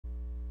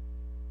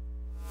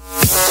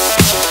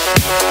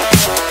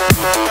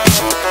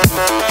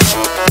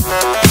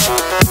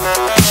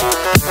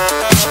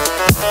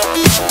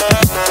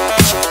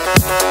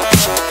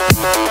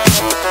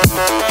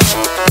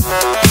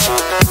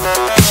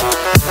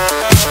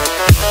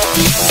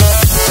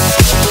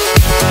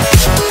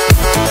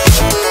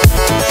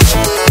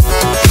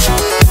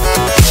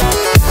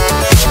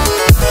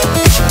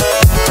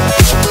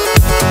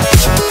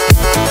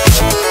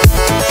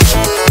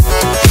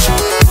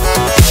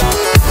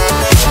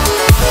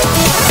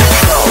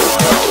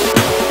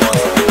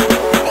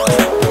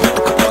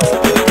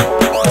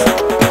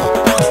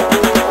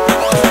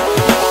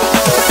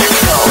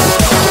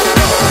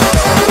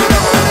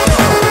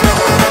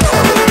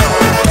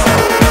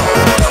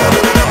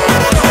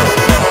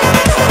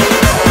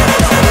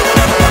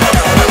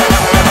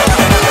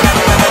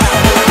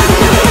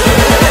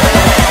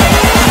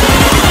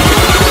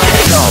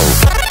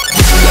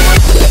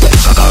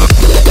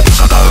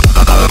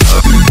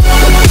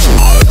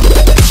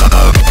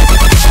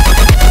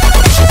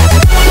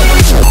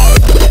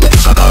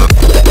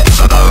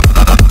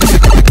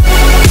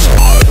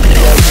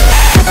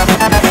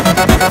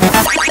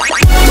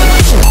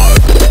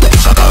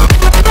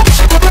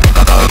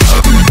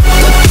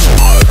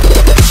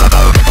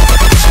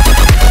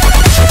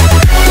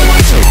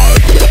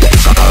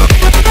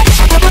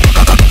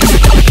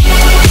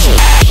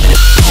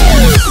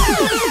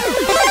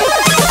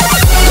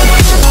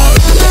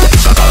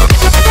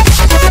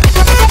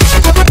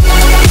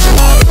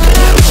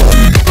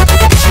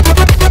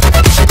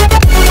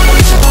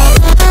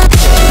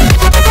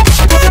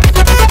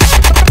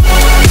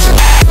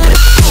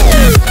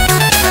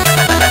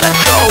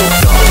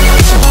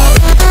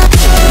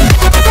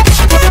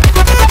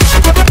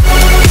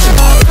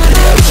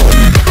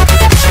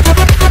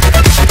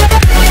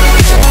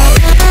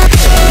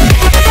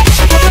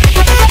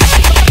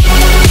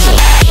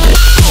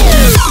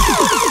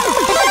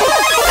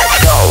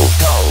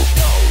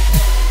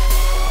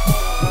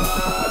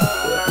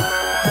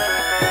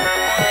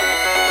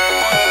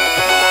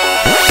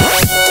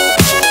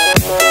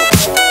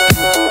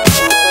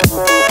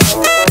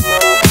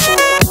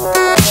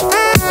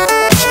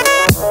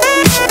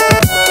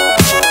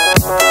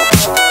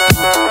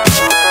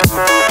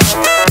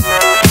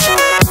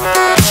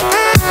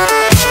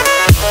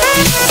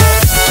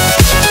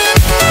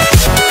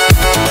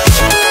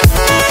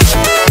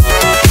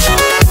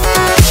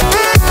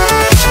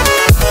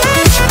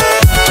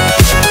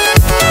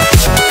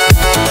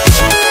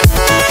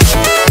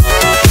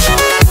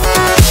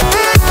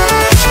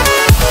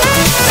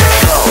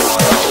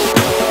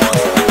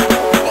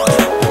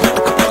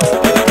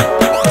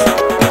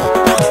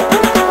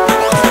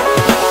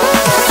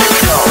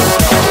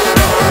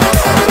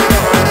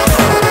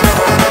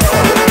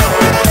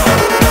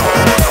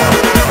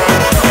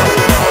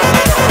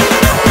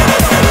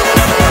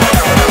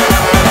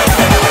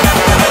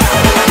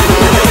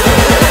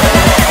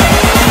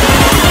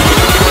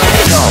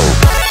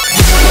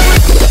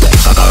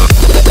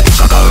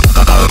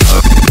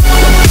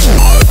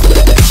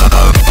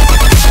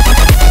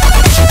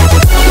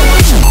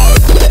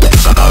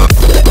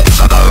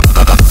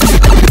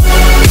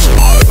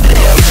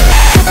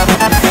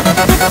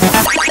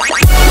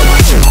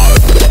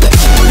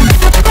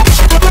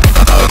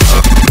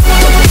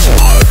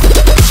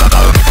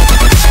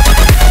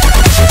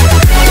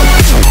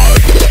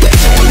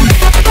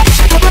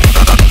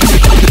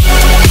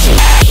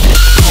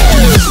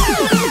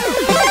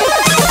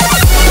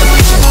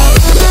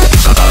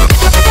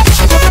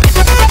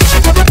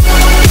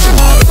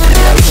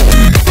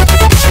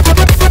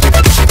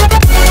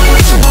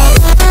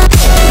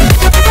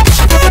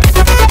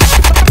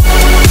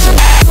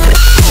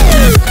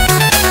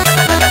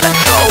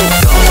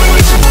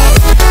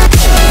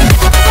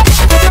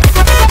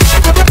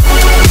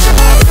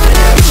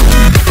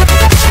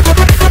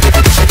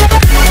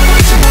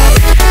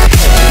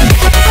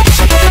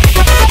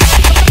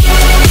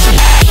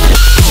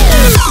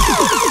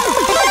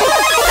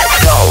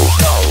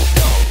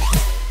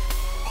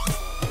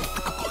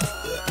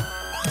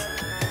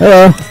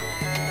Hello.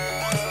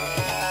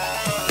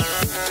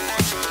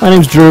 My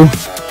name's Drew.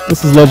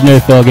 This is Legendary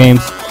Fell Games.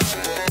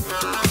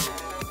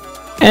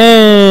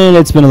 And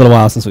it's been a little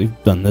while since we've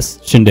done this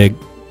shindig.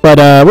 But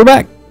we're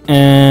back.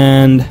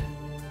 And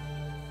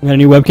we got a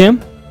new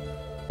webcam.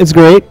 It's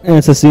great. And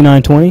it's a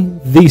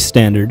C920, the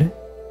standard.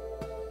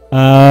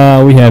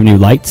 We have new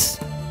lights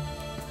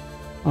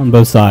on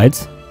both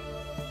sides.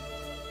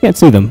 Can't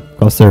see them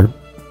because they're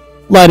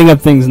lighting up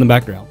things in the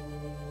background.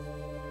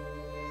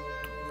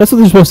 That's what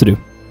they're supposed to do.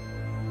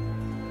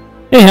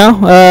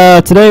 Anyhow,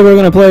 today we're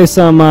going to play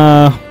some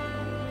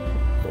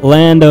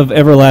Land of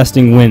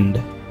Everlasting Wind,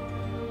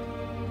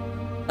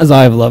 as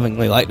I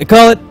lovingly like to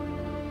call it.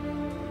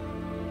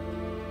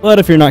 But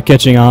if you're not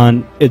catching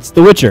on, it's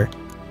The Witcher,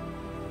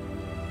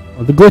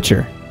 or The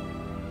Glitcher,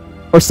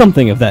 or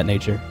something of that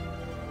nature.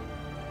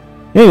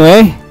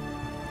 Anyway,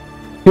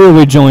 here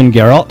we join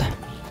Geralt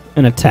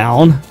in a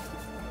town.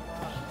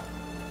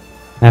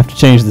 I have to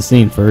change the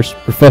scene first.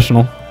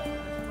 Professional.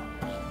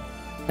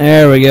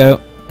 There we go.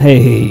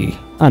 Hey,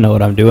 I know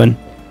what I'm doing.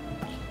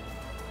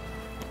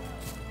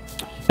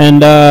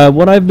 And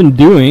what I've been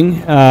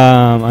doing,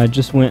 I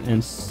just went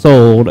and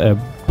sold a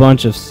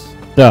bunch of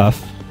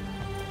stuff.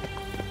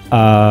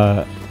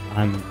 I'm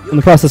in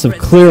the process of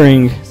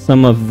clearing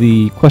some of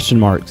the question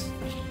marks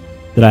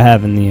that I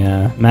have in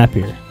the map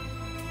here.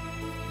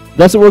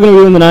 That's what we're going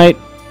to do in the night.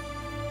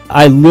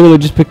 I literally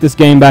just picked this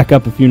game back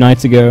up a few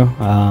nights ago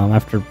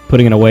after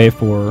putting it away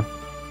for,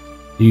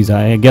 geez,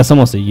 I guess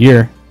almost a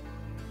year.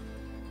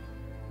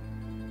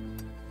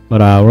 But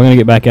we're going to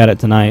get back at it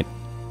tonight.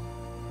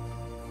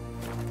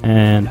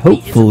 And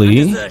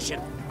hopefully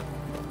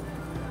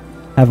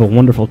have a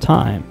wonderful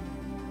time.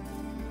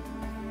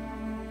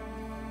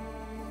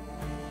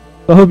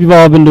 So I hope you've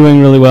all been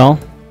doing really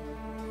well.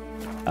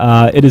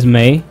 It is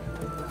May.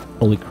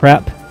 Holy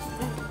crap.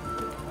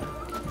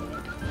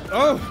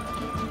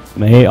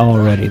 May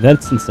already.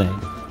 That's insane.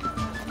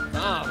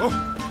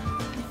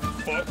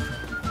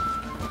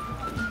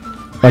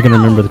 If I can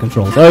remember the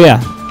controls. Oh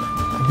yeah.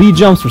 B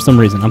jumps for some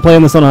reason. I'm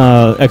playing this on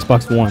a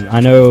Xbox One.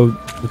 I know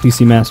the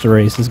PC Master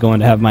Race is going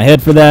to have my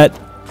head for that.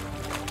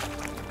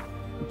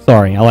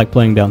 Sorry, I like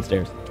playing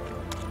downstairs.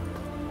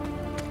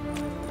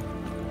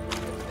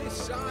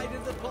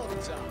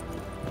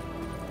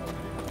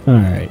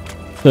 Alright,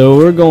 so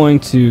we're going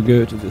to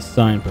go to this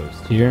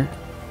signpost here.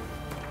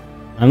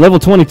 I'm level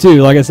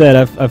 22. Like I said,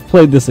 I've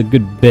played this a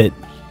good bit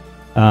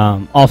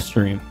off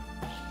stream.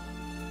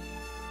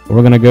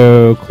 We're going to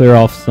go clear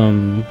off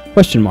some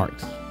question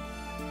marks.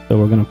 So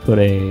we're going to put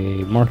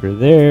a marker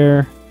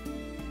there,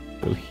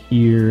 go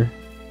here.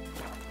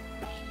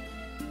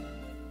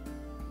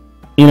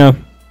 You know,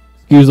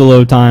 excuse the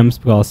load times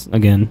because,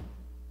 again,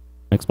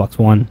 Xbox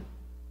One.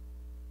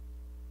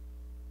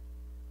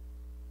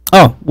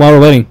 Oh, while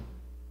we're waiting,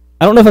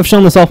 I don't know if I've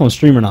shown this off on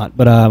stream or not,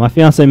 but my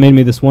fiance made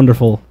me this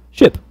wonderful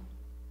ship.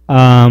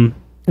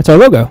 It's our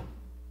logo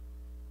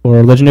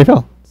for Legendary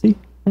Fell. See?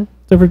 Yeah,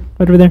 it's right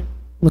over there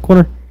in the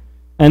corner.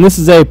 And this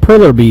is a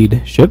perler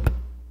bead ship.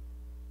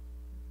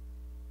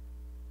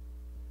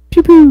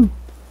 Pew pew.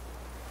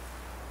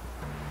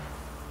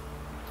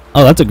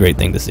 Oh, that's a great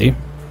thing to see.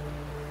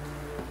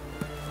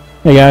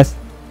 Hey guys.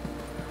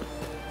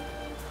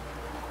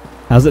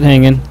 How's it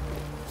hanging?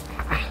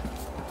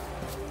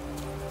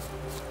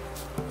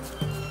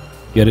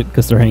 Get it?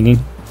 Because they're hanging.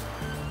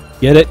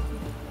 Get it?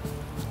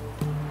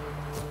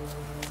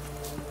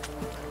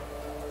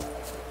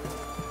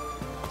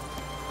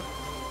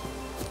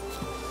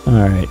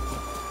 Alright.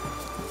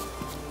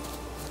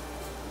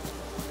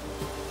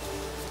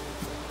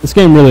 This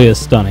game really is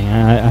stunning,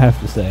 I have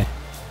to say.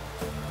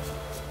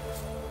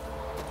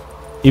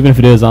 Even if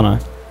it is on a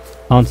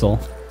console.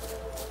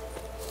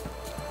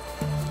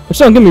 Which,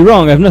 don't get me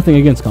wrong, I have nothing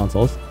against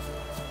consoles.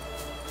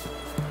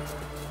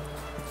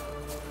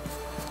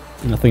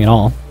 Nothing at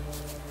all.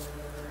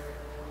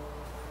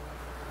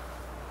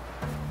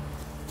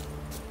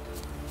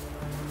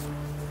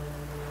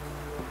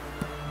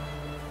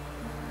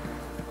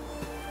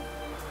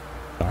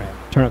 Sorry,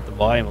 turn up the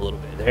volume a little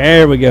bit.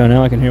 There we go,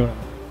 now I can hear what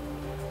I'm...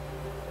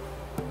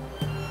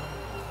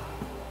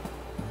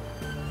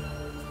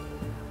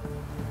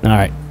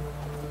 Alright.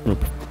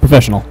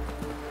 Professional.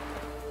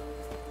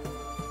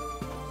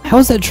 How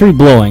is that tree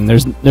blowing?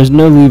 There's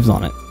no leaves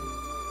on it.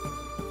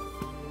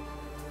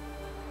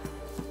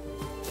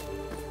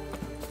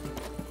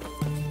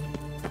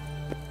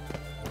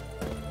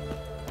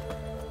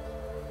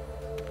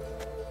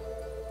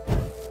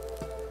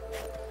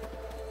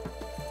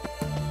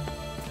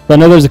 So I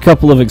know there's a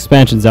couple of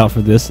expansions out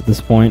for this at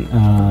this point.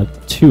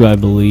 2, I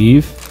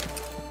believe.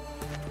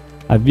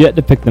 I've yet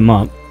to pick them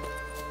up.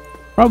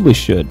 Probably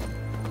should.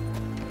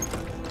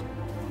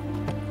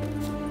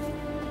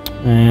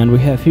 And we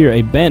have here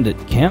a bandit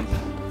camp.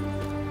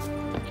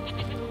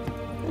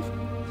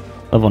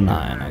 Level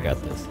 9. I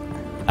got this.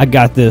 I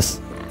got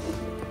this.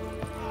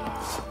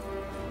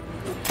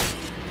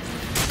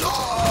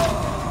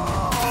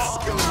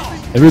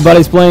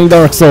 Everybody's playing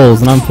Dark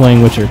Souls and I'm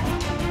playing Witcher.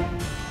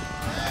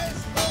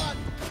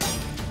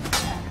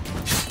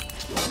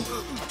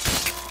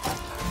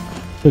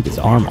 Took his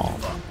arm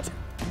off.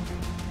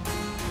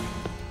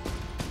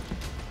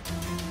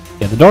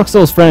 Yeah, the Dark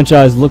Souls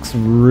franchise looks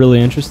really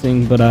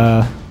interesting, but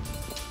I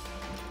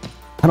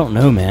don't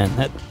know,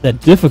 man.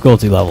 That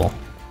difficulty level.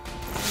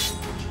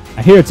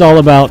 I hear it's all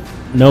about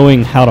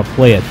knowing how to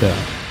play it, though.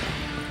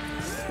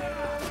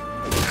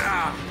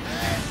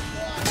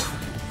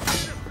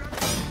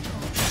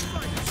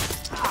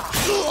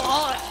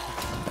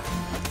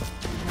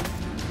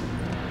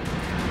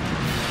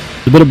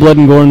 There's a bit of blood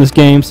and gore in this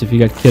game, so if you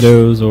got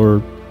kiddos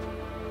or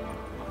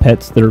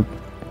pets that are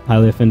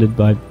highly offended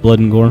by blood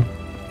and gore,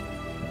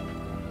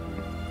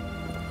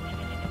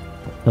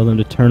 tell them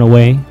to turn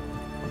away.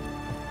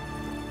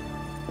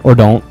 Or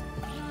don't.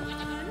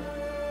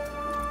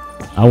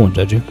 I won't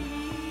judge you.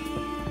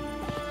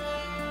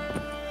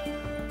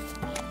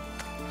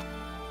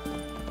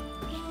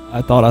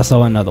 I thought I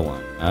saw another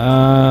one.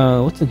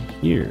 What's in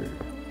here?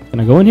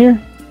 Can I go in here?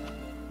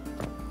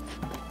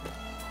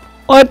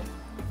 What?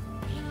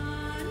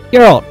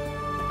 Geralt!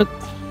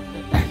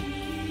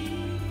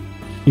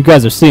 You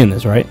guys are seeing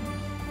this, right?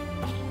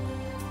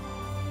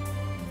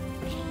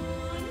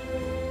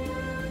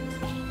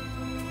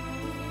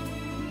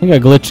 I think I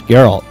glitched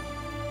Geralt.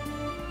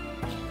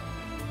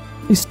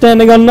 He's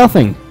standing on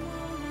nothing.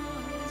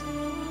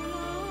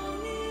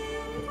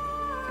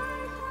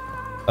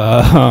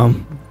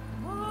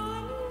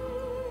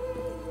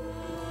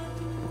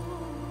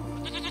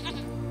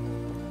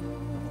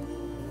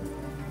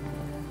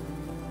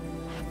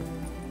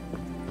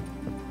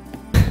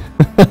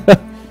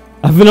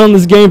 I've been on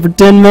this game for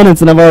 10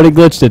 minutes and I've already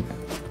glitched it.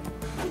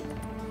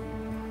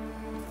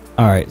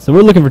 Alright, so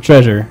we're looking for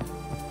treasure.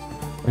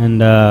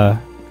 And,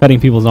 cutting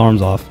people's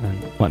arms off and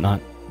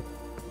whatnot.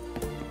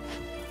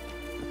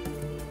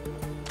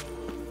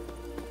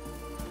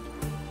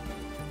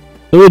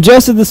 So we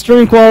adjusted the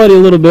stream quality a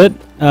little bit.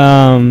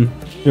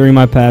 During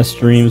my past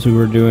streams we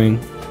were doing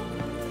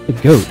the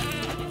goat.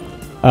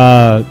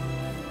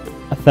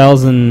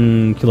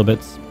 1,000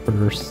 kilobits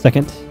per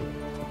second.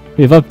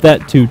 We've upped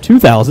that to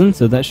 2,000,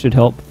 so that should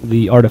help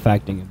the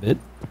artifacting a bit.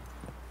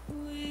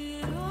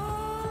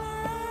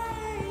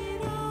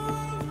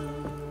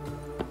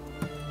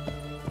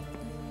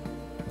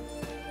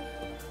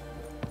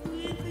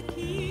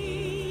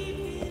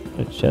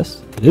 A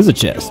chest? It is a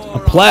chest. A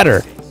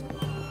platter.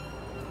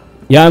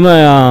 Yeah,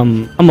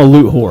 I'm a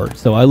loot hoard,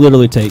 so I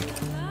literally take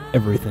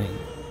everything.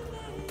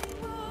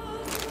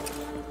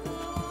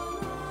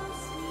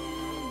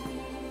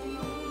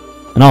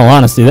 In all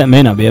honesty, that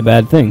may not be a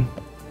bad thing.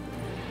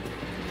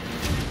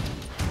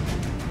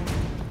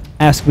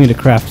 Ask me to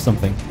craft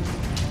something.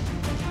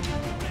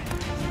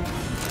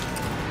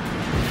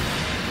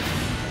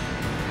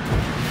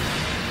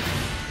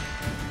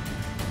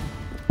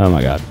 Oh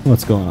my god,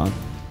 what's going on?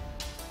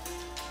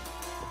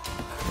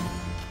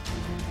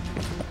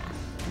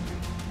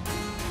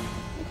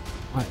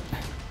 What?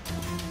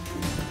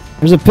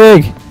 There's a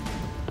pig!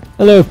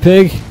 Hello,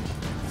 pig.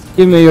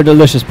 Give me your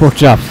delicious pork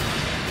chops.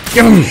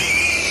 Give 'em!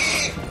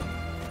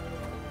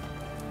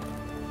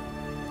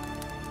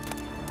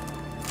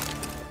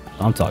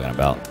 I'm talking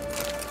about.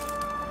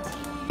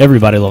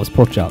 Everybody loves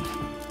pork chops.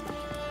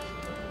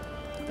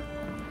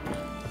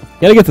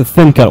 Gotta get the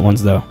thin cut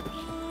ones though.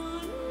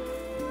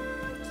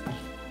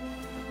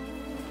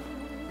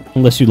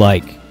 Unless you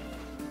like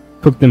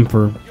cook them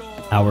for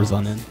hours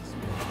on end.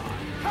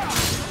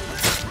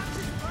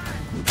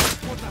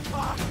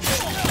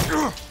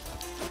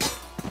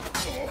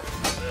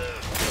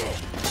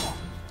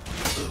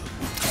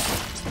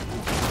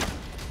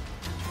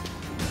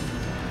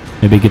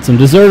 Maybe get some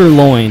deserter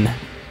loin.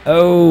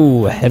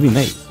 Oh, heavy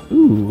mace.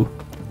 Ooh.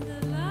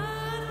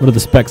 What are the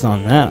specs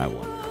on that? I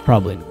wonder.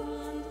 Probably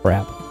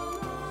crap.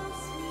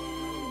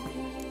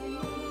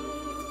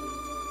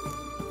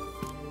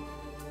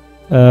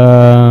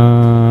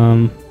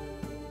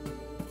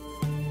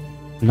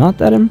 Not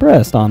that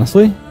impressed,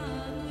 honestly.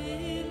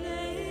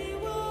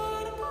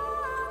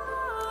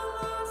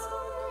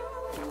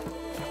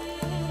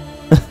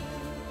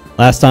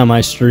 Last time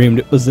I streamed,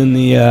 it was in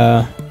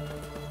the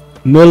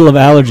middle of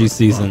allergy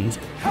season.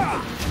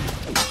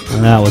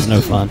 And that was no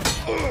fun.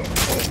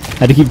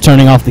 Had to keep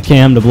turning off the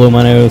cam to blow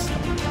my nose.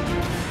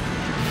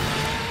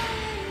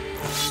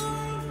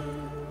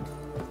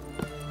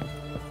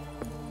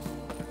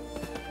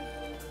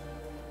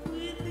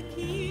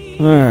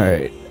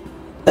 Alright.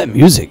 That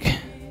music.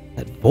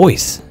 That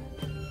voice.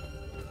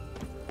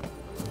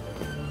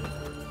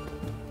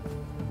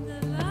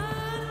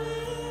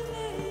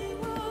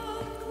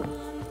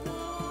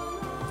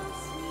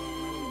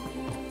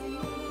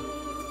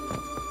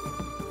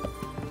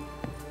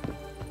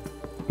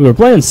 We were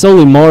playing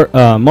solely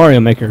Mario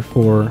Maker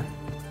for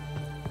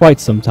quite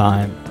some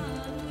time,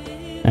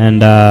 and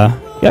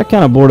got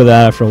kind of bored of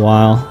that after a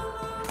while.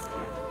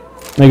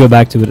 May go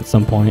back to it at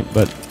some point,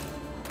 but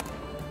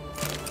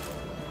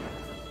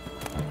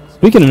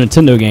speaking of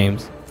Nintendo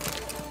games,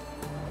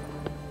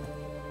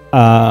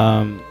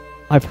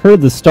 I've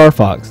heard the Star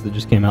Fox that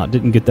just came out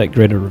didn't get that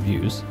great of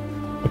reviews,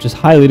 which is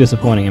highly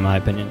disappointing in my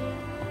opinion.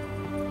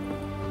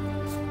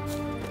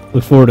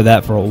 Look forward to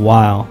that for a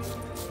while.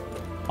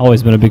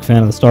 Always been a big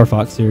fan of the Star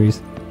Fox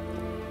series.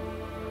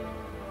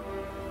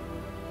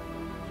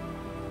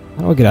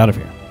 How do I get out of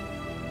here?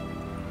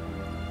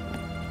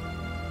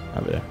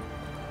 Over there.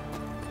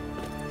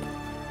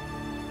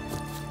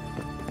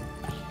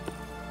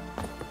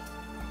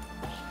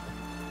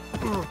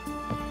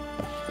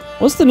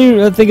 What's the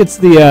new? I think it's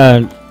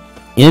the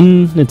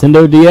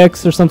Nintendo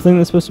DX or something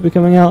that's supposed to be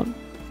coming out.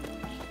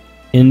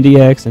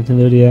 NDX,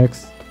 Nintendo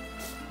DX.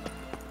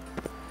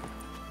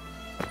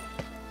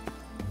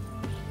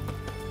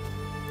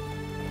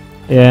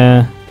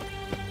 Yeah,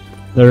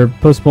 they're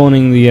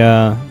postponing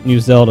the new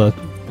Zelda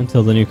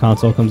until the new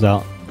console comes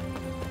out.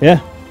 Yeah.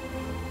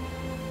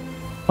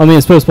 I mean,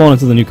 it's postponed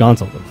until the new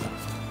console comes out,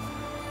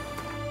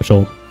 which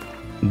will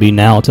be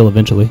now till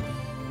eventually.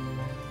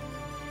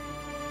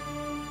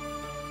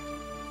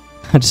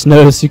 I just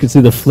noticed you can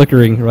see the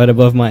flickering right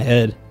above my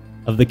head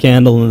of the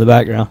candle in the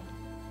background.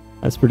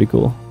 That's pretty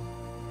cool.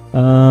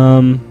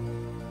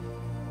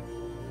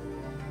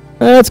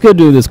 Let's go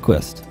do this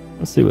quest.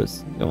 Let's see what's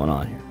going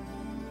on here.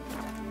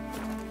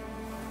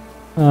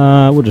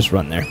 We'll just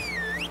run there.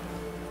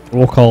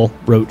 We'll call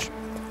Roach.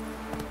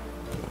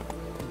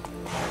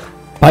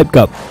 Pipe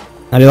cup.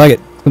 How do you like it?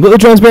 Completely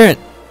transparent.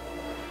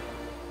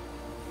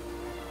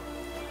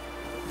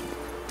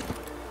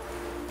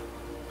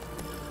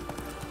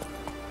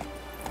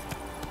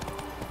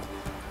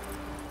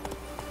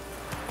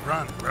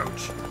 Run,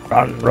 Roach.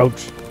 Run,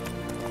 Roach.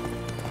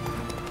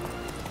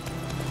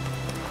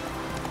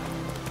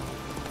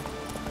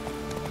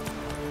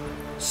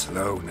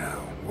 Slow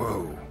now.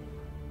 Whoa.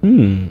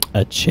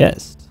 A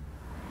chest.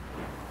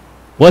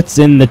 What's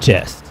in the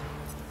chest?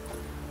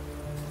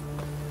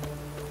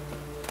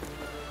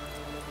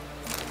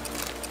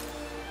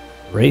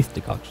 Wraith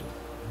decoction.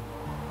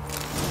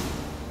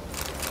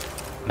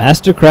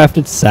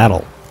 Mastercrafted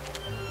saddle.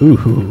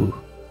 Ooh.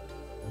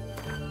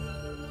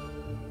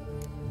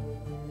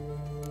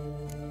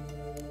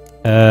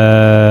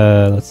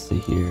 Let's see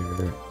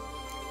here.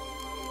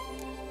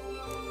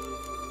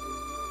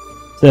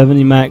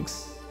 70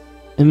 max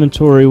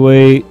inventory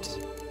weight.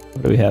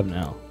 What do we have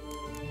now?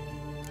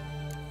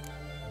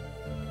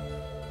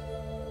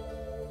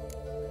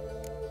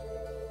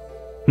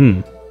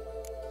 You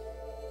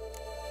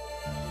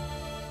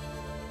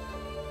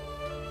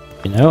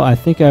know, I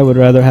think I would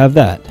rather have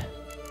that.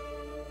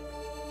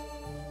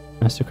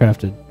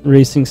 Mastercrafted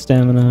racing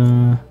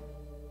stamina.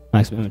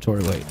 Maximum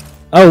inventory weight.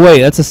 Oh wait,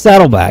 that's a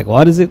saddlebag.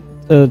 Why does it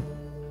hold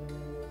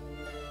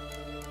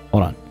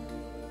on.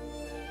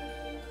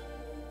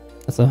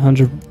 That's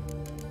 100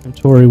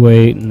 inventory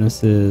weight, and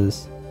this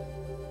is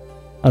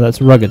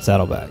that's rugged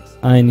saddlebags.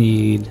 I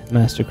need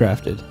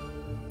mastercrafted.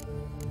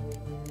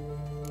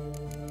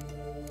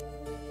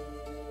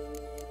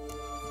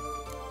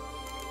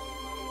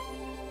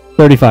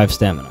 $35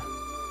 stamina.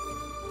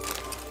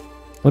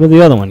 What did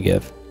the other one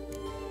give?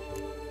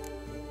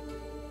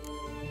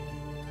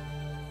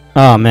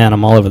 Oh man,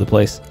 I'm all over the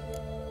place.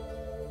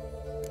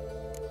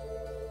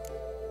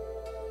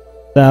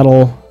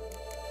 Saddle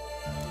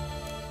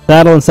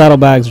and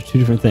saddlebags are two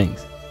different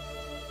things.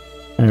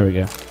 There we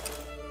go.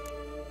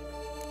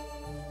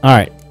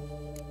 Alright.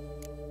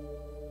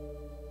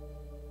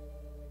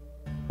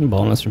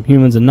 Bonus from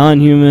humans and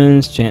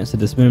non-humans. Chance to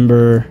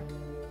dismember.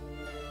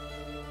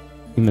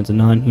 Humans and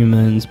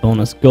non-humans.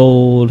 Bonus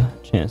gold.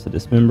 Chance to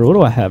dismember. What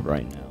do I have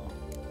right now?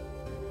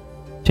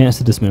 Chance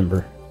to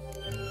dismember.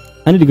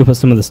 I need to go put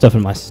some of this stuff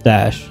in my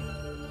stash.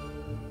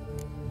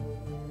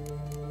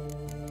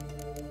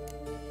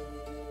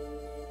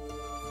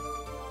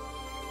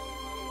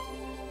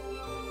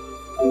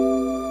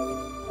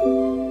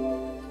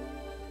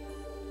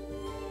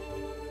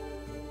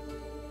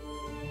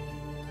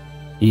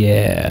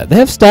 Yeah, they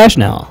have stash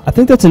now. I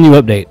think that's a new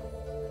update.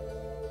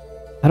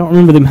 I don't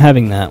remember them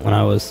having that when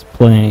I was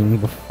playing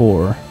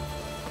before.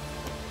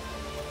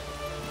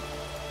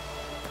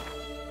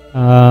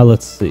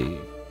 Let's see.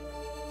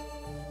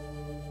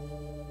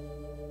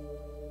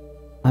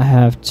 I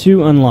have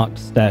 2 unlocked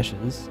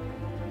stashes.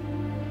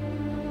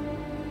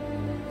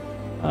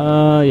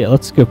 Yeah,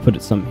 let's go put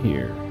some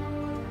here.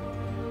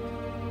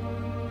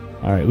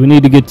 Alright, we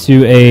need to get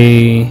to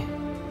a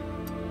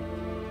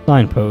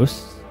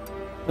signpost.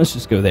 Let's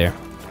just go there.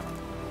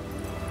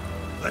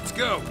 Let's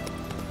go.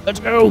 Let's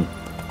go!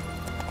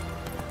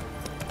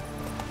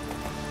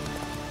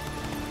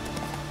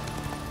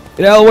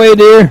 Get out of the way,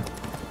 dear!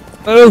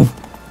 Move!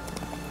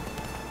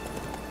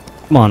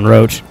 Come on,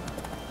 Roach.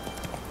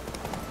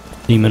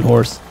 Demon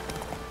horse.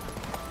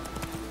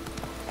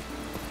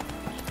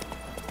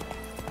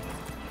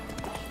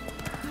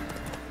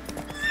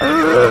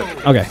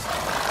 Okay.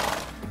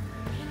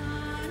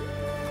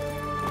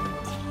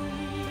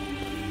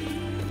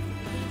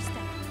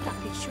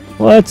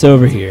 What's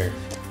over here?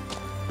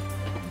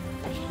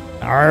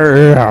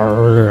 Arr, arr,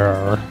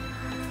 arr.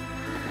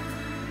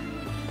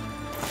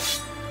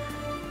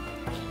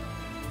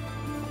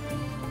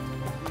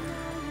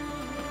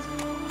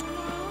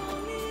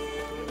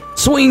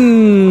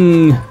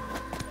 Swing!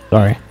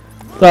 Sorry.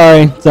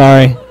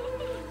 Sorry.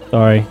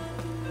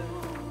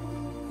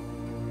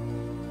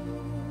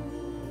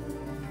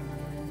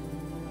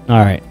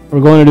 Alright,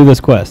 we're going to do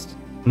this quest.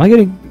 I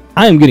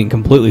am getting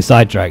completely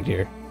sidetracked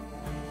here.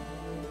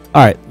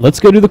 Alright, let's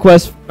go do the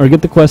quest, or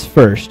get the quest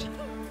first.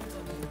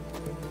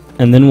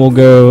 And then we'll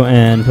go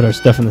and put our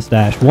stuff in the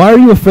stash. Why are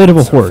you afraid of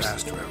a horse?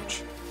 Fast,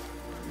 Roach.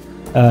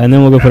 And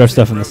then we'll go put our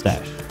stuff in the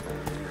stash.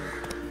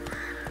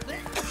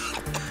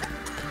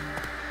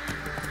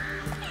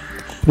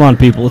 Come on,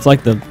 people. It's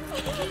like the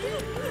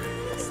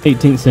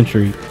 18th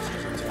century.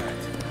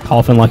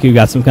 Coughing like you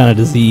got some kind of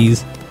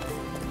disease.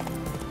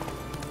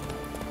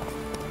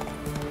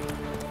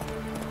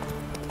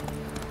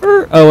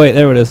 Oh, wait.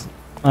 There it is.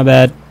 My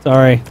bad.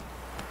 Sorry.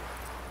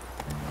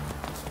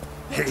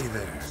 Hey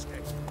there.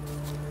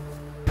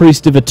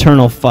 Priest of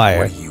Eternal Fire.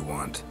 What do you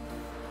want?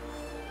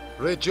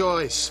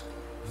 Rejoice,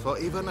 for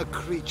even a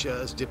creature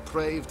as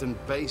depraved and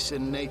base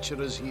in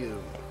nature as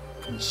you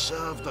can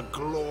serve the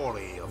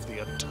glory of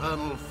the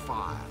eternal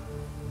fire.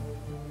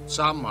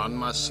 Someone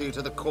must see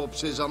to the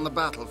corpses on the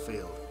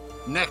battlefield.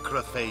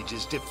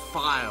 Necrophages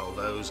defile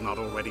those not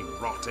already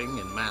rotting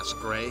in mass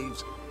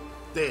graves.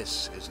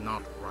 This is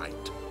not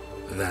right.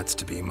 That's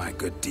to be my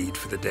good deed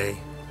for the day?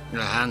 A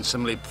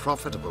handsomely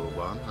profitable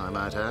one, I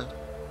might add.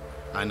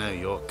 I know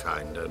your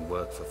kind don't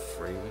work for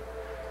free.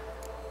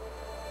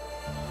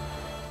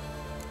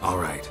 All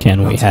right.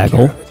 Can we I'll take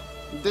haggle? care of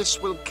it. This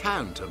will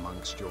count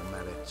amongst your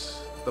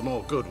merits. The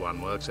more good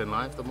one works in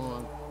life, the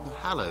more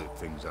hallowed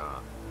things are.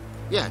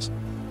 Yes,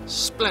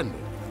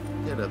 splendid.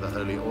 Here are the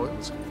holy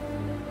oils.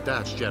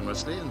 Dash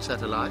generously and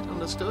set alight,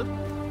 understood?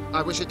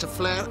 I wish it to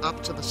flare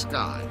up to the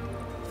sky,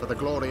 for the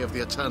glory of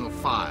the eternal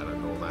fire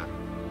and all that.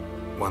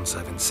 Once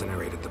I've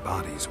incinerated the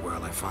bodies,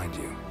 where'll I find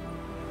you?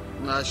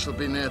 I shall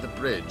be near the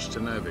bridge to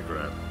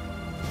Novigrad.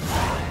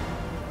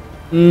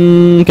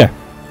 Okay.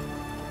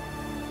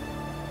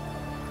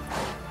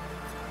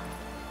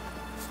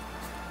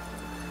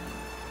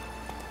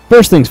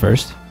 First things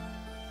first.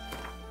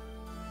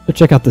 Go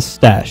check out the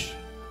stash.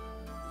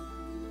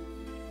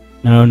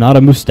 No, not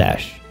a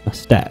mustache. A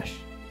stash.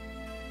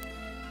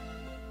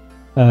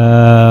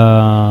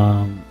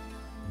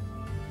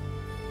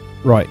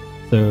 Right.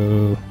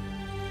 So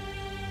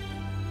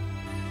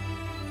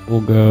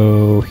we'll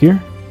go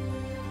here.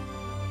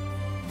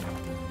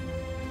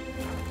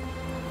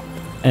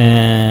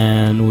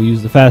 And we'll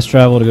use the fast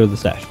travel to go to the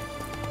stash.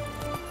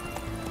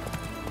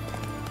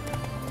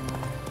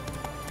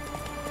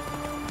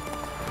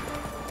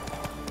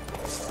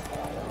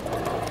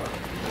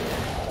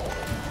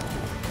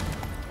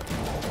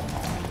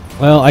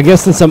 Well, I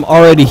guess since I'm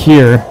already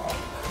here...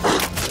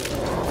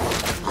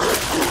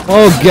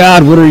 Oh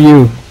god, what are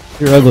you?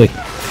 You're ugly.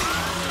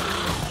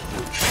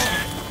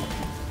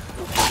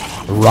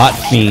 Rot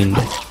Fiend.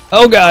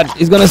 Oh god,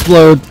 he's gonna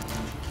explode.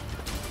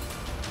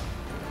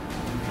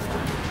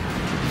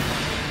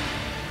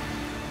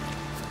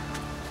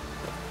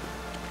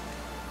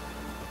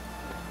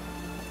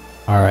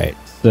 Alright,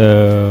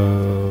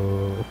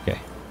 so... Okay.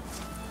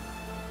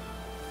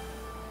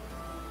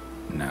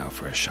 Now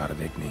for a shot of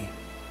Igni.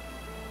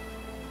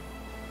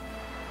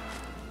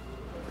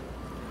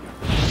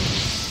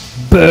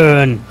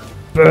 Burn!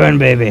 Burn,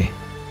 baby!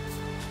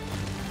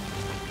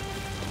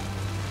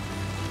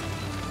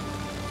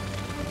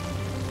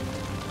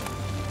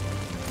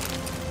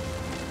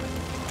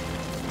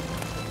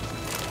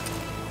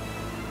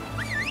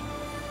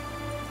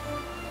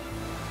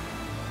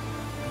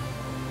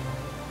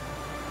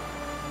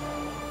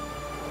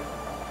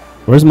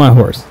 Where's my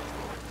horse?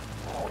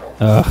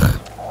 Ugh.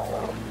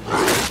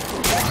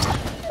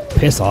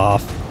 Piss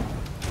off.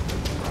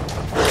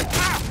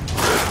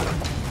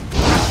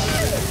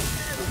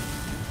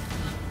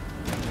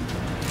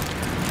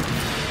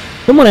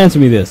 Someone answer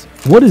me this.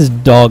 What is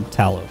dog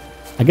tallow?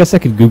 I guess I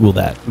could Google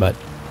that, but...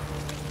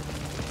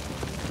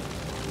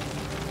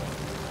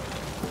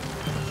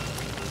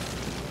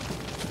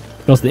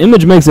 Because the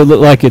image makes it look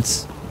like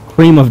it's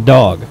cream of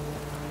dog.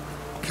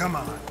 Come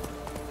on.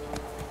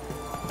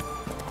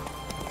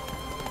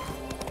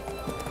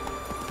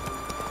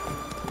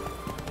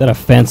 Is that a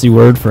fancy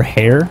word for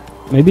hair?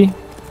 Maybe?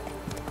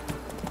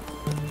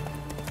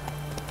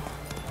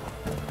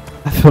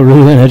 I feel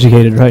really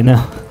uneducated right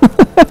now.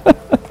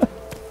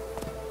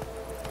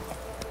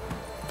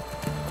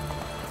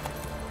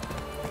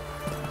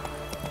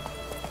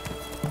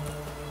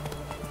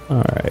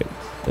 Alright,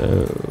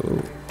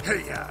 so...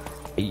 Hey, yeah.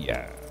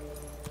 Yeah.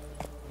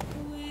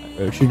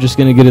 You're just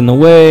gonna get in the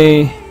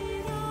way.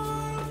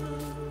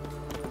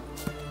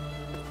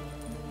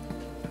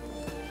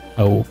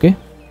 Okay.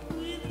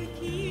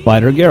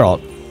 Spider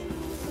Geralt.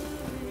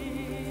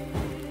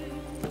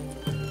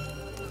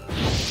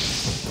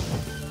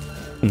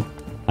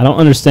 I don't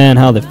understand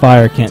how the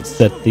fire can't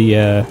set the,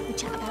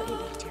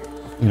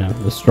 you know,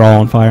 the straw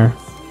on fire.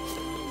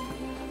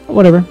 But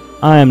whatever.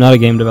 I am not a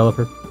game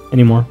developer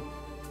anymore.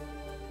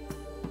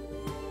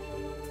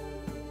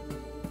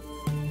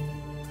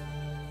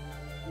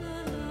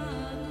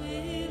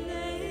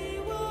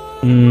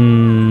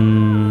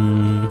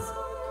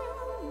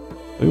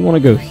 We want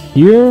to go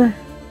here?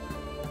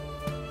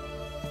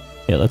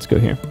 Yeah, let's go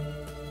here.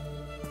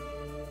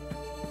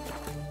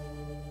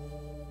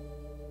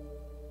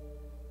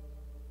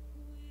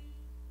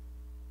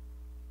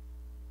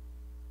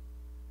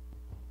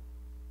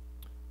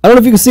 I don't know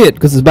if you can see it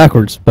because it's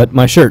backwards, but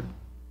my shirt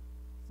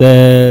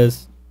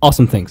says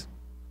awesome things.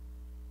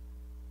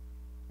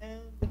 And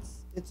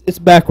it's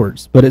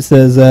backwards, but it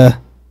says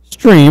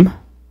stream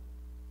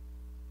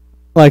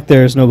like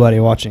there's nobody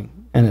watching,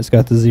 and it's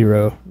got the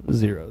 0, 0,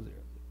 0.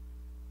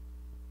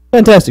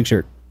 Fantastic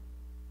shirt.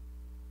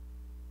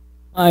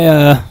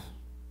 My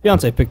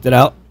fiance picked it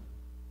out,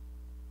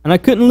 and I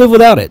couldn't live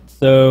without it,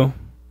 so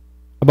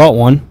I bought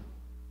one.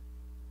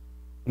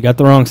 I got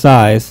the wrong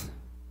size.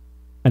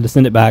 I had to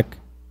send it back,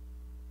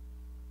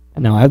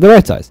 and now I have the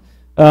right size.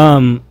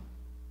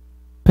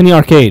 Penny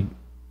Arcade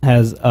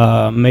has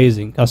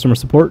amazing customer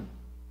support.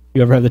 If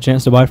you ever have the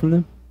chance to buy from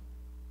them,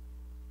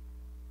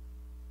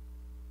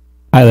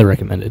 highly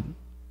recommended.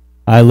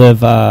 I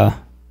live on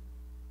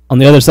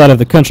the other side of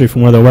the country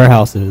from where the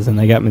warehouse is, and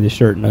they got me the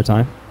shirt in no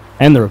time,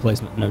 and the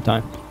replacement in no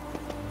time.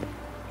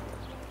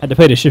 Had to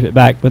pay to ship it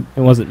back, but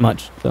it wasn't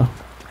much. So,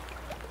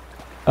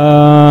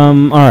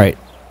 all right.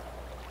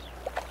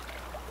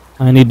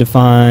 I need to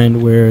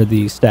find where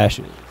the stash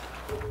is.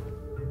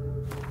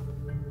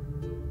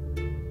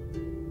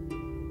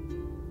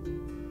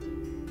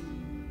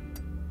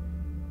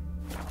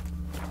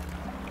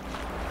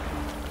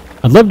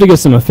 I'd love to get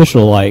some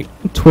official, like,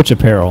 Twitch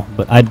apparel,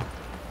 but I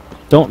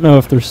don't know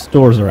if there's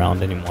stores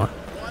around anymore.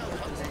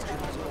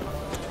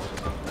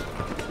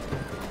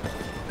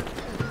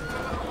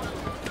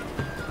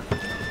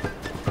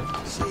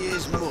 She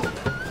is mum.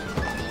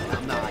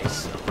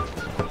 Nice.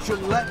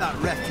 Shouldn't let that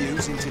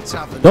refuse into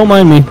tavern. Don't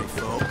mind me. On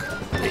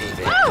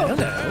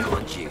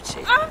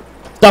duty.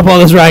 Stop all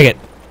this racket!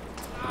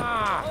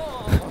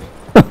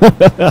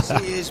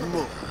 She is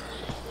mum.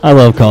 I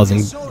love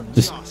causing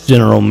just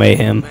general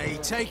mayhem. May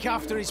take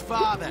after his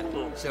father,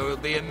 so he'll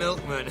be a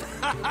milkman.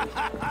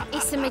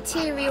 It's a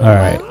material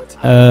Alright.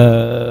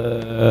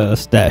 world.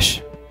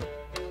 Stash.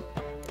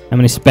 How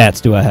many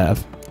spats do I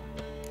have?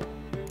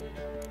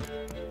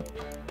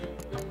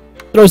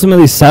 Throw some of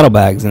these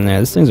saddlebags in there.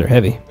 These things are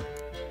heavy.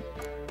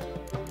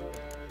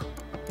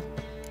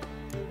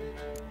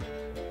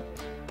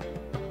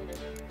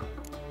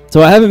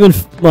 So I haven't been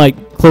like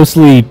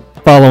closely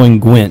following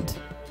Gwent,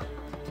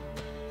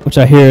 which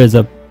I hear is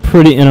a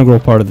pretty integral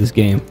part of this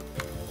game.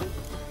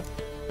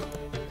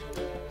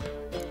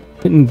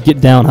 Couldn't get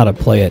down how to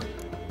play it.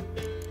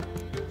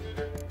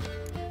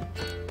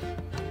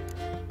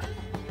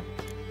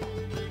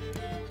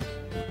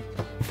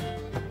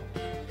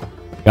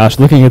 Gosh,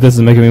 looking at this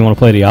is making me want to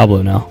play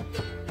Diablo now.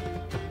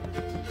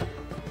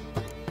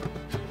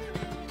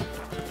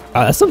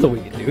 That's something we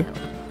can do.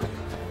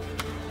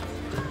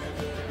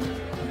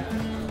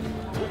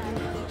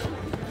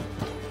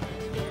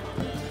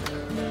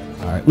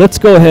 Alright, let's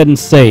go ahead and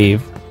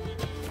save.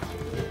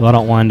 So I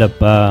don't wind up,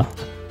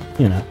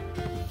 you know,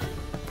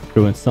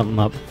 screwing something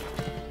up.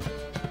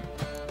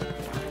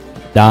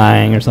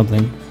 Dying or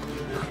something.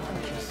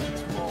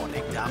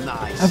 Morning, damn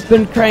nice. I've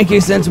been cranky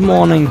since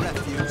morning.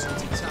 Refuse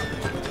into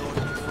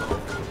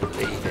tavern.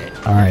 Leave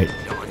it. Alright.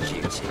 On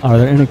duty. Are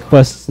there any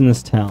quests in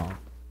this town?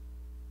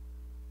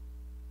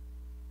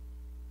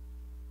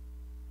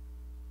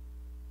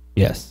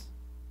 Yes.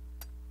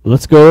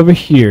 Let's go over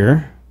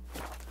here.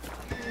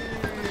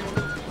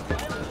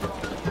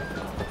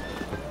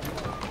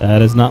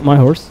 That is not my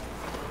horse.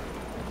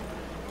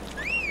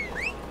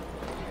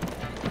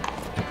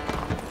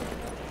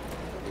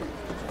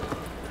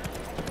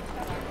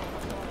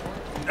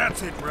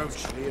 That's it,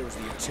 Roach. Clear as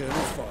the eternal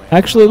fire.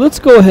 Actually, let's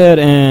go ahead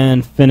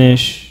and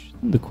finish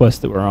the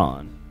quest that we're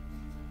on.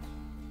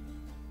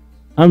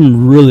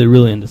 I'm really,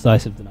 really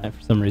indecisive tonight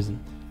for some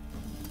reason.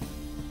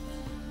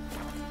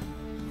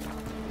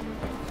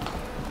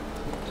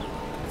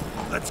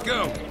 Let's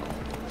go.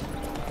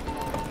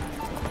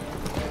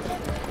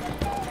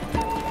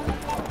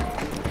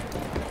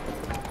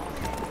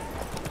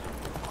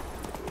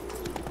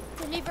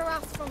 Deliver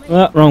us from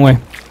it. Wrong way.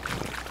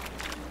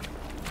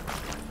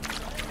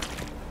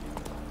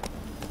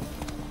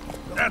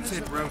 That's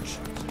it, Roach.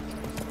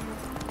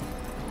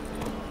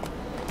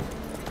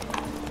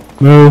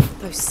 Move.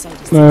 Those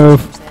sadists.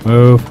 Move.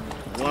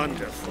 Move.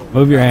 Wonderful.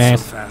 Move your Not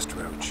ass. so fast,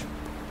 Roach.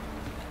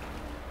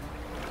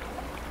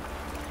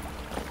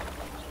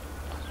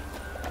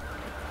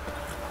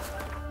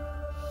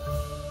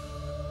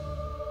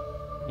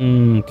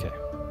 Okay.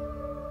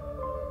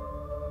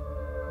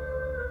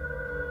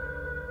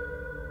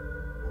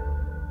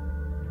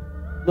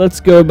 Let's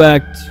go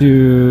back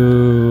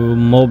to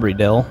Mulberry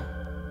Dell.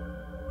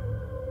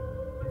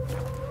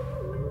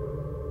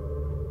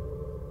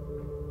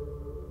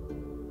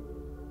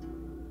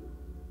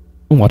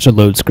 Watch a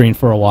load screen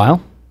for a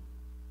while.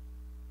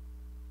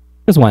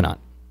 Because why not?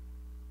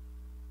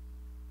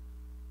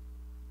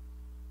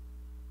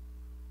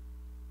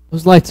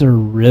 Those lights are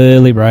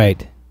really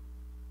bright.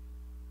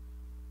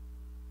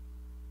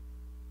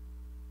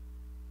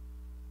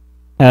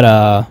 Had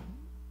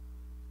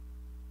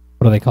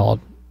what are they called?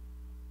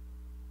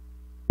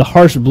 The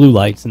harsh blue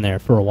lights in there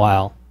for a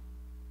while.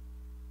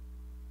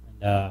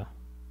 And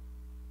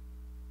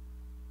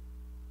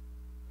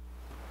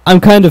I'm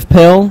kind of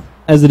pale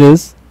as it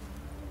is,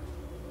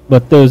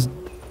 but those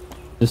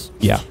just,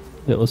 yeah,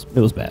 It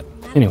was bad.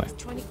 Anyway, He's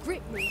trying to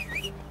grip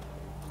me.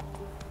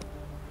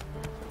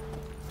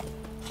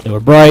 they were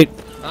bright,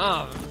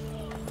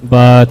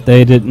 but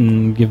they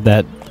didn't give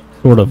that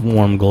sort of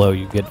warm glow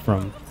you get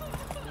from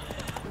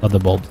other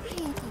bulbs.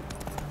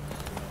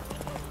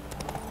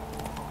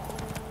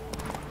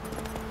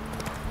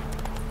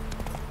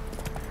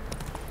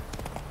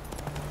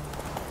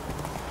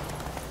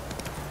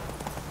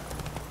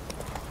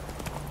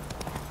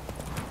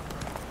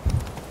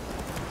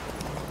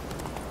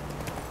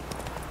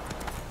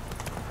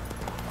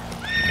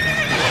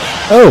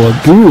 Oh,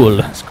 a ghoul.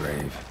 Mass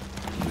grave.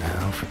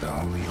 Now for the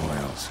holy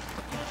oils.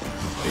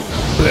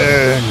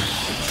 Burn.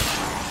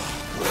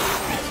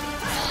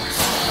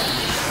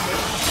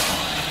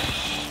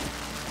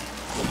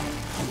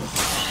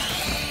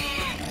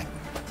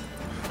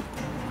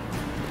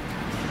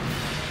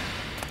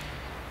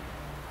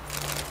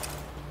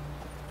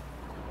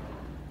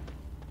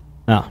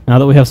 Now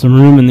that we have some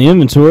room in the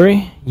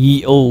inventory,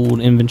 ye old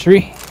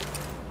inventory,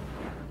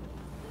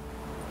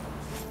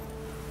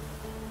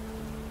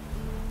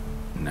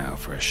 Now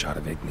for a shot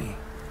of Igni.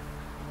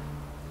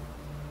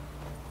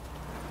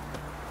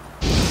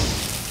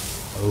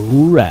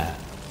 alright.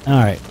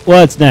 Alright,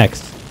 what's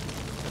next?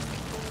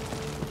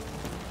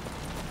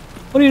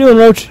 What are you doing,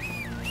 Roach?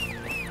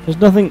 There's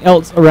nothing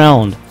else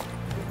around.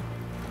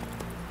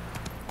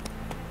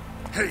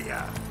 Hey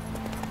ya!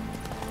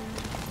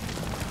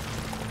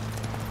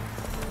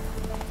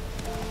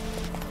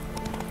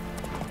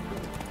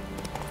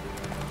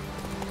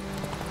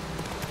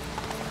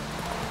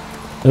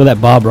 Look at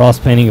that Bob Ross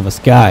painting of a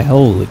sky.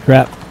 Holy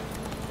crap.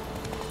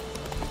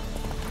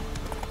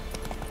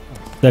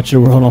 Set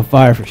your world on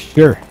fire for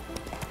sure.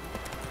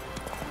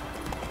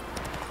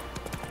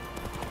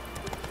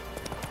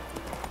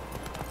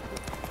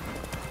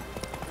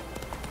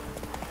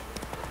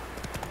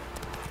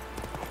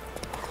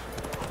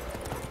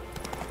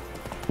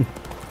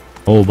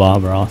 Oh,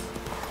 Bob Ross.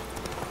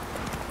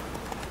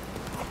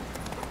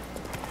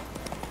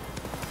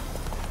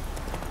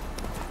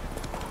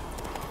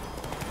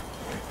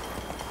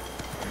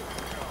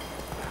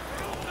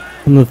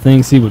 Some of the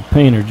things he would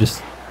paint are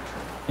just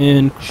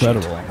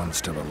incredible. Shit, one's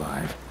still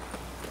alive.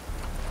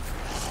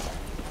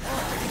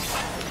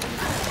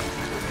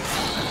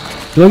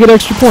 Do I get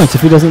extra points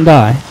if he doesn't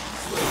die?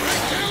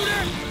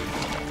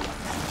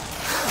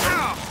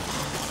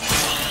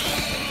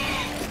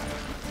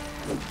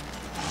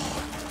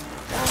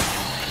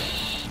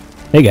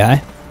 Hey, guy.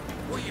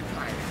 What are you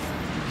playing?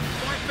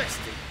 Why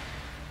bestie?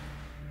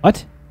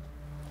 What?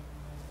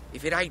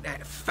 If it ain't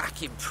that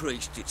fucking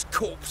priest, it's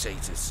corpse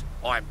eaters.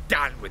 I'm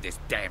done with this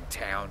damn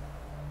town.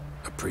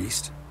 A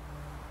priest?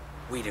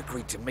 We'd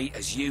agreed to meet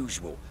as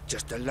usual,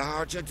 just a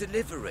larger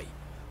delivery.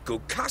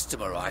 Good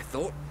customer, I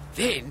thought.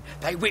 Then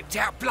they whipped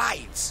out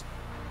blades.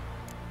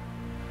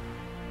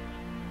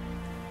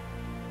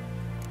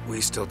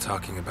 We still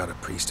talking about a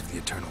priest of the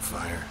eternal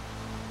fire?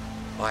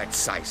 I'd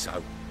say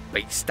so.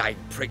 Beat-stained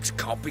pricks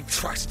can't be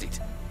trusted.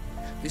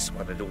 This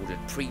one had ordered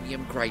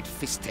premium grade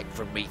fist tech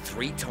from me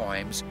 3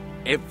 times,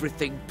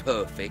 everything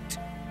perfect,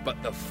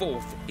 but the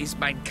 4th, his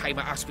man came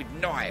at us with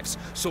knives,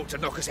 sought to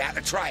knock us out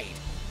of trade.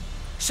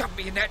 Shoved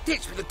me in that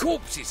ditch with the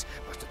corpses.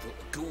 Must have thought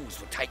the ghouls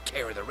would take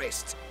care of the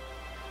rest.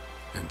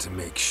 And to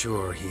make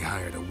sure, he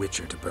hired a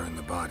witcher to burn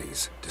the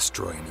bodies,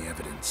 destroy any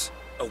evidence.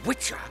 A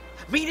witcher?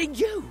 Meaning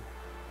you?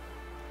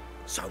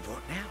 So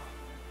what now?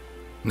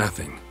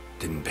 Nothing.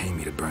 Didn't pay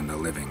me to burn the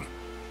living.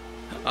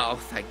 Oh,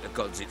 thank the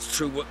gods it's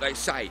true what they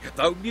say.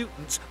 Though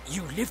mutants,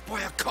 you live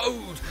by a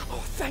code.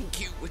 Oh, thank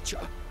you,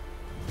 Witcher.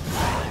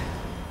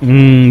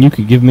 You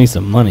could give me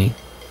some money.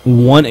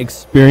 1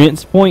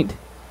 experience point?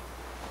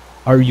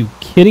 Are you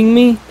kidding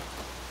me?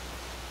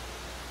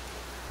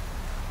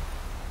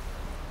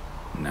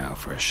 Now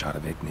for a shot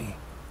of Igni.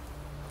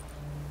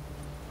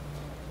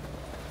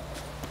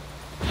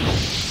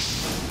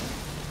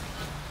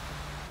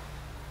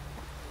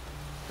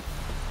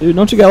 Dude,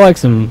 don't you got like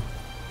some,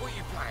 What are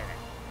you playing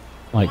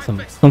at?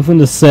 like something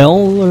to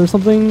sell or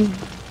something?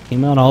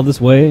 Came out all this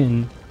way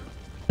and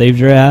saved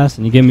your ass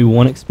and you gave me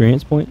 1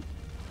 experience point?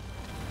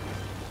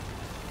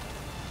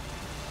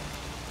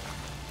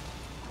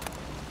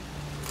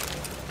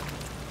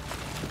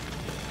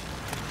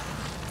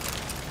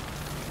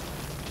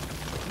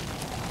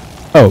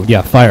 Oh,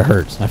 yeah, fire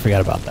hurts. I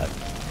forgot about that.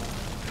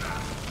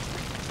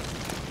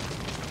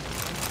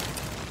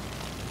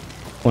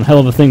 One hell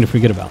of a thing to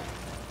forget about.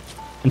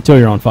 Until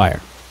you're on fire.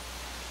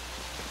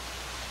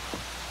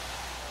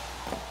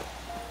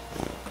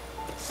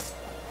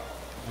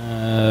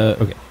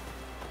 Okay.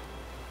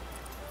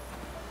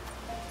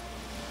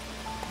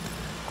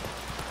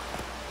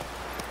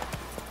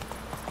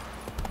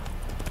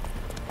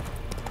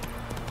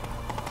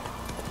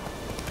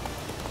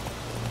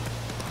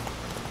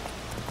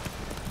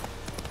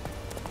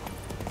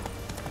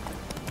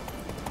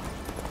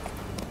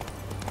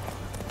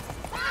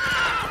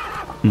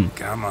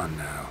 Come on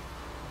now.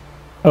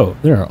 Oh,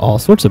 there are all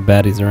sorts of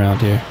baddies around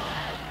here.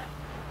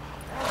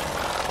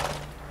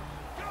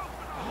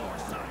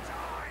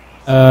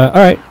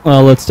 Alright,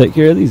 well, let's take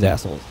care of these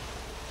assholes.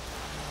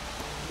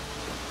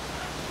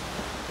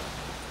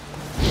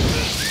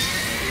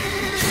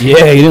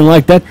 Yeah, you didn't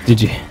like that,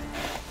 did you?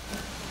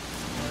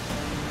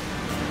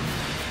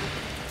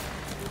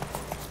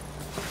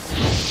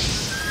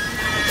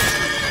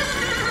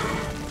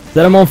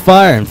 Set him on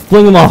fire and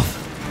fling him off.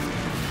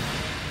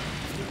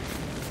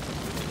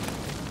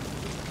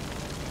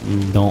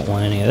 Don't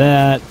want any of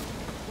that.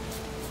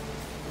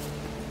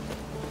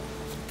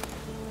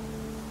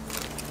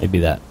 Maybe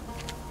that.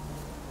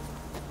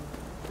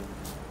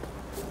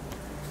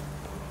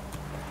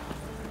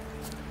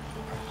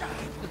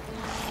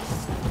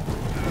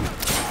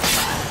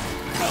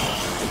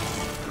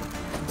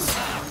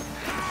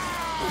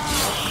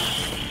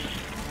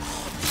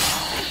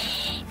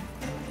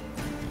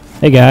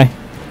 Hey guy,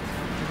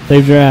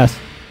 saved your ass.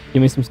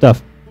 Give me some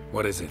stuff.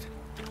 What is it?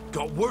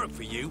 Got work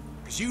for you,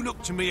 because you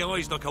look to me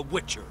eyes like a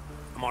witcher.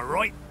 Am I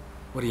right?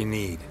 What do you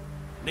need?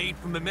 Need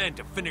for my men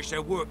to finish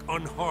their work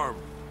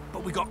unharmed.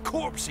 But we got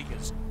corpse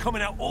eaters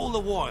coming out all the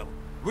while.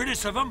 Rid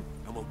us of them,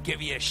 and we'll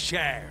give you a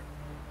share.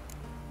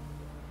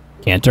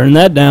 Can't turn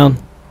that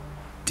down.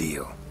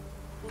 Deal.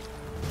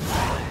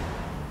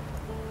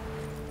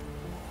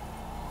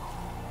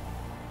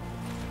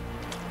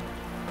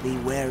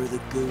 Beware of the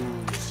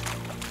ghouls.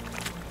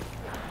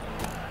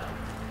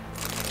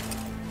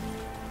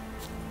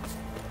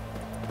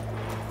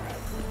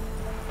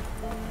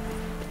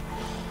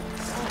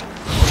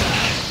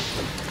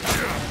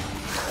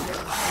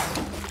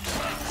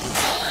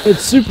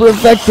 It's super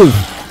effective.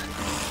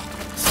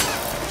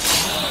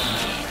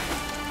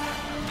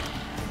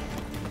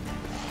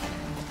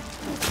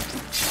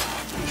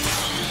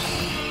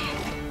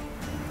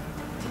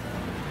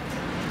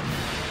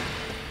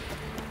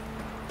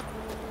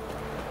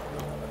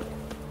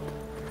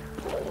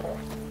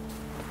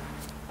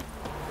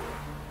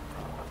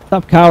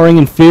 Stop cowering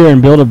in fear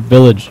and build a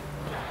village.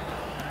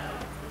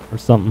 Or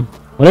something.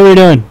 Whatever you're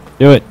doing,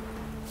 do it.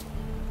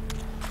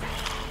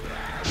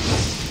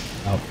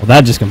 Oh, well,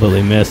 that just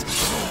completely missed.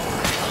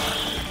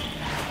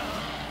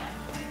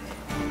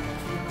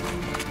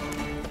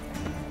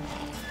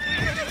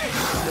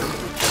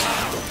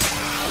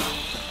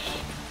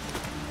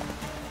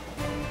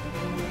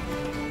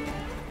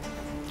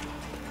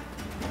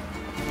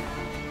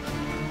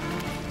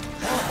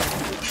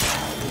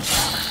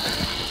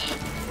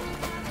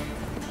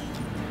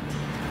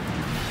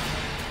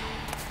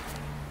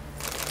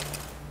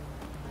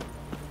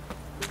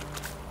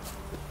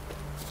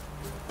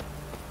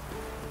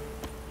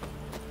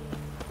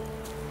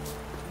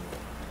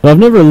 Well, I've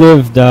never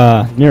lived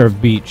near a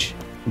beach,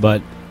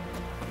 but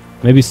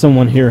maybe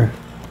someone here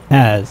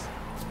has.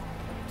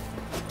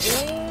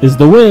 Is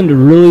the wind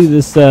really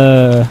this,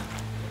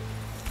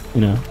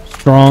 you know,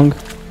 strong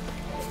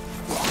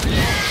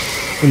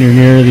when you're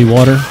near the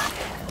water?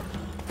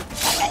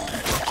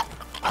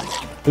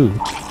 Ooh.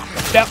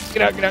 Get out,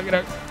 get out, get out, get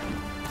out.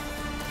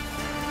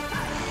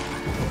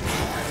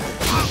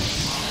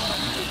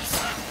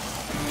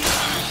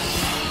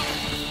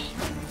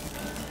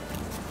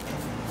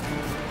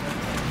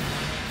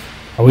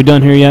 Are we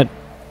done here yet?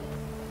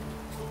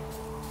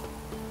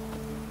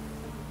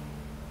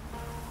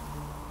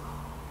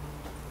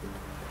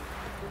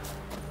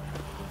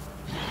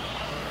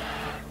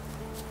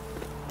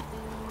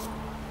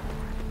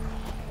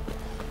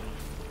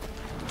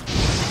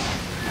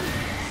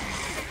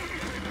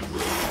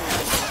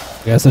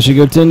 Guess I should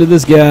go tend to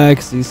this guy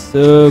because he's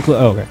so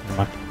close. Oh, okay. Never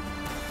mind.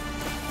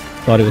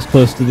 Thought he was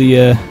close to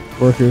the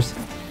workers.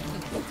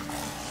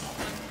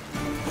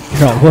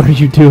 Geralt, what are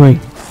you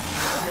doing?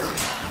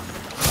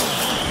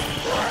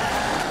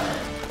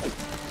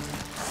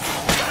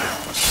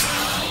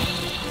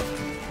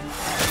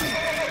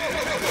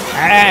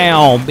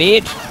 Ow,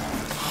 bitch!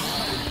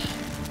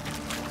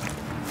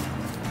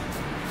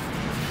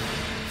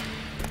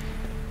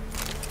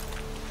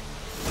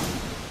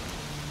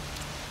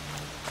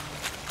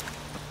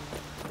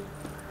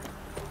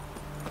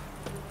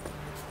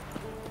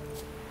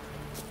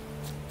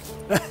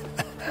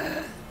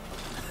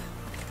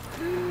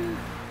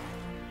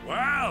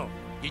 Wow,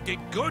 you did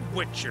good,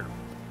 Witcher.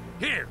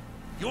 Here,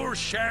 your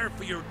share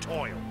for your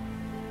toil.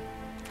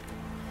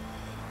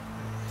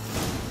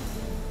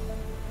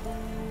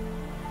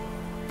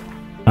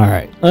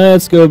 Alright,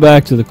 let's go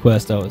back to the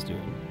quest I was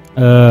doing.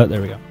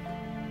 There we go.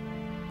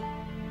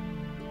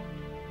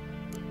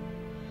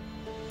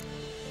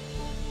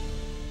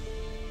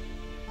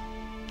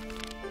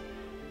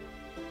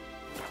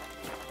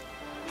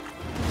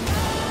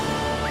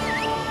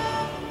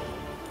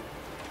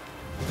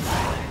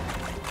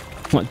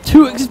 Want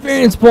 2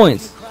 experience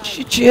points.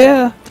 Shit,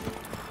 yeah.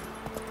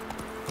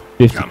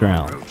 50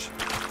 crowns.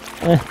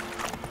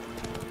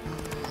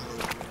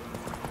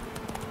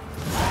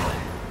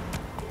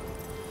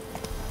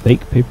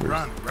 Fake papers.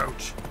 Run,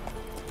 Roach.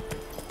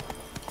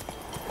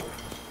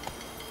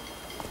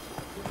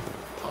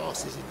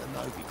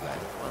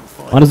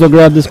 Might as well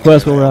grab this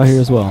quest while we're out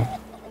here as well.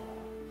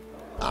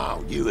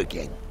 Oh, you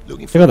again.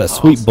 Looking Check for out that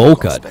sweet bowl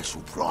cut.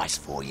 Special price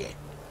for you.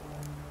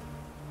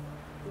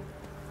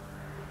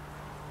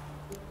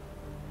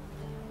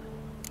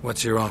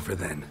 What's your offer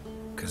then?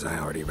 Because I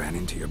already ran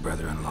into your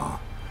brother-in-law.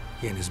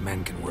 He and his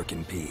men can work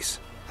in peace.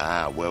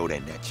 Ah, well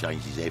then, that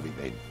changes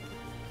everything.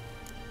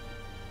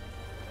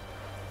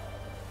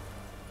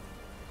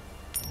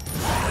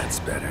 That's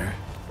better.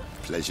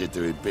 Pleasure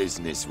doing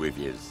business with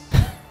you.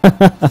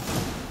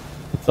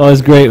 It's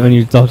always great when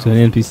you talk to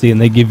an NPC and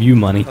they give you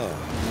money.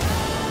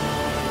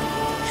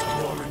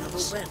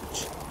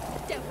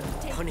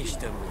 Punish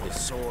them with the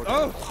sword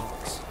and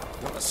pox.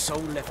 Not a soul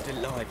left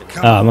alive in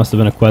the Ah, it must have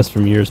been a quest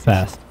from years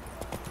past.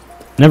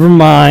 Never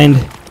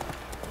mind.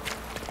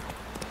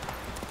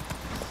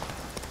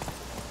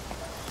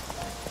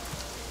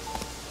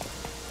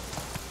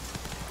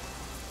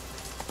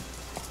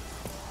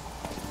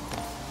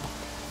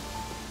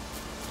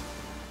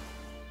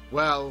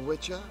 Well,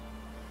 Witcher,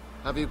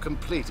 have you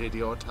completed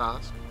your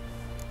task?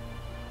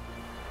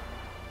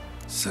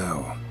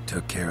 So,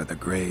 took care of the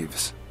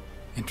graves.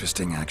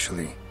 Interesting,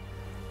 actually.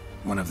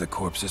 One of the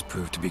corpses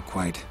proved to be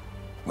quite,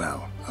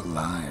 well,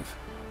 alive.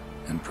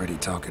 And pretty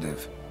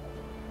talkative.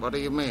 What do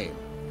you mean?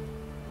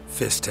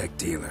 Fistech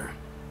dealer.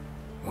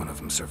 One of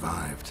them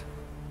survived.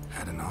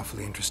 Had an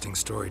awfully interesting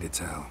story to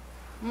tell.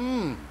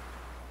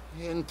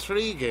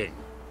 Intriguing.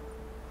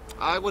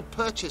 I would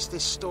purchase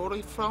this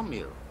story from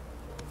you.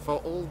 For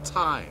all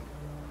time.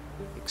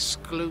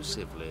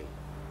 Exclusively.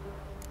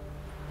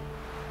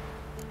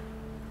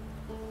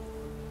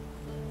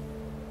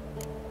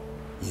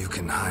 You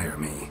can hire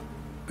me,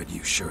 but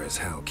you sure as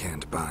hell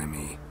can't buy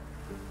me.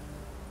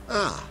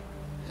 Ah,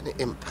 an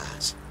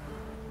impasse.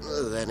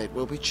 Then it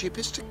will be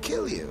cheapest to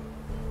kill you.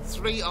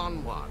 3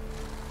 on 1.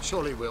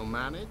 Surely we'll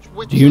manage.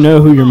 Do you know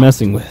who you're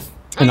messing with?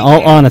 In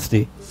all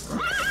honesty.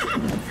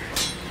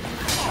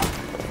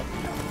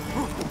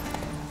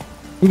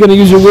 You gonna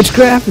use your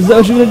witchcraft? Is that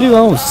what you're gonna do?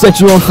 I'll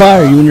set you on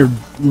fire, you and your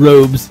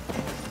robes.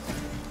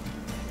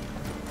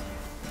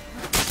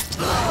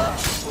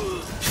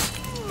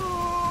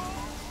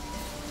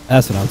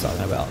 That's what I'm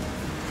talking about.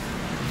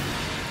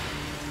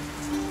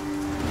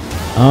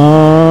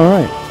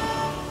 Alright.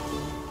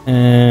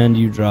 And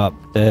you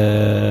dropped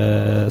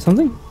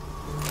something?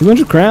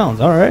 200 crowns,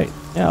 alright.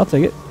 Yeah, I'll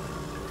take it.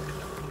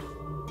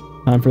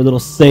 Time for a little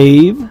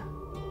save.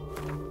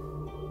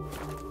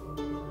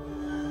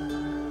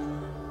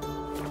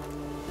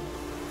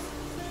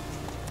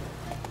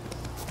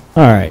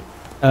 Alright.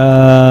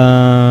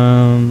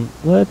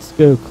 Let's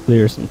go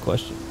clear some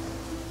questions.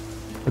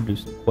 Or do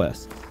some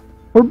quests.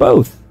 Or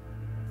both.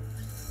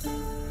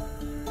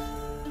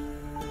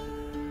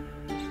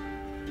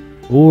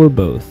 Or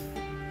both.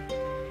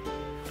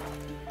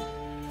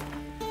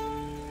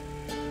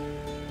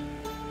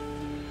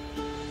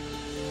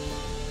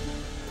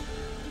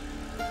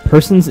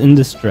 Persons in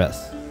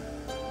distress.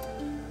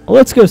 Well,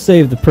 let's go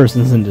save the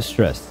persons in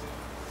distress.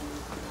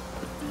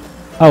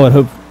 I would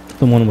hope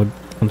someone would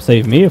come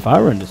save me if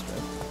I were in distress.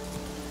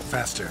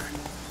 Faster.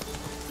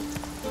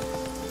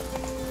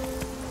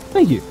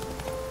 Thank you.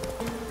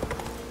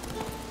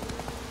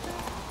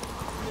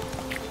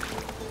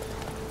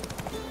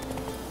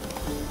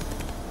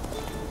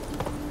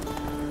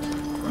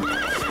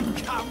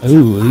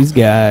 Ooh, these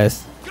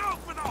guys.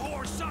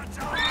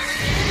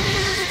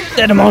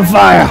 Set them on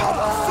fire!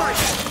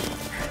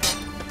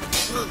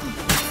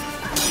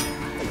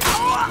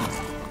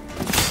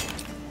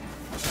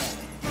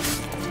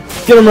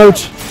 Get him,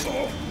 Roach!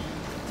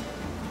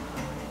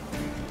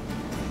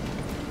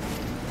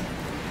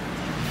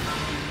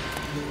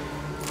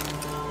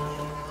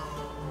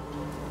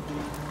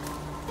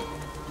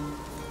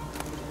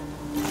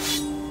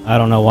 I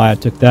don't know why I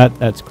took that.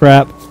 That's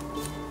crap.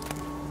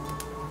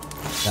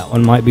 That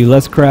one might be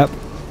less crap.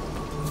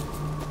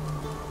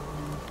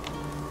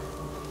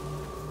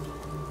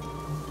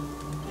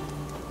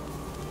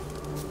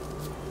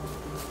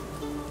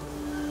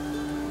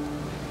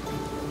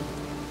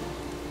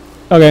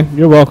 Okay,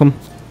 you're welcome.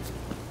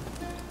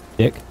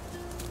 Dick.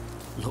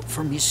 Look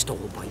from your stall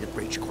by the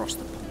bridge across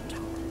the pond.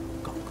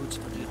 Got goods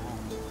for the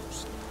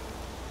arms.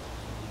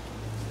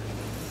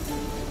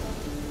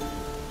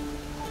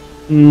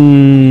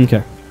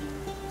 Okay.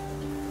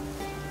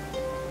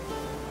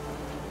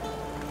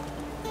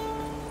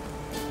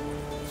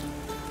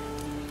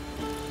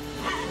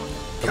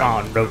 Come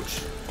on,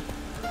 Roach.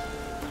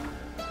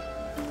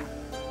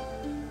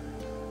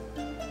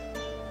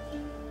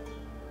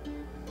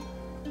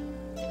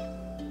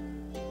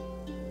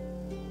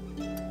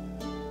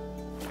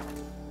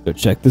 Go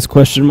check this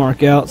question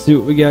mark out, see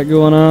what we got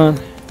going on.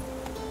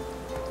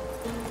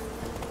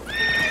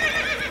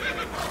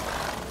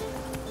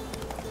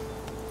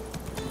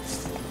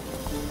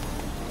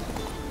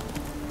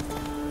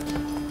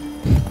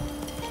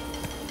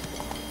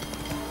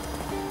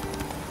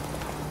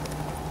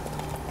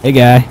 Hey,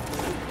 guy.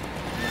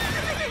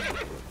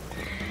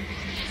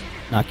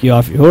 Knock you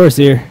off your horse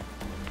here.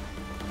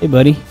 Hey,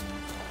 buddy.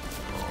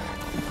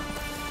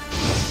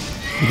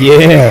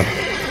 Yeah.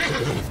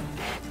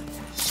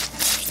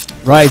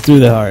 Right through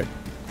the heart.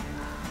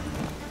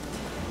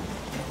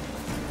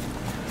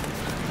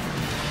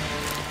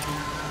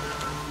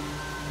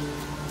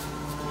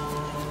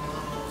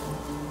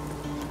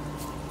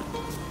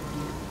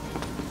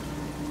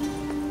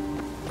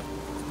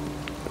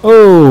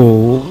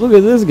 Oh, look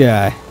at this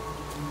guy.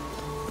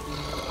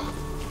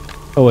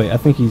 Oh wait, I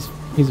think he's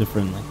a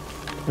friendly.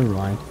 Never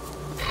mind.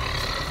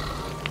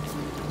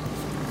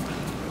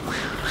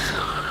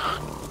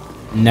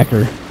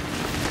 Necker.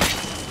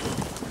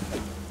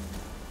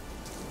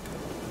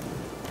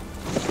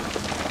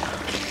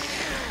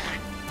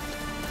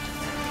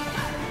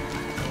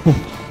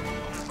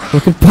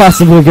 What could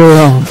possibly go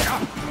wrong?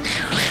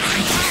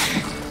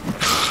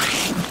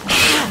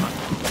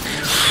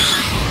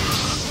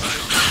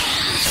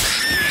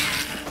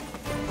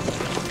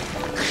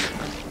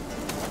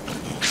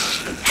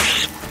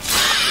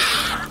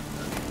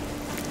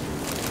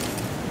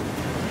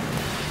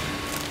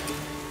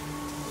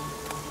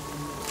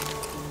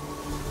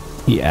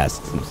 He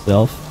asks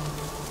himself.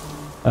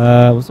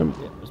 Was there?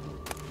 Yeah,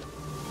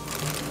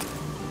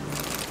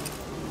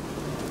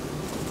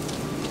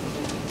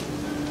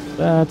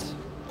 that.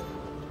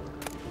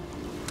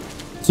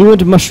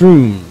 Fluent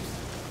mushrooms.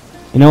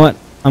 You know what?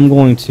 I'm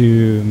going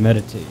to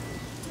meditate.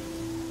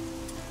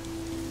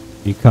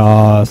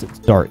 Because it's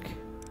dark.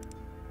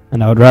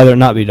 And I would rather it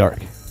not be dark.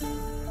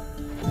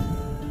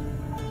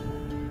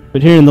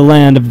 But here in the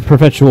land of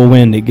perpetual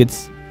wind, it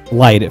gets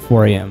light at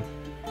 4 a.m.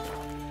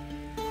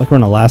 Like we're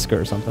in Alaska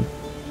or something.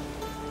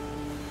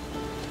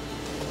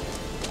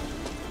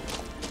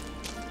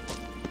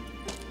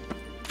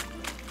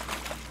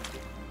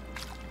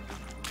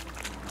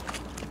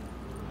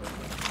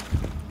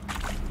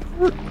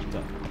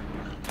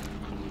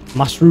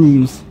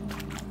 Mushrooms.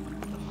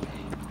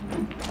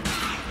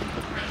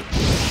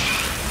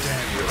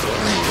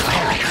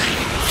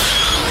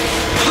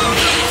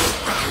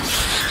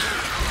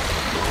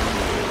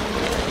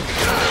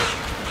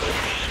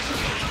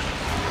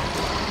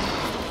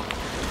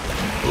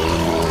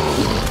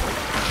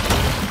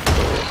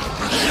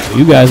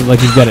 You guys look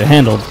like you've got it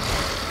handled. I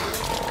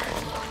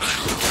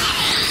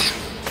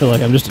feel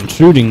like I'm just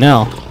intruding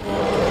now.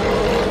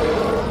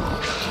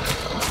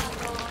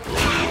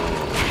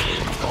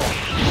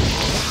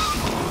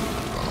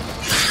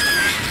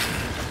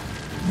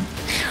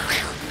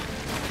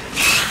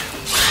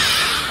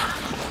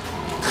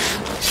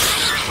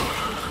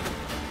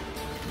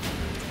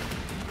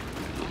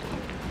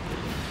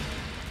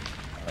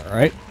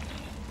 Alright.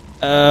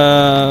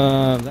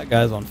 That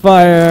guy's on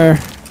fire.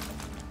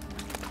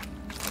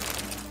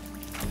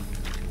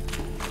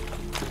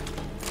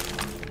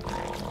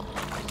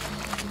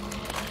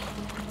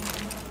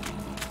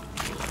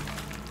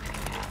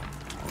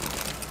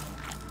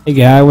 Hey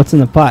guy, what's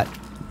in the pot?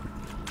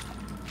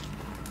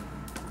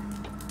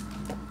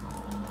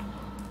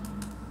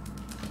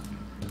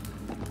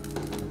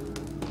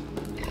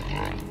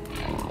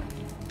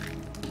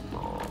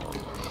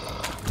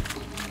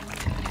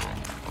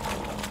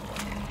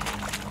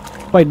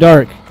 Quite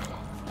dark.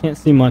 Can't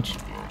see much.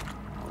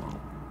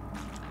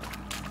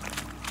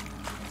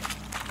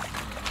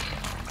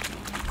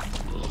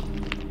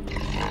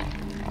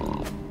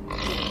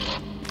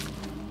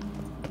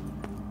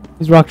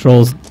 These rock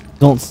trolls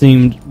don't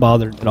seem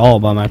bothered at all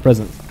by my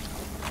presence.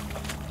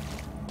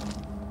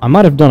 I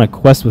might have done a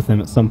quest with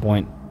him at some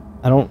point.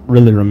 I don't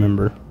really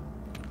remember.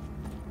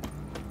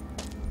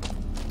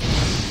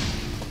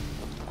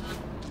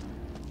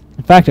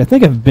 In fact, I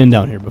think I've been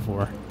down here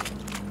before.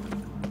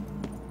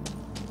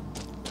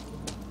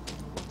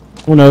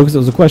 Well, no, because it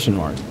was a question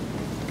mark.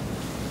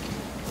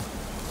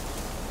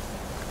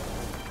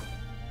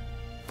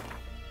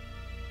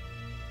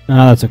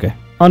 Ah, that's okay.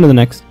 On to the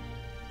next.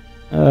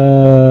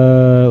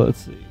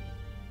 Let's see.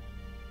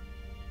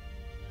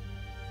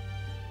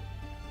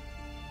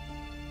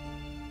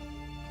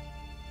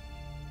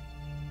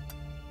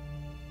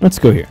 Let's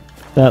go here.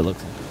 That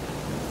looks.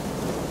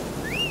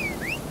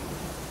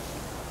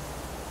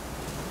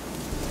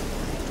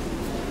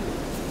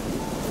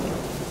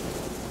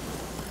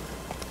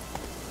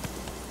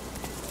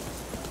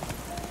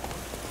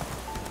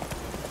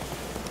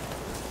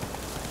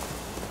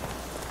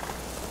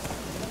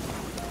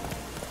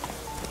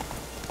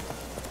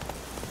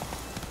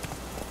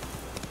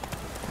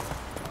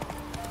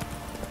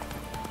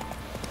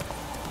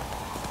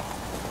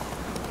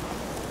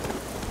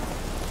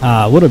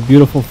 Ah, what a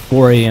beautiful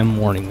 4 a.m.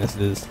 morning this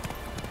is.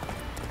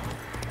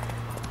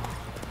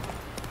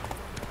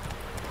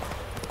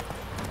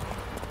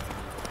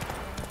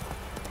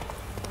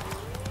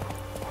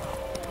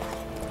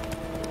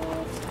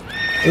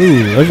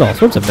 Ooh, there's all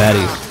sorts of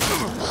baddies.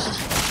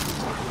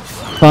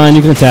 Fine,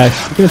 you can attack.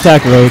 You can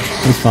attack Roach.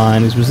 He's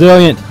fine. He's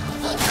resilient.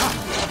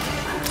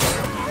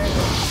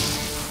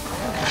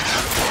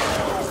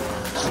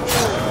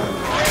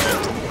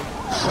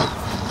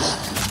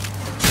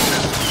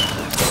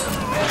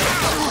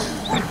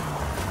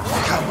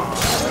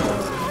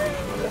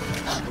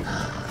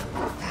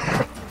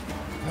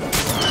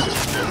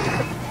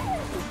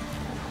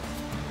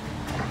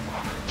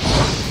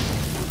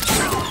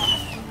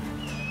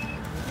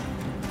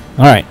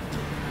 Alright.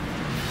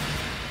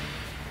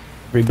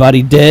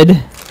 Everybody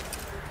dead?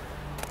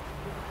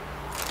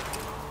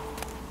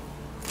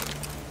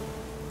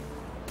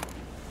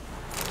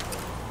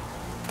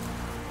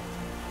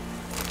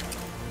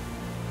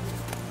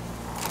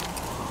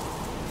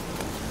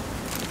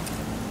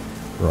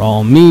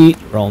 Raw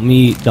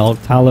meat,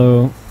 dog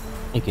tallow,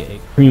 aka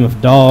cream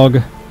of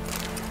dog.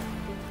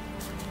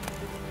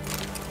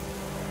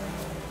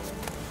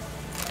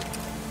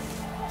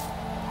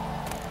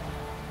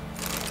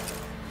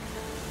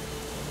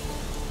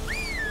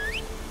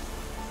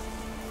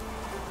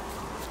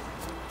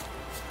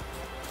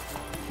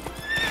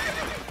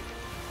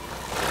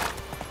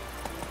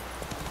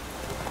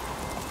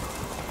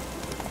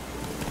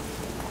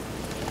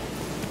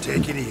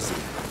 Take it easy.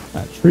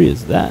 What tree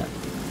is that?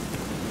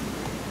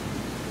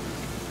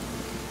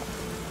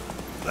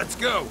 Let's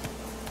go.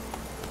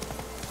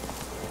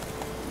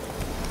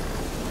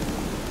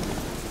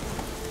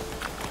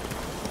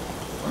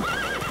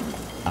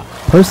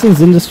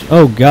 Person's industry.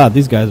 Oh god,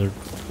 these guys are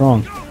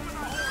strong.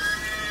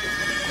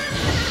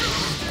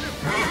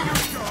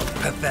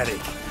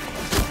 Pathetic.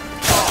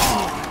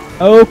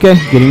 Okay,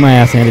 getting my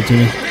ass handed to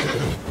me.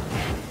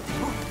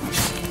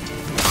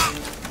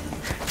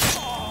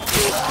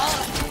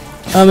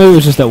 Maybe it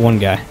was just that one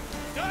guy.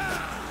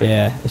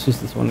 Yeah, it's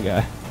just this one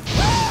guy.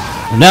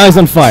 And now he's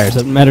on fire, so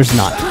it matters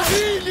not.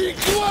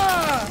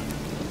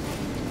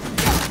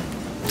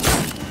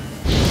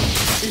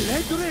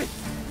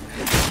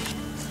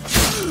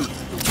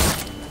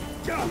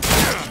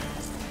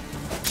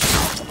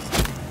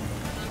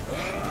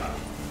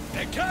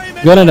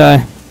 Gonna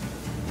die.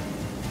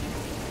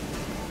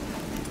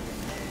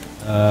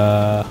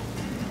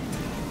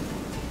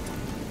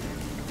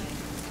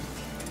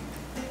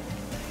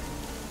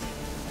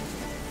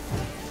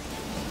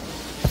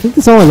 I think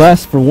this only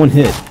lasts for one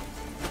hit.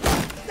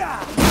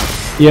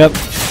 Yep.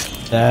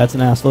 That's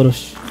an assload of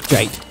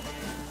shite.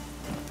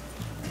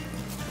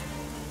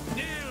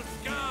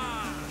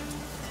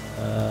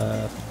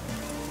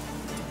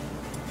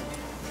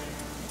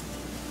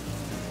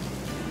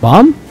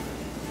 Bomb?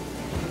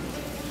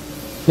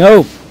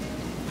 No.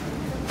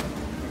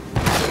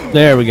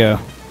 There we go.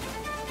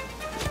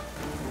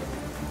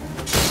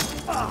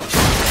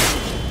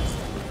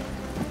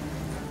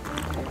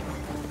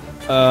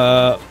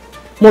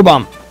 More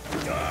bomb.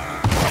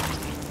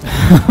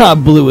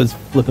 Blew his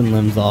flipping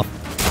limbs off.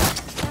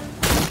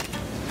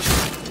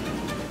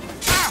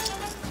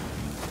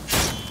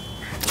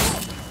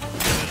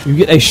 You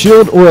get a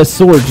shield or a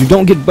sword. You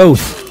don't get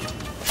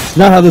both.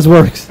 Not how this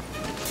works.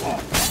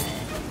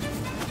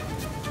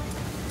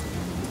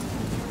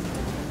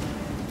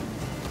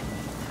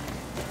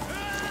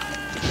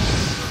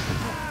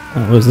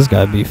 Oh, what is this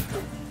guy beef?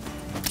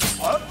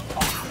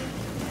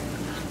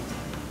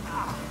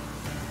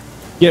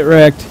 Get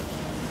wrecked.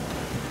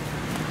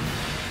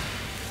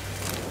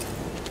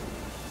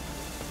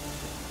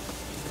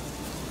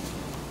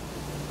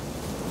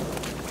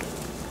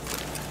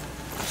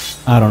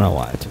 I don't know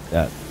why I took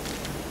that.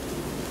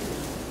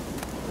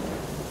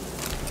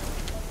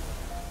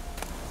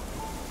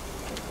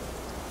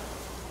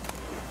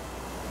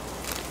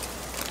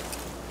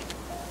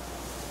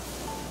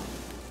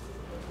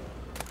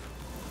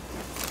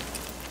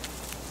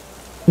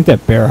 I think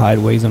that bear hide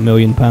weighs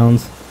 1,000,000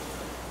 pounds.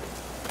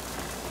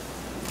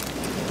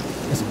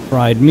 Some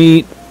fried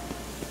meat.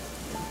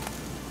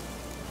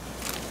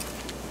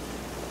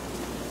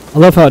 I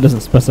love how it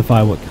doesn't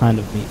specify what kind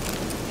of meat.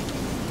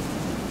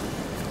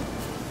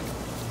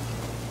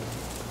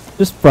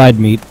 Just fried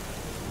meat.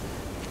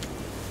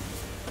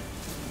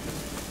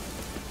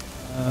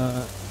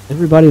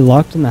 Everybody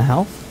locked in the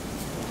house?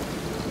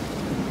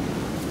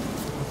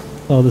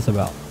 What's all this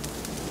about?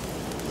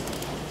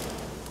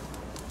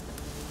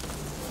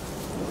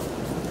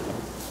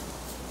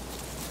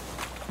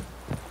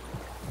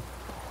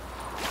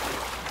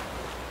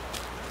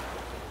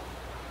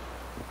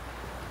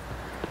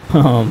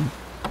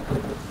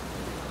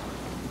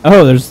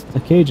 Oh, there's a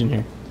cage in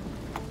here.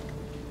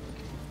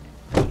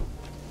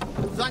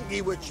 Thank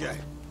you, Witcher.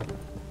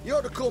 You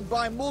ought to come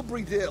by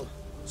Mulberrydale.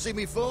 See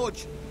me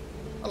forge.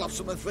 I'll have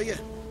something for you.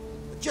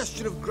 A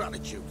gesture of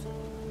gratitude.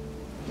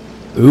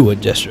 Ooh, a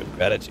gesture of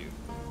gratitude.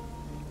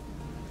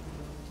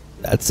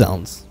 That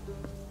sounds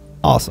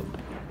awesome.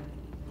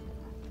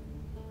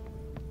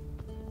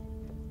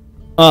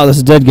 Oh, there's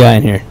a dead guy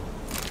in here.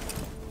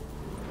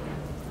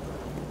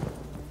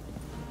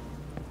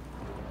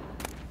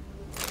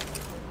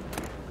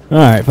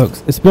 Alright,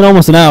 folks. It's been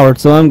almost an hour,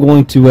 so I'm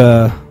going to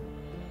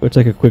go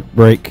take a quick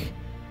break.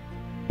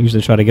 I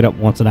usually try to get up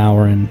once an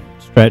hour and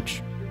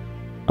stretch,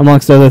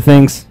 amongst other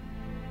things.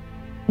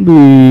 I'll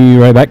be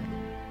right back.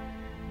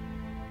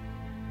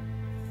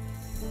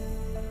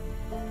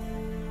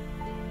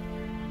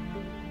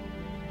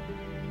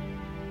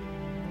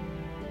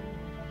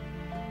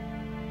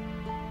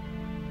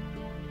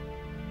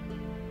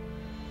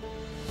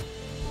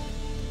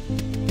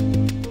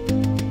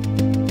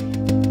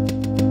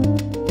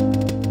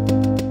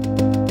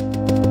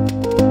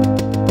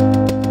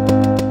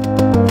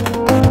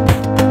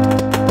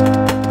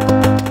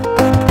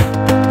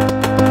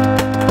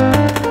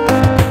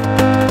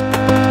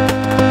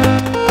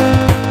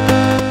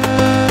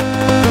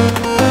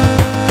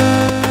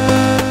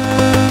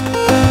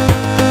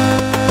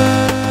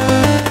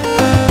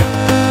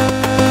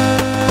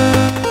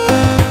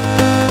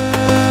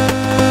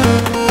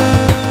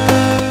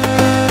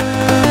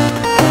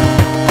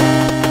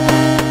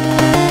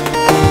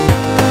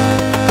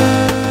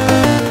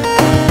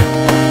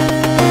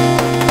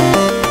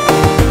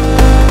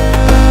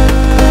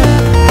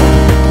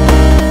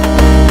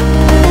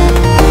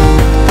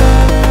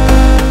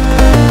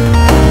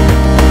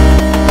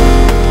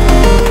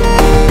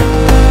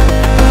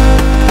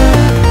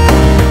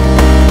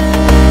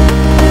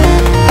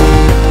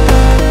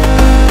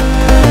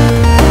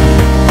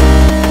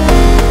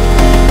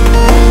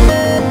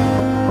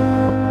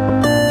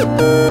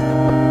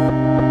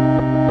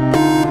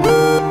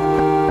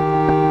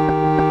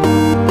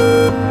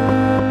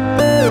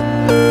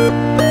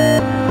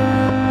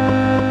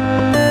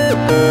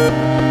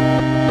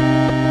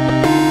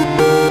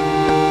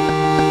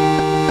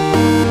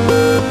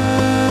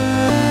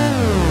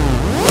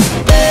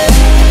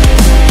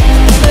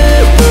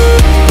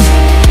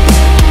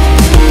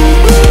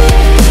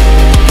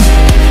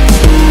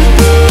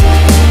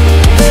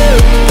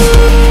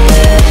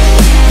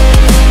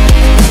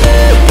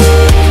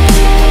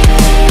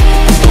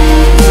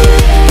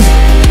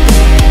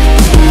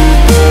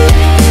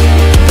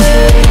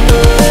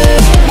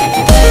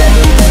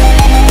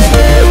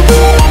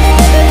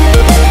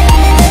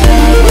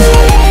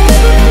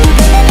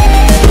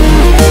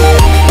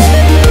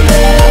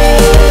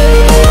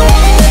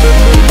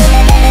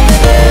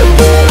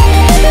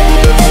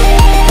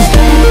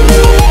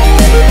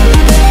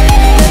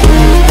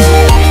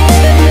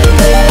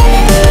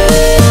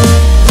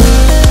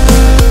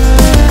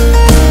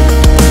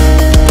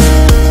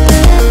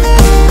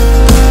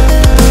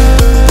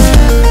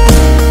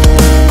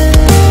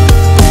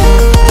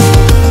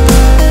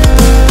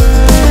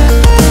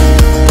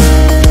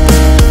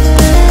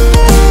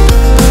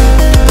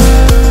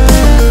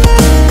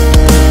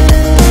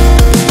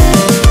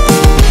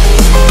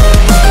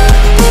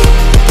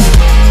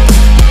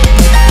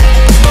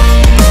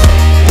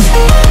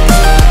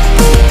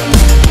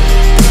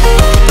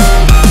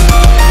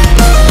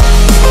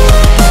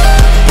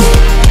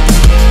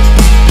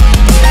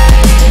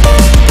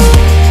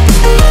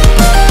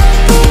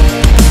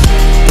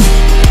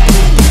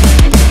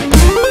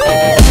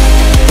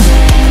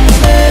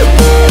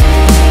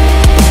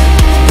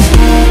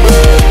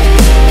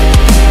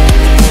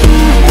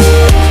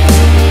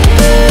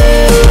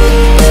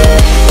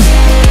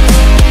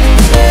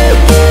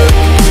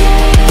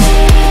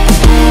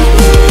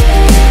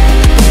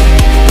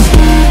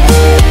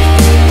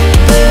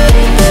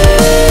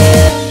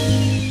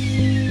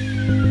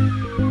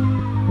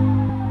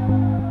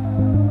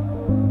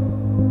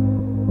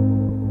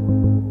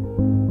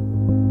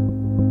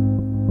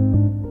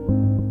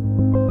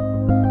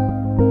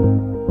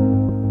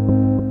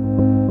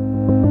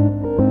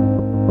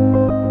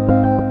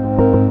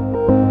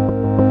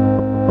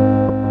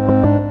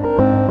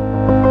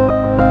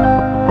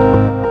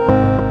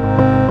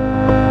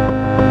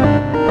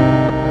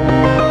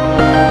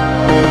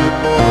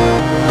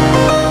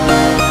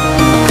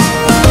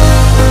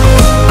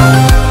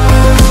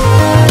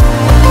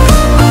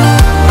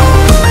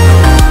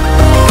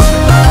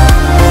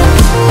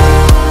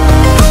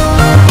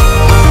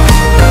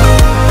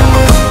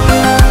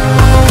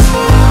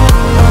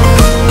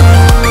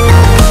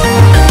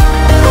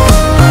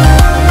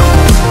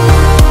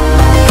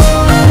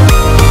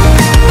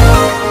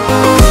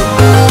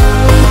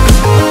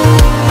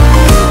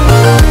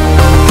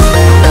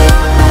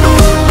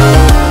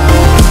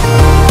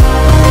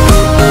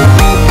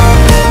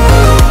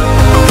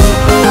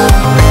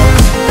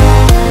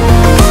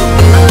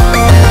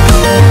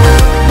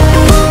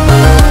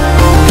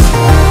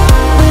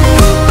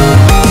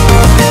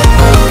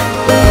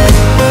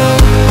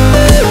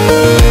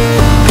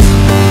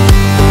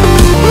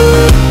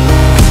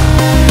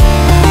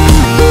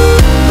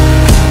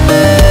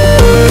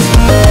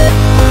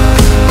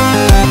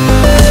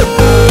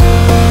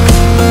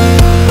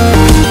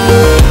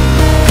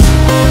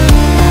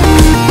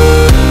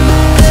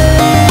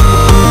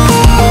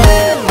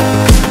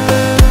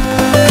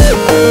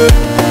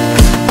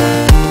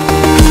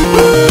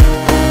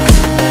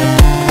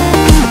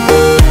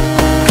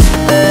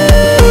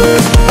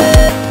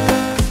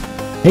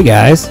 Hey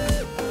guys,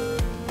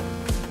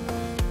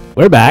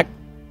 we're back.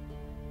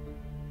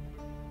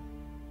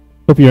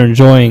 Hope you're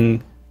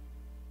enjoying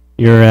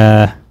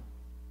your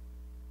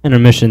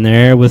intermission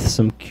there with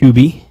some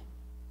QB.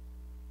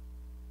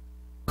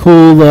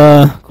 Cool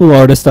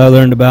artist I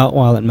learned about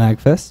while at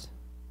MagFest.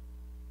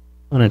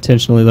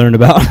 Unintentionally learned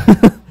about.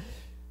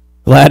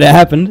 Glad it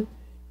happened.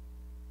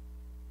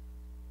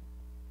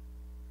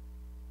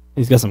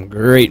 He's got some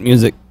great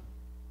music.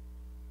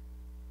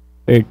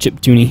 Very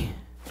chiptune-y.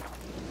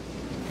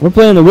 We're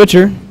playing The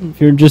Witcher,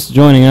 if you're just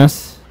joining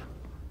us.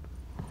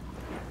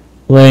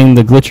 Playing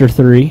The Glitcher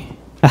 3.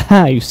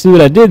 Haha, you see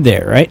what I did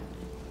there, right?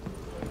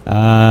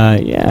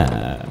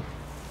 Yeah.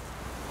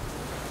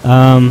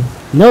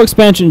 No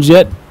expansions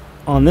yet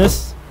on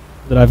this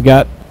that I've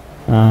got.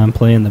 I'm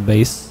playing the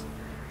base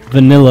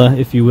vanilla,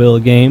 if you will,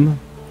 game.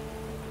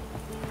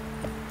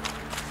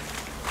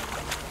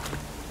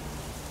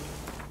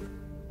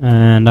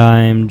 And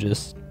I'm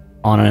just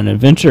on an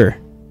adventure.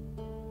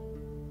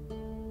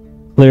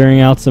 Clearing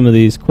out some of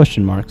these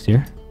question marks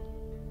here.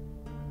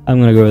 I'm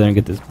gonna go over there and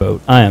get this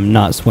boat. I am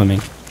not swimming.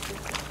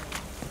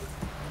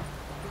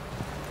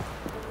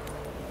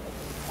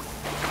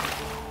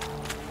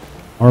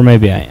 Or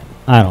maybe I am.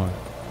 I don't know.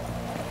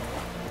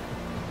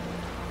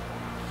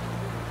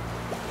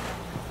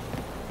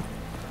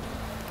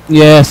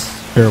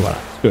 Yes, sure, why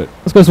not? Screw it.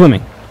 Let's go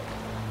swimming.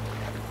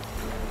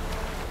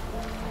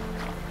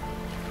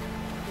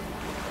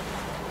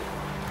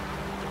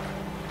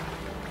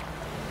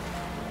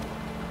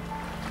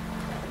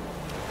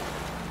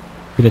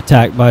 Get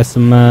attacked by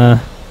some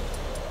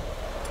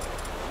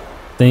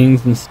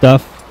things and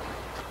stuff.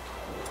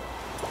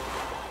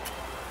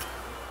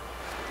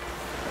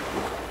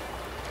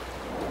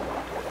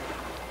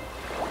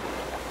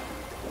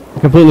 I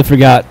completely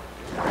forgot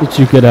that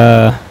you could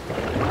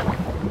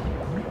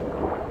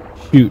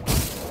shoot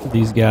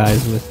these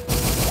guys with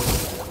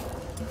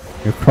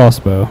your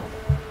crossbow,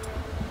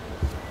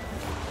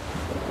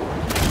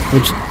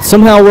 which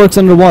somehow works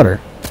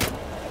underwater.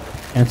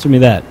 Answer me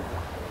that.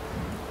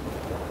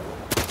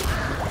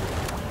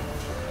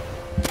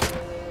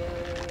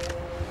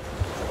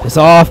 Piss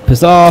off,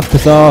 piss off,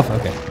 piss off.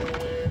 Okay.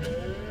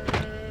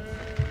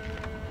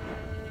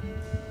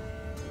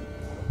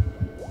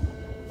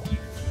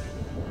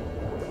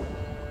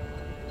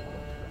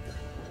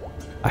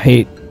 I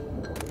hate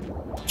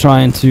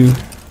trying to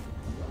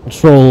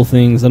control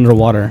things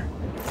underwater.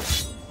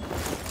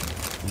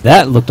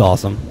 That looked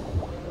awesome.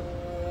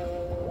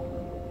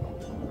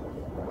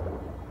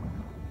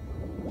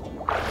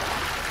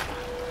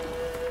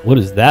 What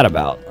is that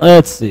about?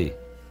 Let's see.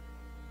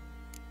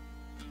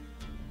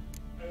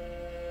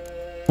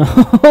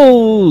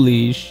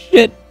 Holy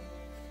shit.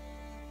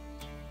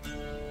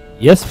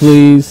 Yes,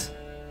 please.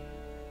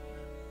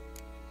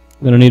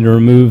 I'm gonna need to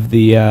remove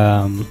the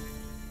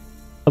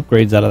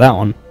upgrades out of that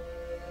one.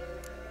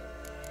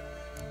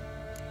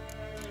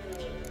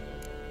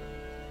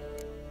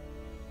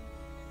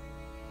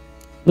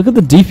 Look at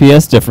the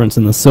DPS difference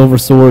in the silver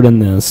sword and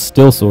the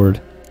steel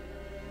sword.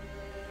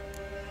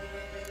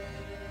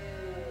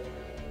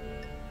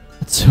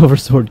 That silver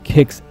sword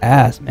kicks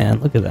ass, man.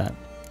 Look at that.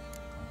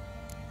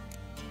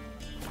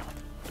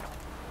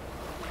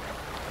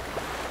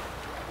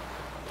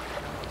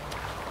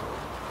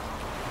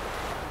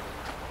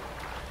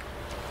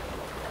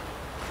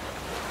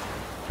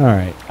 All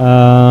right.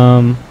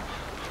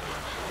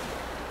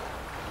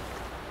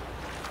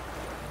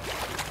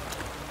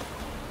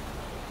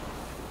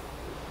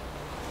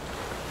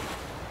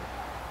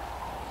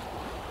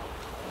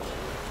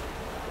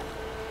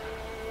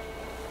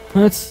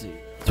 Let's see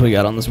what we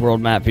got on this world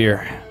map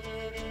here.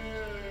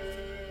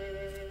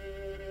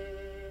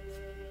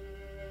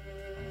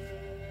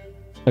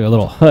 Like a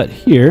little hut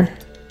here.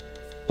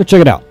 Let's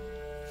check it out.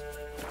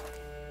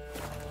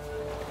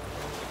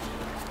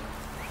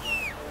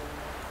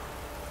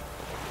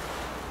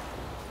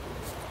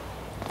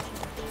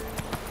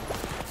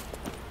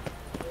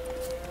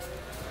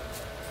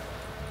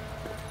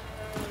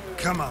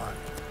 Come on.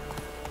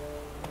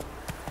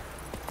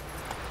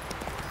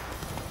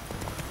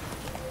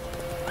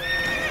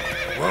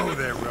 Whoa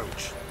there,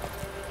 Roach.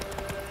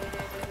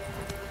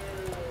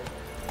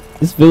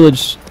 This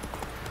village...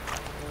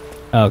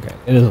 Okay,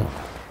 it is...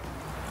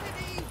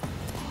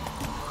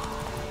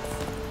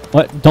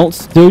 What? Don't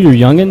steal your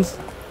youngins?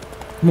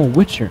 I'm a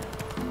Witcher.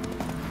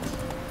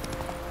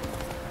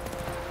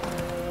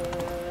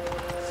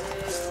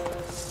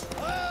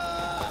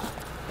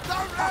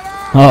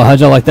 Oh, how'd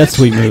y'all like that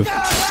sweet move?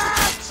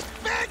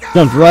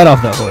 Jumped right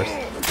off that horse.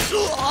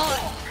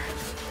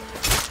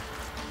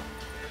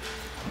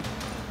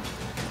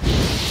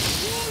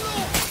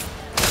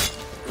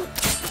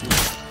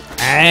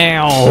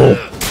 Ow!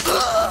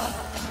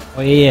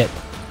 Wait.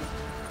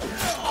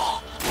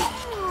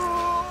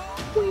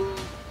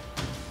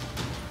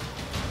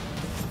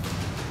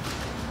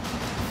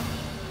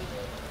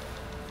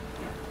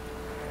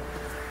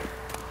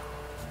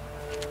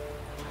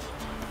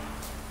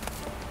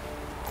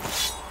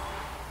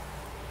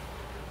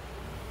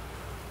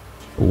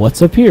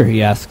 What's up here?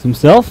 He asks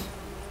himself.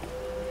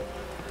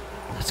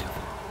 Let's go.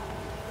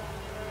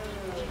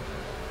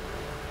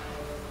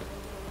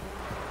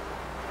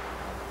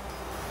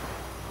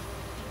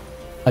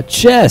 A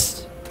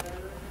chest!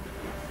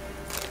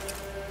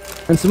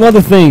 And some other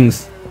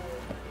things.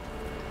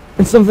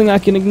 And something I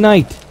can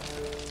ignite.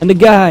 And a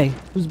guy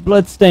who's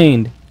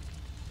bloodstained.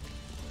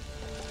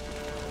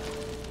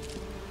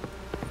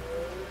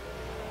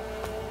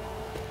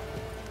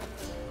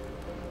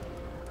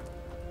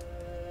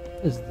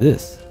 What is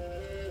this?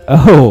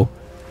 Oh,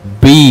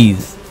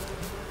 bees.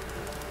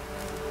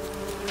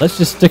 Let's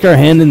just stick our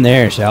hand in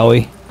there, shall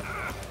we?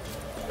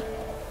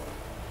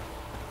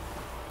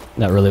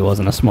 That really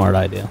wasn't a smart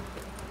idea.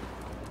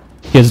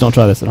 Kids, don't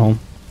try this at home.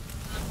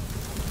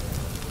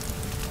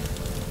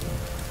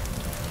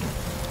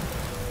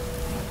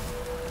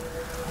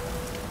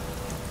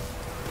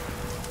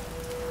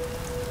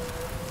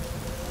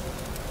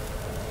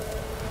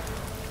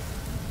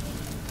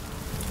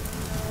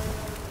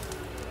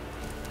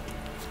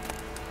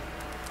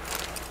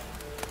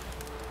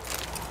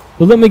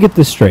 So let me get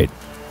this straight.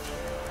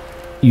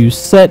 You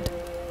set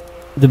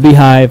the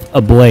beehive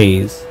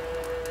ablaze,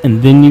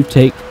 and then you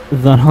take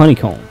the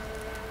honeycomb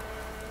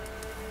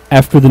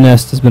after the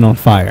nest has been on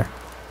fire.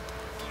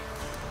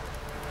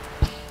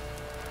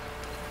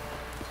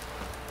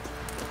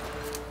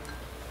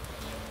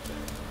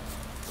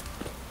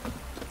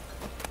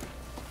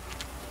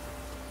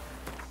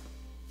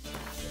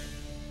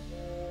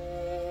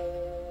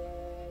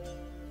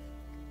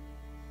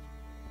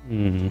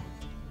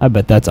 I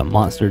bet that's a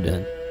monster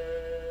den.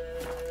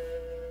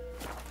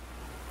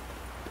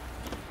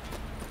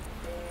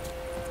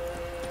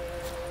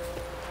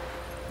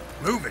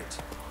 Move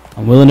it.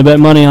 I'm willing to bet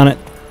money on it.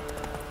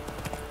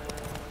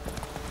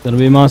 It's gonna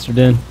be a monster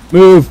den.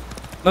 Move!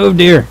 Move,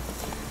 dear!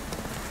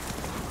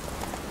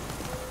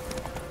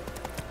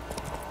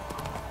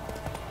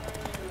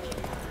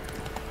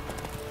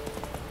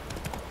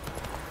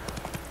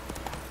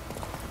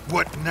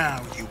 What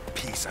now, you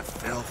piece of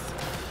filth?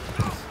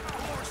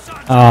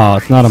 Oh,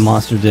 it's not a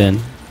monster den.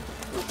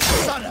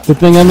 Good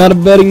thing I'm not a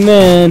betting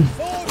man.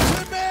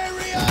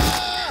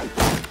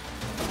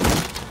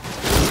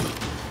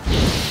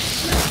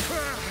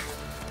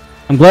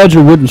 I'm glad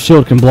your wooden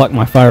shield can block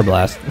my fire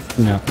blast.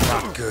 You know.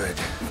 Not good.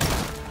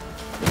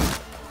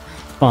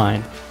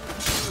 Fine.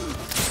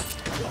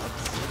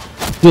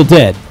 Still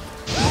dead.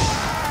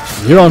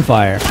 You're on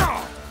fire.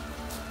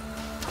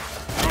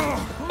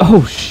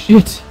 Oh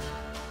shit.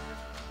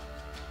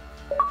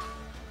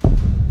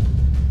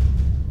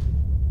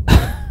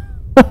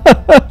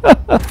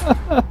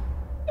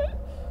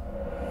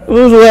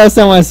 When was the last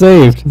time I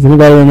saved? Does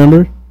anybody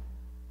remember?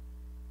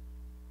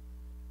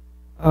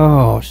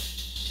 Oh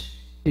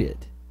shit.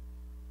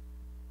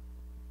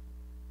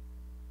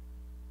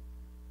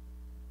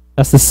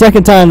 That's the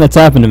second time that's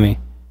happened to me.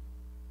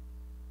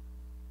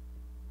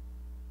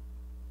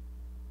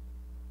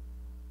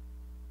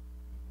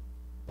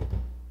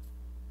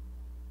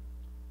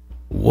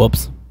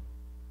 Whoops.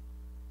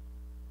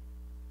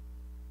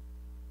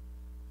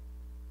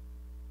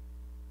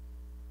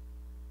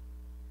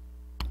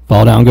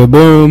 Fall down, go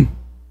boom.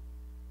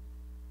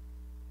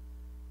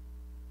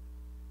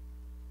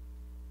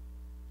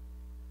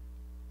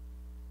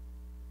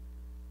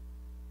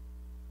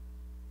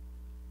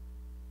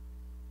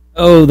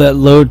 Oh, that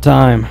load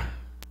time.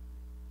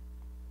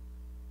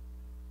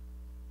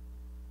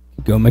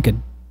 Go make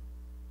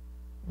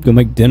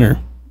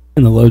dinner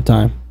in the load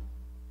time.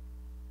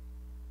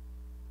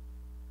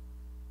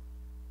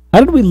 How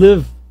did we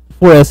live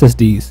before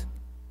SSDs?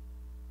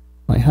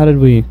 Like, how did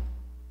we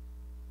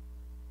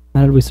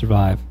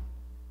survive?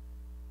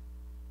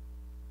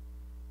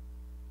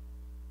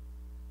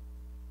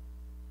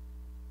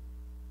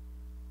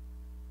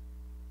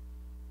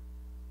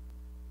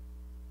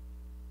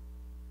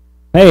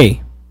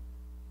 Hey,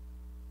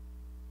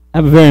 I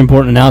have a very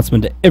important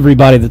announcement to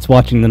everybody that's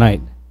watching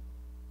tonight.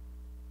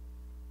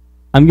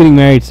 I'm getting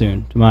married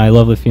soon to my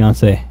lovely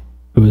fiance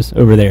who is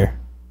over there.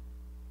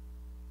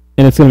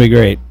 And it's going to be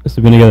great. We've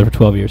been together for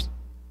 12 years.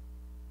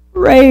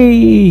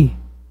 Hooray!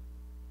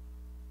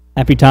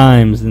 Happy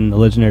times in the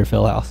legendary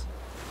Phil house.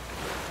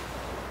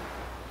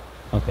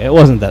 Okay, it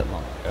wasn't that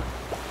long ago.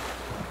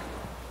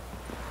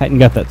 Hadn't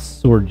got that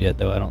sword yet,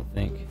 though, I don't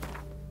think.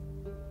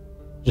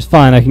 Just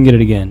fine, I can get it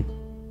again.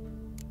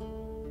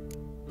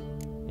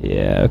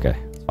 Yeah, okay,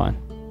 it's fine.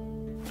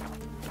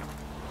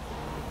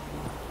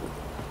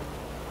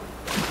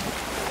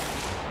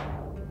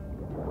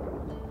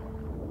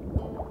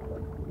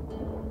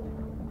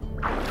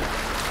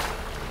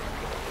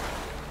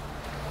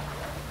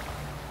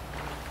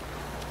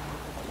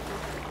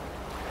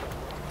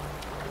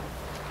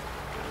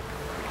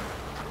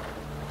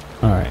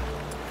 Alright.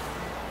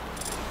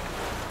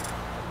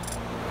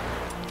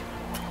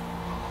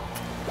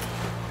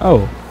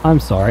 Oh, I'm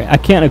sorry. I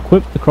can't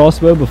equip the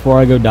crossbow before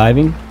I go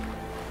diving.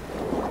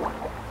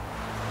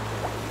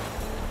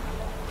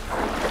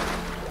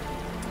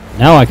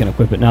 Now I can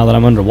equip it now that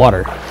I'm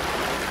underwater.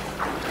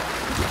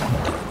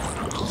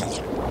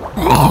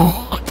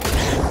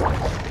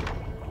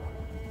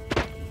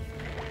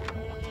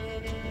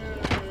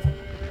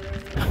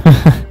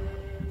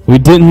 We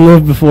didn't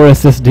live before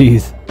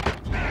SSDs.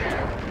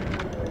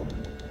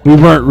 We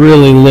weren't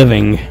really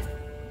living.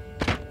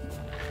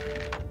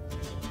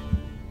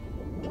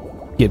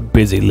 Get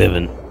busy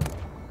living.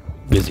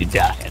 Busy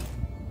dying.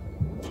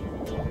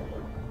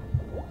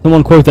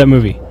 Someone quote that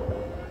movie.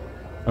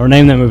 Or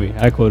name that movie.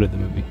 I quoted the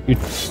movie.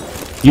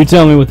 You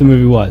tell me what the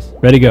movie was.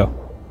 Ready, go.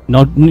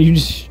 No, you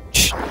just...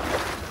 Shh.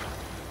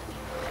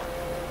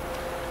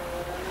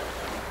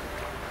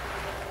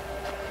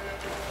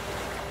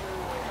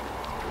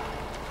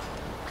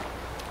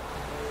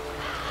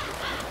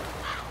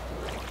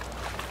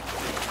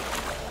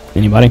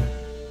 Anybody?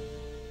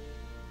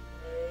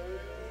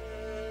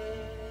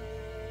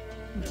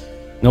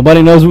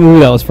 Nobody knows what movie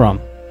that was from.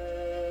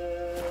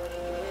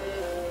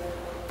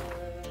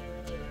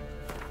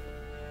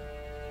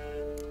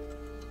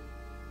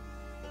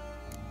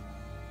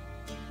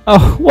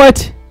 Oh,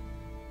 what?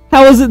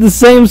 How is it the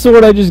same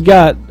sword I just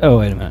got? Oh,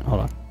 wait a minute.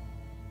 Hold on.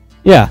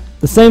 Yeah,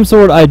 the same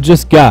sword I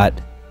just got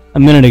a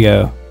minute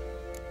ago.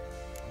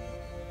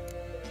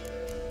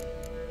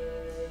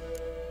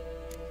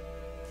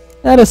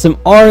 That is some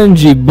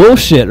RNG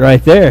bullshit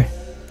right there.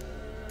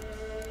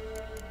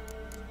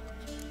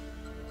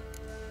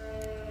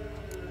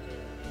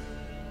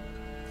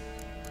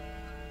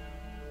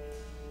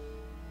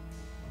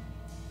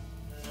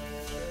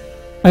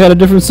 I got a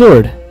different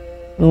sword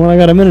than the one I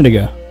got a minute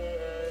ago.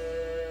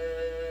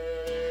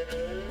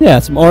 Yeah,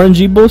 some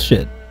RNG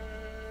bullshit.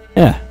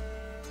 Yeah.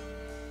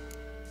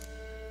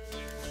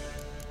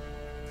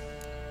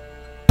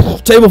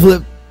 Table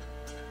flip.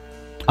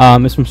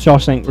 It's from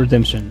Shawshank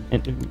Redemption,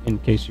 in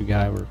case you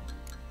guys were...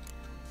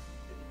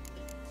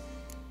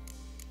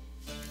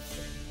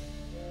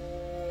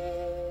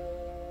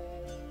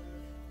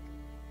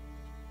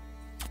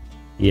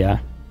 Yeah.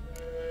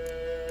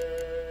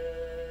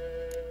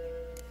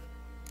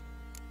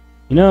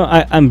 You know,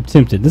 I'm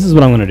tempted. This is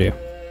what I'm going to do.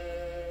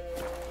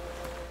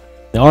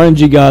 The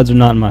RNG gods are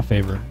not in my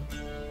favor.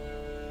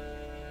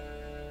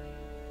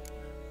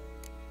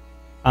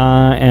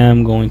 I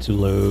am going to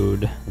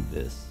load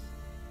this.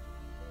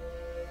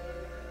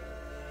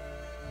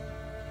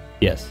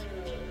 Yes.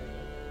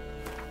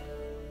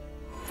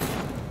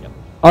 Yep.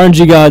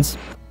 RNG gods.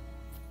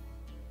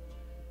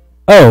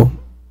 Oh.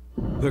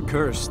 The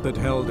curse that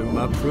held him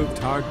up proved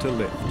hard to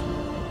lift,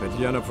 but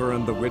Yennefer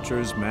and the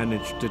Witchers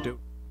managed to do.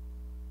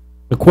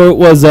 The quote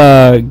was,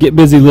 get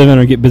busy living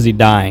or get busy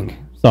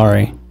dying.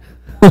 Sorry.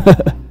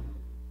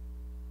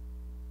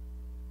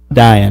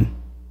 Dying.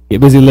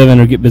 Get busy living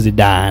or get busy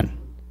dying.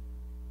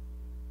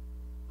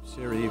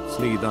 Ciri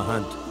flee the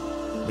hunt,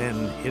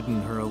 then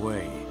hidden her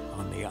away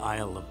on the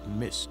Isle of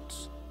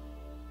Mists.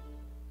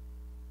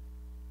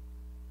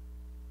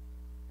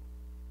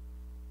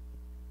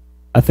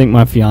 I think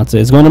my fiance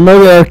is going to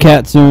murder our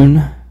cat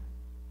soon.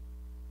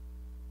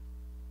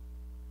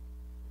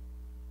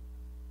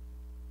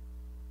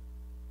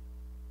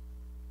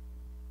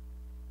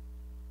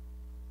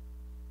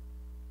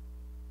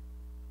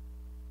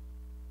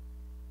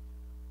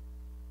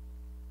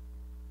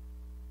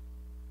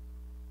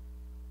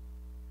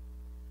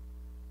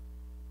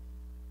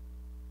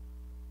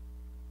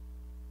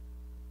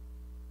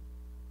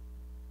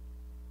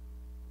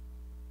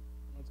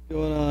 What's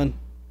going on?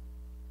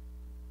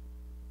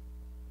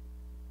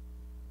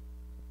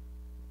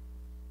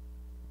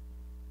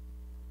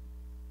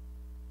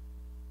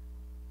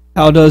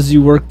 How does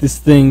you work this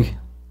thing?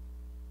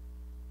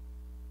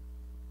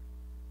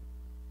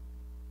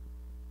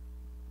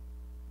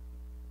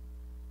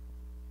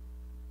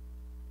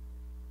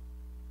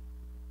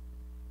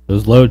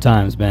 Those load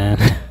times, man.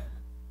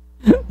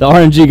 The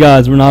RNG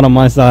gods were not on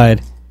my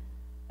side,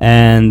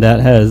 and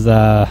that has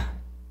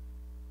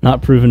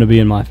not proven to be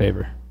in my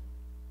favor.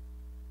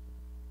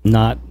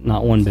 Not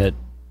one bit.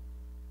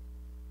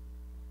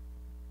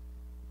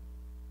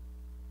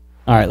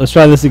 All right, let's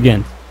try this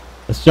again.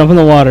 Let's jump in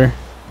the water.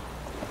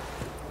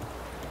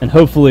 And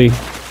hopefully,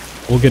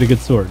 we'll get a good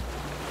sword.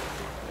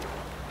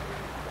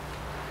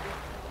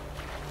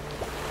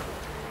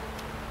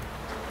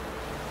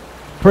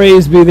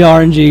 Praise be the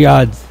RNG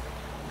gods.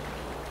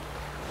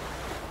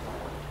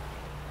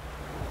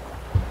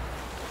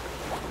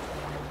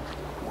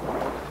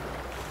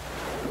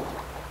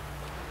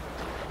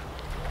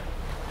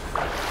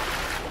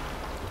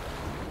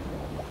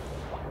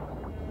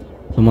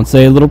 Someone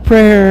say a little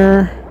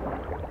prayer.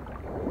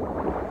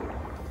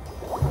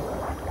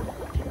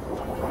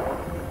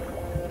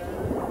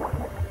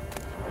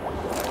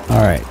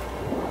 Alright.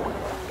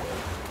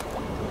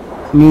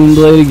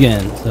 Moonblade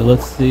again. So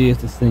let's see if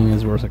this thing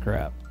is worth a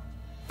crap.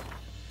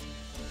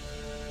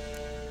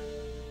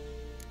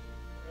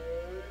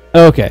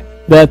 Okay,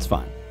 that's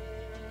fine.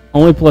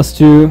 Only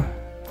 +2.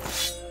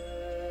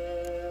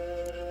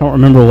 I don't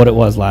remember what it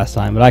was last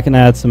time, but I can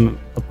add some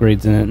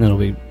upgrades in it and it'll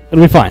be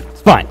fine.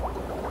 It's fine.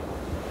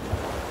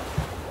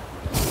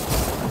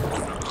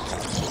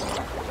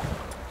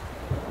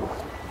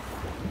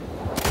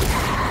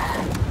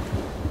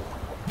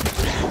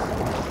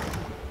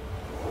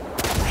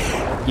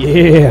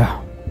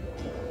 Yeah.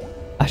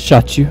 I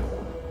shot you.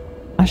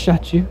 I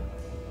shot you.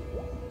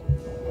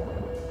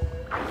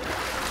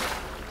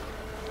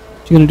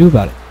 What you gonna do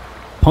about it,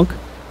 punk?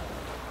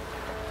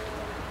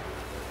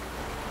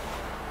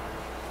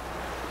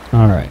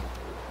 Alright.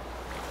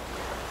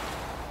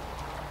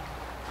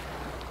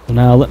 So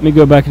now let me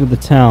go back into the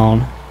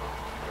town.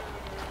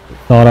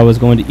 Thought I was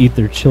going to eat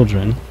their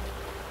children.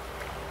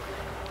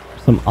 For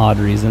some odd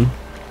reason.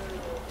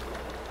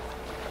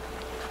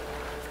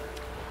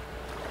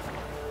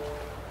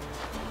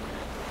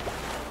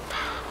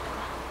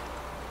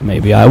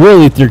 Maybe I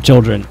will eat their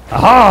children.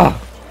 Aha!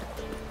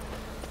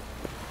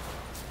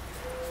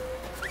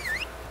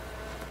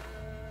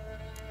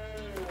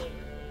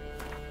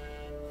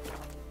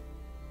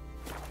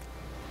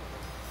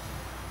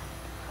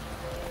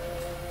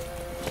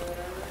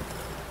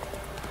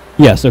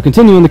 Yeah, so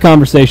continuing the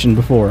conversation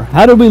before.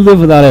 How did we live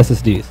without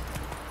SSDs?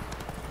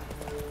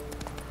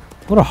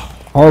 What a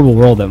horrible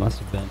world that must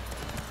have been.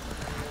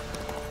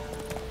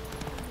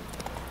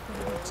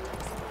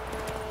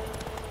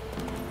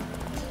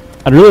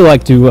 I'd really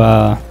like to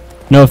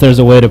know if there's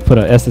a way to put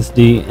a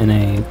SSD in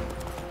a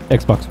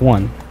Xbox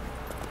One.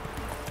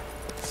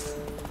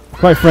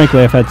 Quite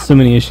frankly, I've had so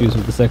many issues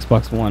with this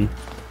Xbox One.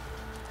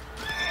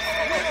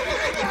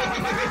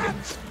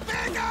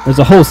 There's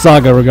a whole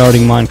saga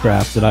regarding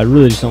Minecraft that I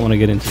really just don't want to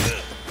get into.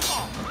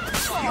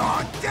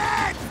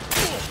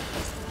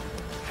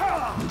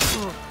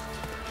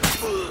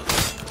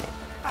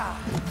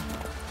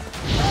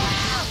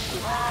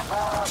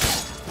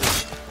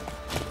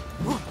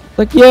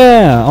 Like,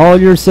 yeah, all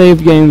your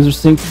saved games are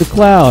synced to the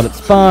cloud. It's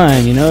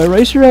fine, you know.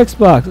 Erase your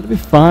Xbox. It'll be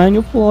fine.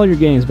 You'll pull all your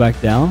games back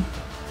down.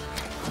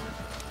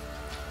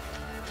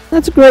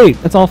 That's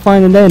great. That's all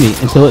fine and dandy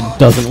until it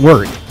doesn't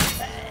work.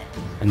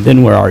 And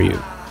then where are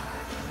you?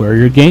 Where are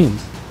your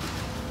games?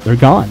 They're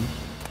gone.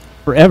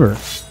 Forever.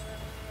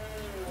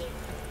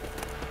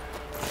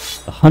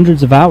 The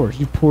hundreds of hours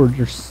you poured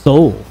your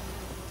soul.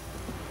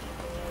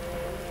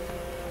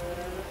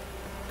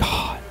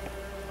 God.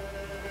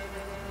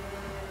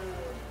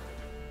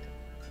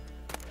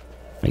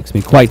 Makes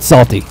me quite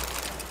salty.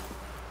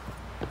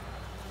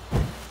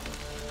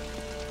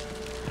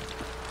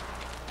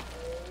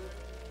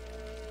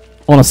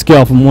 On a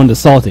scale from 1 to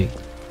salty.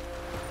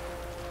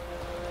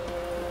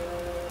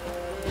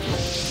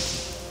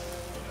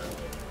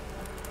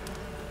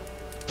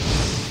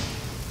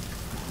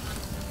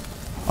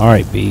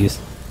 Alright, bees.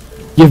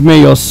 Give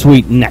me your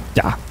sweet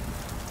nectar.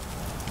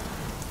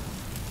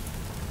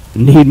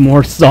 Need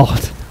more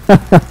salt.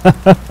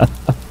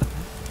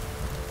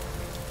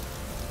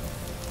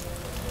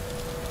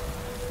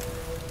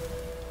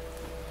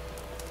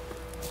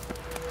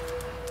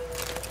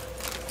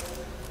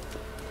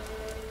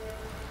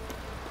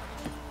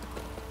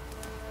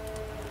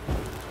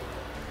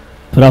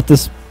 Put out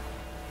this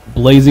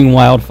blazing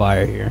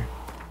wildfire here.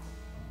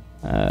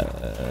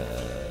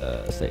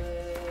 Safe.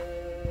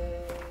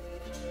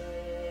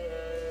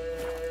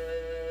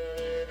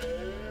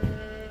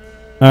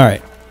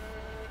 Alright.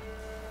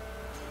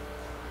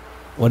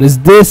 What is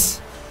this?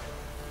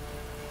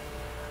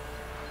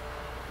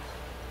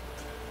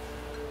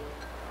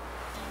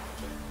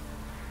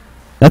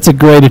 That's a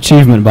great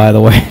achievement, by the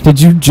way.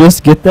 Did you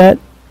just get that?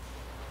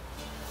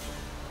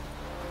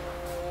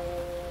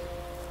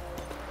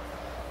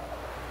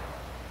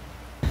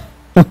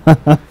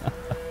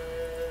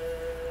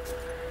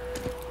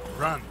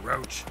 Run,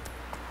 Roach.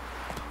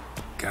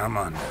 Come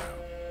on now.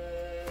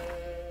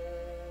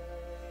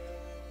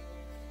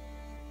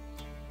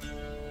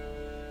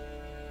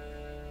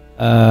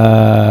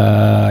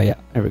 Yeah,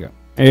 there we go.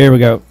 Here we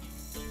go.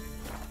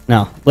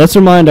 Now, let's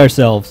remind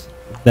ourselves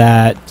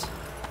that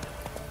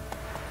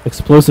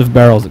explosive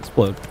barrels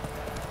explode.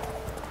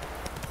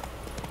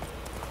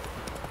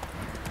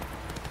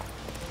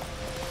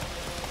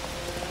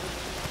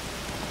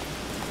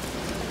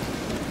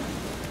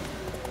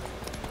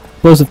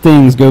 Explosive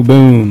things go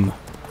boom.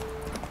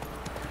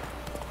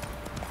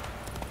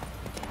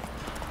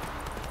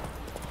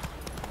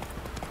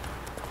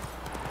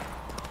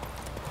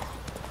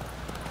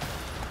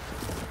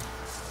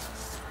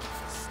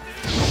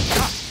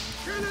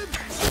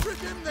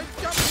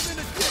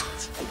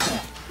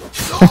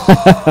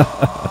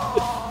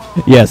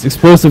 Yes,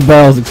 explosive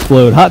barrels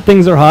explode. Hot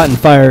things are hot and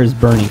fire is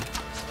burning.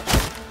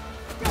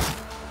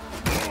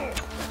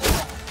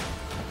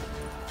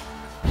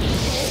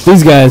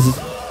 These guys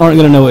aren't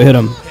gonna know what hit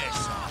them.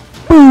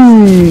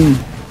 Boom!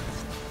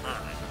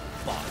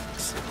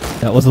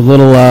 That was a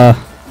little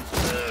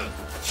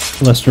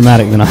less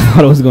dramatic than I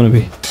thought it was gonna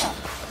be.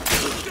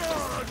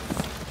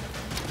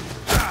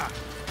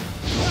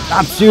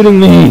 Stop shooting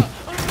me!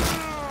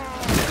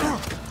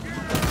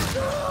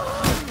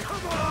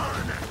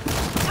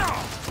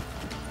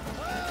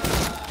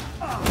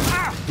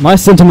 My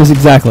sentiments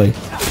exactly.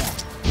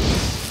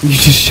 You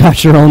just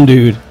shot your own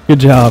dude. Good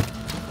job.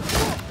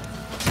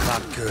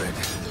 Not good.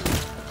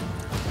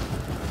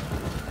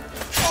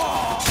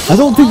 I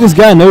don't think this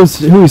guy knows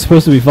who he's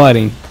supposed to be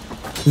fighting.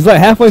 He's like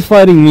halfway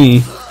fighting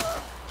me.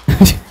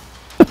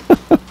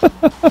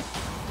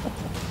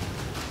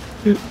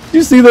 Did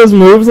you see those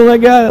moves on that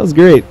guy? That was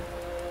great.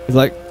 He's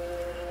like...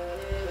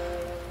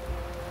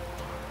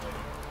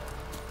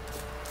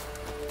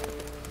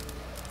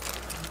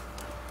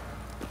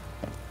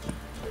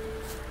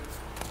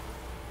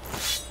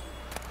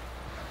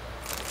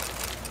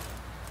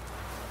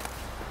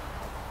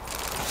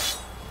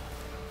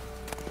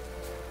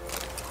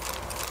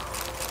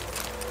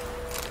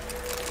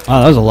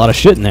 Wow, that was a lot of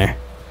shit in there.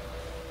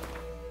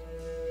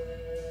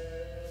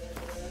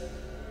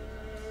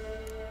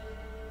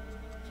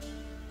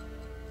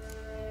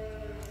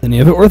 Then you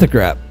have it worth a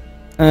crap.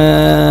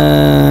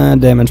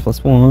 Damage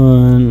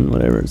 +1,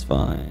 whatever, it's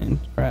fine.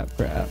 Crap.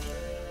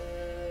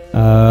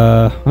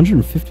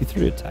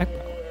 153 attack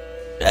power.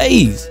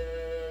 Jeez!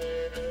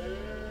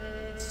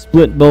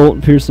 Split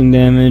bolt, piercing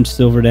damage,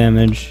 silver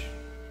damage,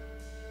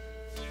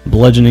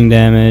 bludgeoning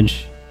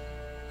damage.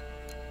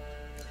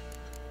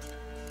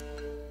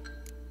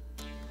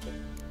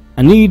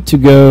 I need to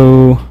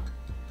go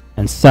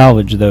and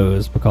salvage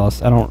those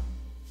because I don't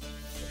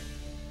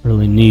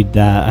really need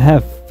that. I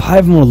have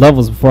 5 more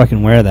levels before I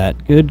can wear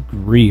that. Good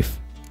grief.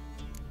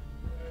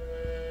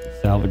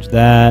 Salvage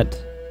that.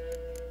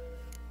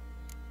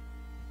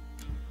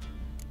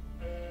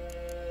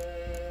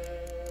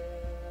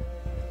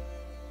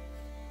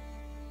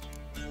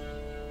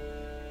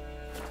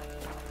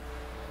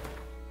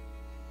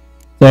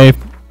 Save.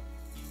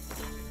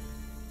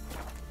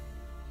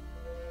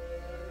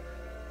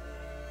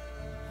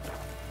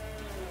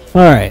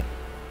 Alright.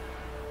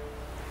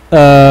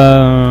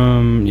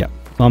 Yeah.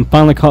 So I'm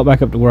finally caught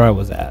back up to where I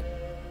was at.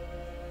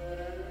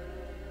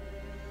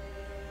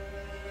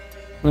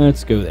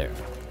 Let's go there.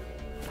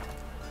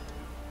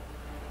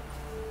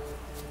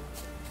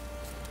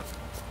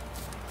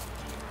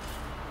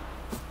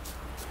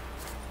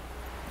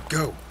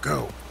 Go.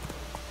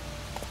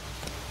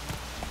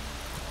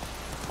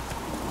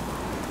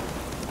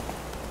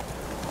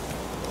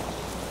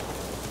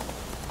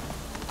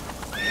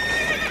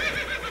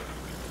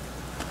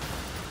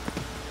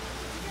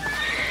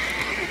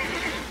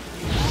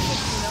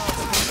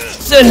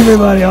 Set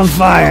everybody on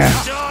fire!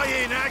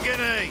 Die in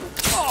agony!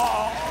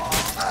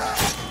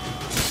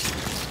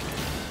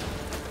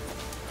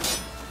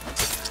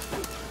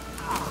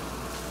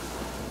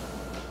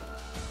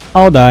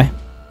 I'll die.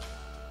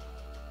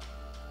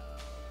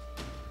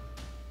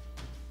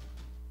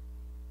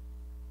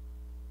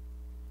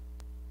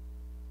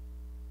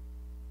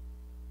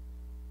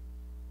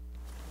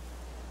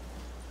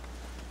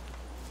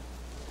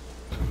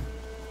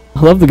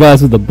 I love the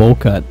guys with the bowl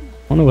cut. I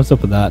wonder what's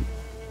up with that.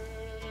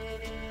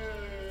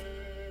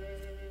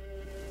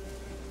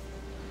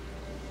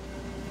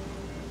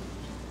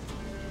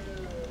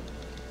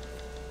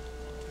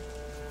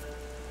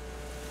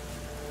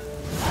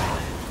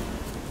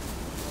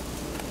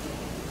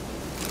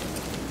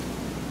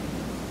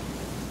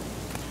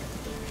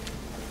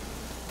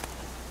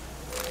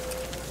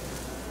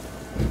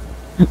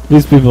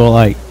 These people are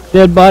like,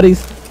 dead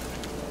bodies?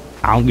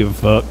 I don't give a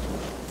fuck.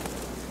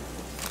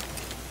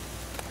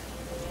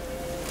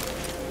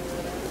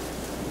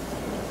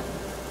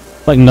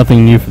 It's like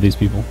nothing new for these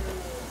people.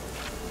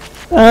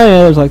 Oh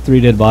yeah, there's like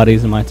 3 dead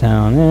bodies in my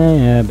town.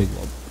 Yeah, big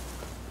whoop.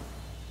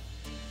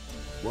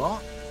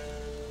 What?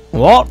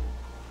 What?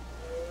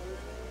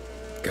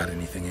 Got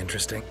anything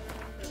interesting?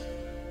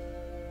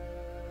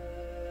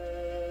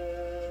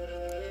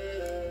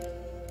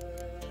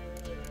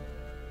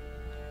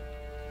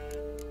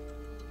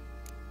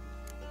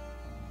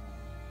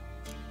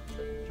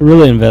 To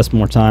really invest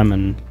more time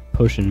in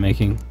potion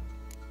making.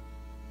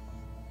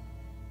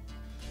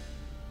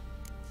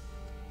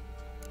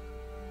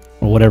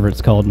 Or whatever it's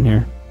called in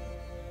here.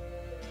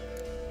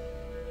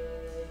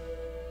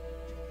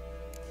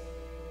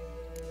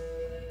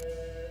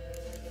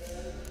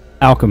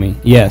 Alchemy,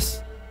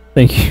 yes.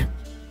 Thank you.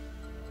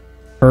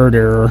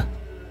 Herder.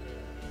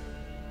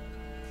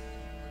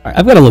 Alright,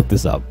 I've got to look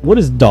this up. What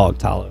is dog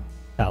tallow?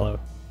 Tallow.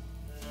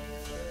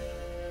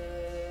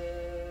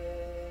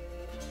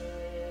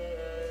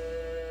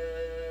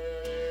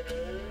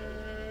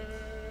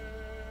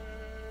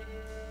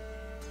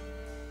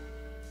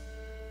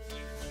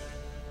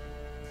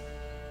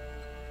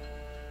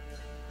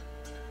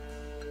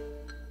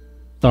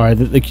 Sorry,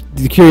 the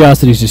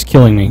curiosity is just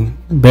killing me.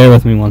 Bear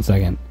with me 1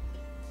 second.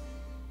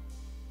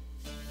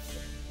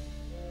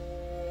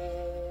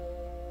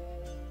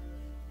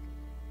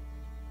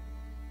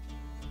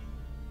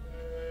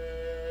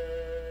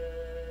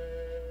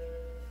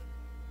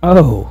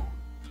 Oh.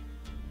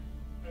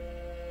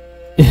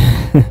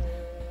 It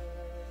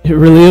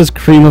really is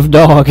cream of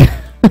dog.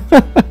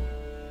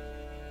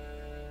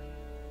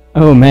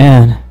 Oh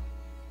man.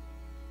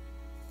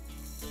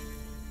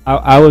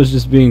 I was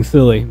just being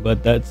silly,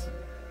 but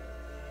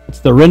it's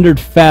the rendered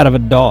fat of a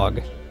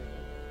dog.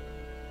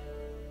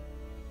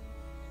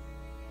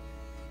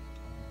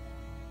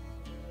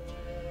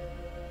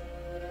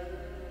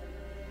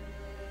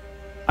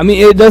 I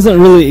mean, it doesn't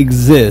really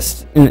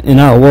exist in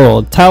our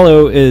world.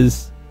 Tallow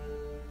is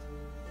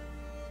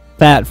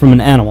fat from an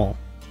animal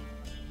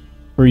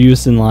for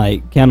use in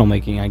like candle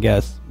making, I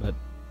guess, but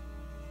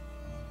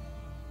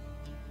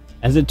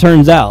as it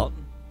turns out,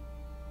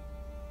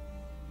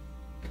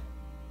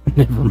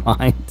 never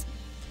mind.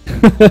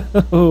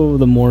 Oh,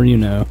 the more you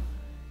know.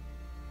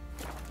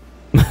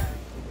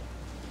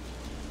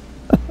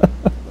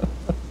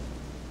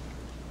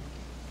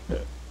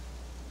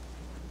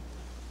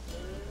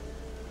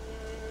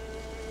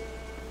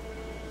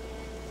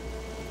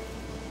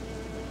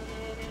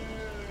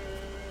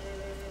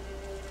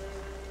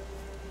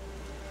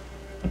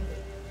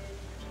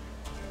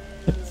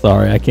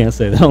 Sorry, I can't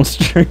say that on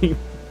stream.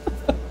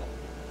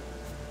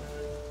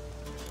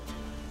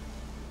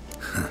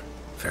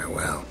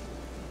 Farewell.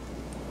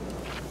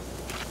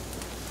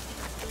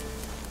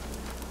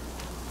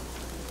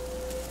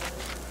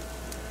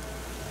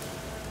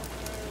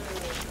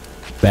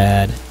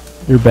 Bad.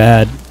 You're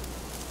bad.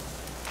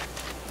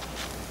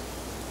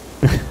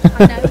 I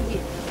know you.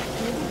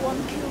 You're the one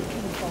killed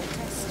King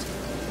Foltest.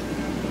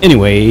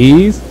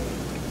 Anyways.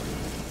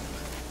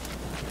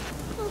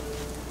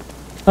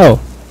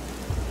 Oh.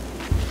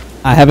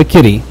 I have a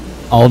kitty.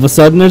 All of a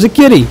sudden there's a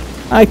kitty.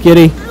 Hi,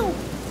 kitty. Ow!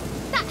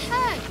 That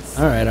hurts!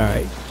 Alright,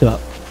 alright. Chill out.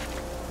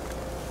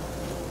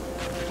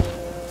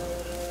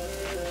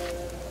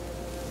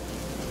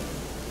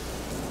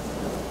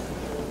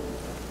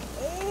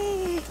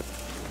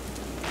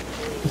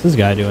 What's this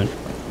guy doing?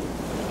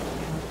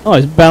 Oh,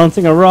 he's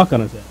balancing a rock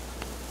on his head.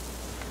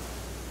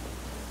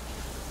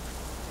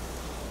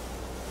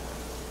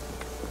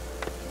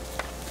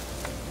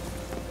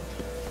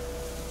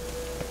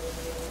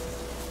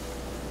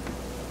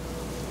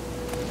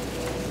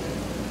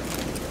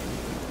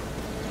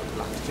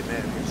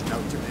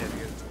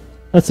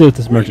 Let's see what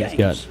this merchant's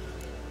got.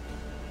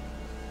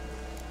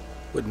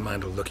 Wouldn't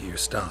mind a look at your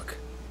stock.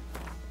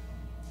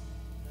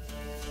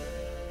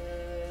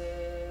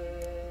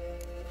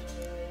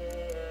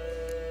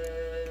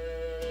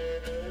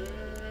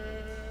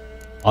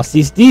 Was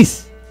ist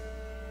dies?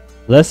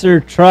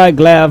 Lesser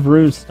Triglav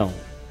runestone.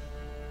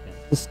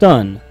 The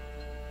stun.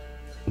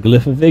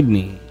 Glyph of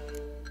Igni.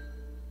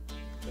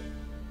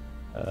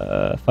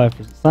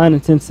 5% sign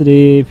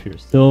intensity, pure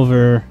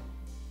silver.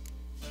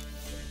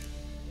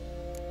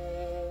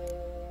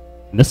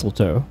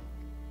 Mistletoe.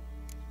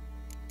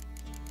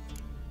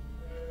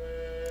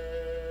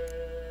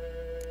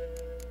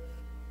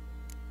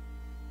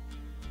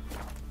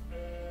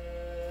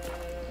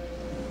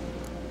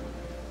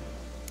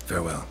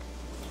 Farewell.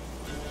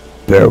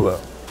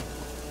 Farewell.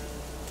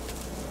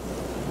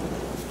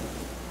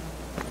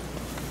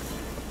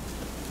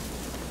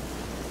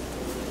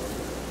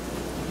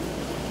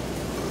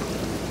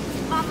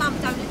 My mum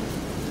don't let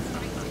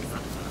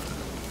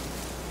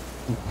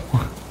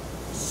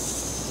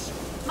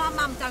My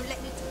mum don't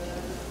let me.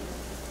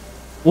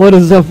 What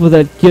is up with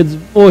that kid's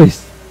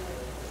voice?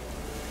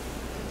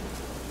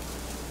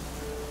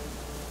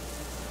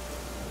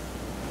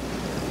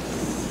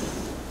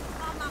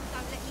 My mum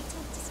don't let me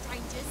talk to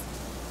strangers.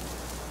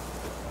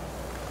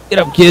 Get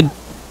up, kid.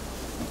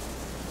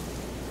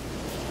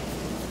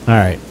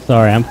 Alright,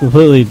 sorry, I'm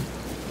completely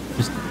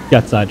just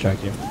got sidetracked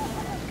here.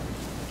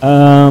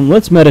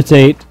 Let's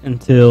meditate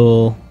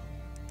until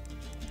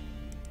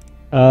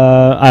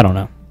I don't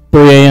know.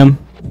 3 a.m.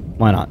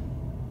 Why not?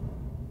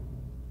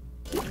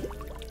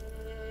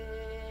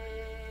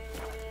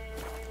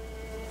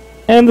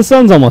 And the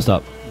sun's almost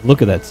up.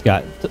 Look at that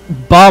sky.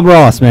 Bob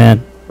Ross,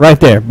 man. Right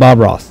there, Bob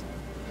Ross.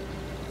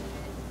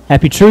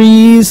 Happy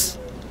trees.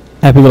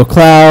 Happy little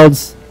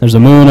clouds. There's a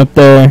moon up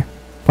there.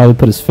 Probably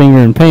put his finger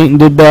in paint and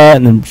did that,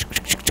 and then...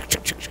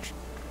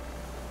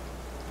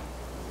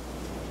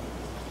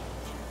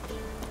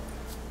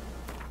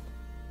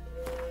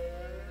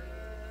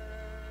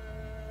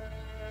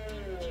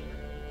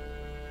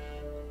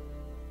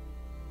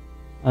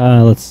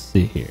 let's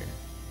see here.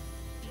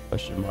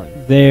 Question mark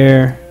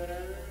there.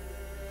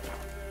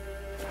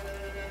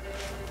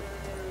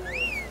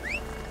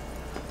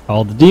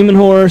 Called the Demon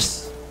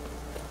Horse.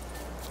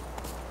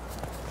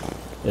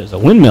 There's a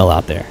windmill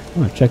out there.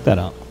 I'm gonna check that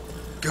out.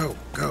 Go,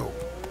 go.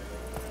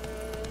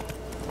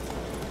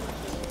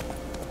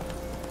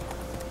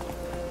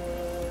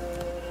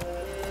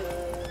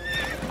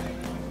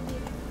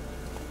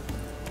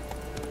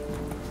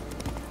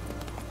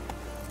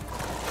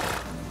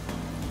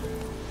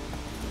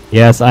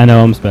 Yes, I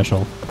know I'm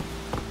special.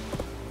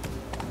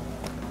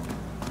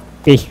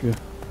 Special.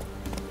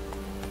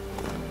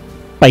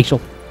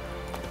 Special.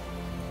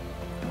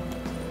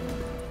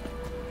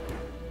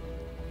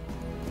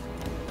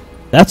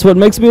 That's what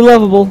makes me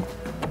lovable.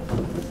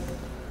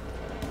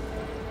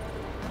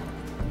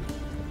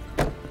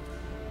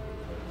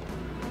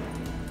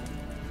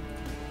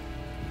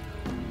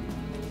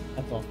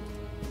 That's all.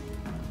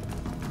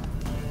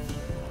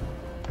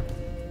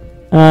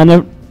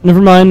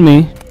 Never mind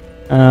me.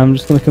 I'm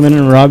just gonna come in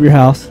and rob your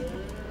house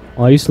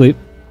while you sleep.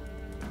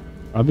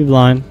 Rob you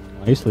blind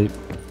while you sleep.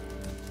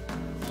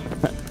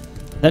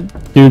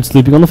 That dude's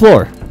sleeping on the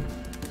floor.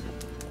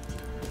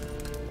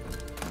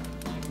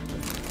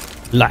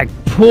 Like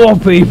poor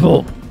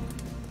people.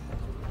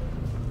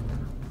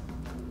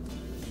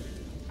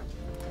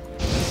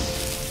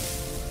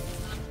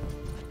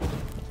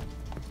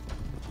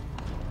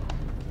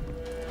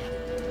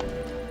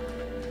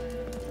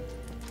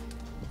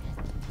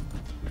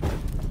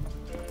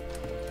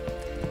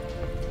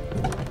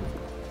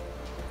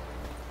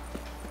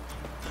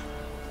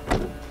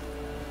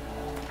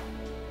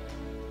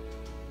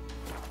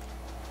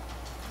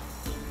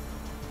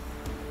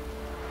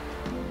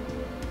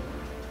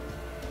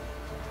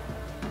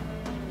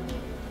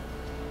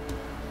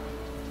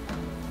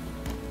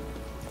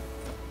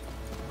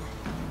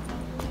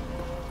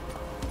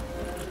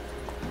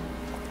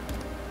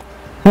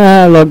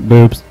 Ah, look,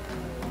 boobs.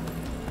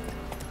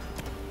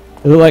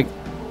 They look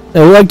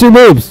like two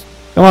boobs.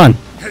 Come on.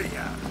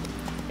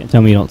 Can't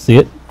tell me you don't see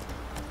it.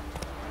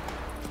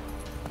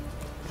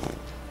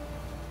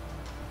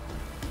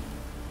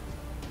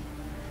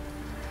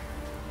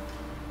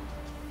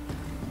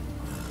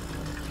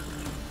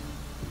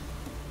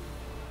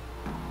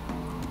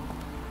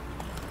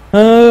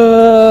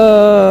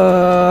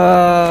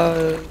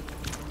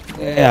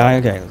 Yeah,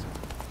 okay.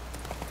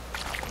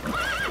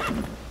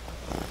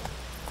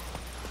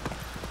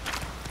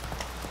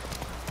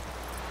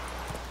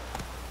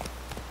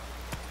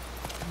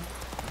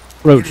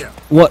 Roach,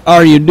 what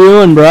are you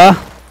doing, bruh?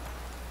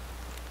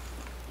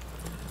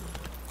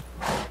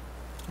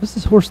 What's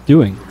this horse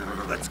doing?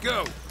 Let's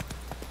go.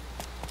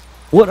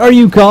 What are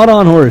you caught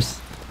on, horse?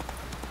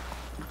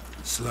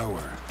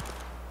 Slower.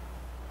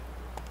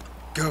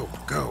 Go,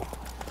 go.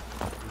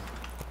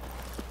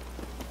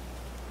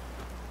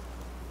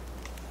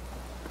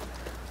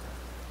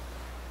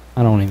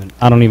 I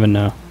don't even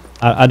know.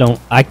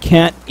 I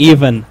can't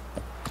even.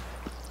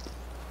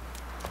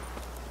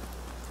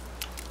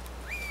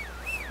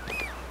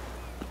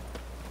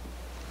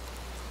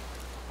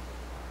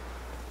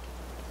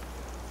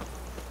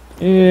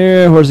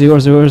 Yeah, horsey,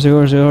 horsey, horsey,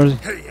 horsey, horsey.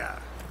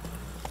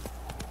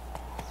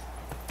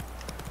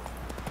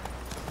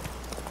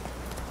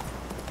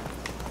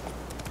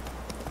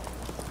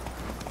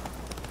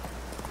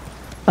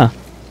 Huh.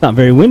 It's not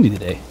very windy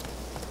today.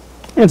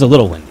 It's a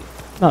little windy.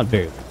 Not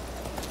very windy.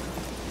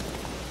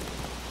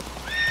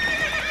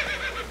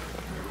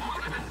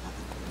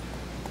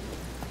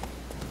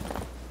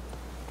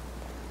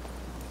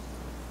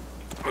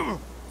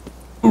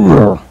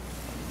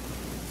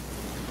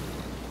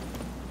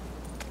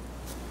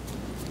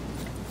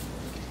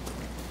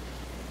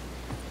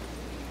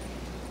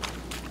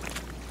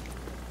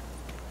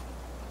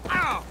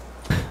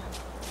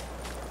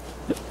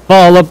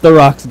 Fall up the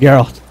rocks,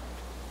 Geralt.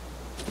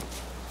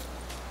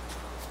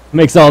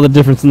 Makes all the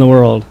difference in the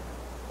world.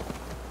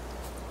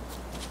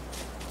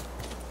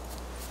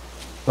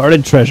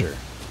 Guarded treasure.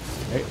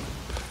 Okay.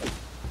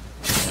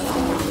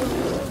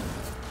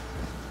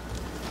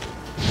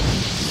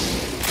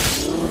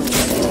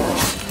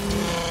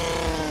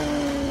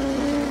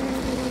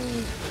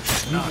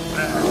 Not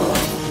bad.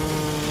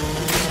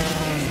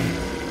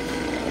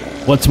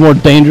 What's more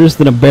dangerous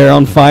than a bear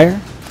on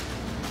fire?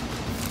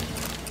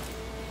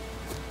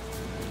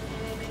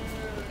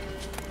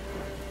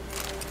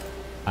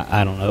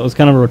 I don't know. It was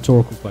kind of a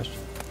rhetorical question.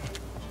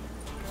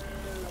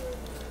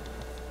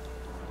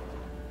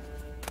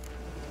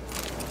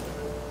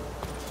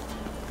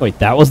 Wait,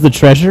 that was the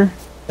treasure?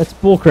 That's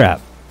bullcrap.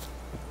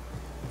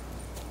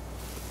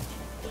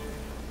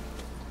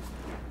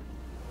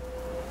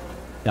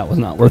 That was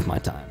not worth my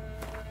time.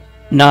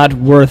 Not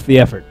worth the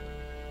effort.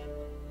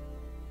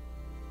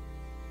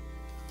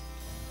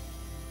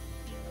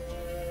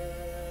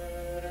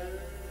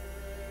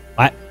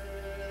 What?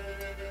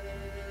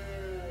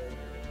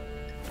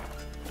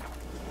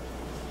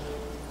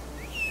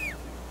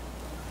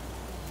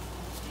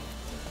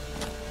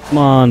 Come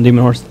on,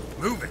 demon horse.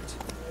 Move it.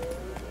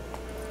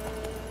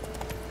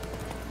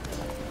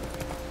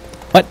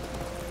 What?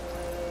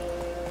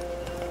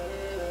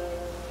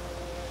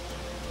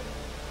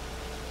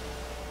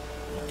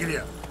 Giddy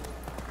up.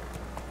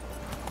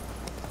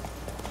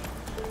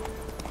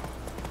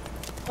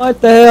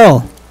 What the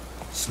hell?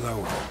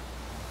 Slower.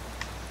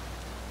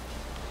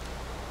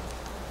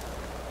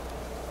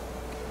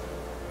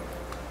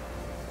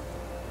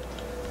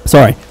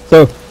 Sorry.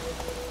 So,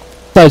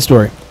 side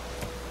story.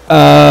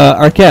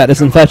 Our cat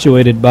is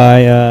infatuated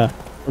by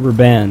rubber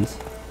bands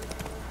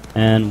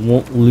and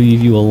won't leave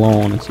you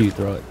alone until you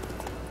throw it.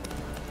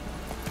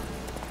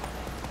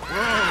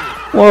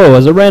 Whoa,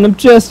 there's a random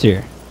chest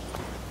here.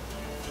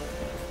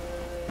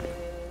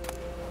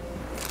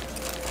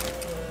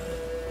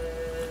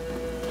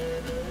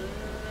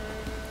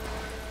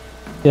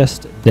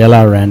 Just de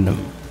la random.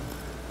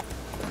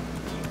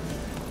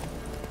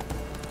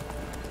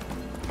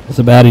 What's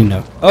a baddie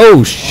note?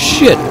 Oh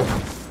shit!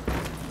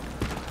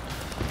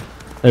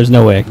 There's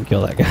no way I can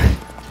kill that guy.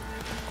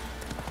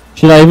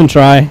 Should I even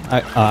try?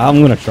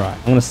 I'm gonna try.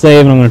 I'm gonna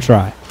save and I'm gonna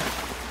try.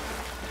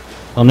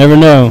 I'll never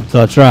know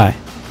until I try.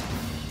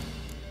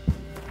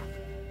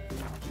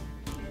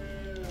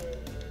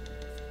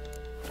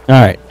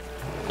 Alright.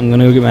 I'm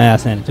gonna go get my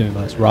ass handed to me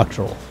by this rock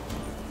troll.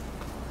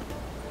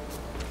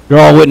 You're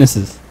all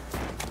witnesses.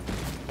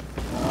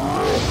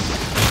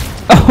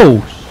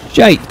 Oh,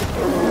 shite.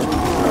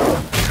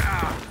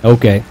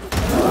 Okay.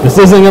 This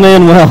isn't gonna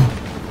end well.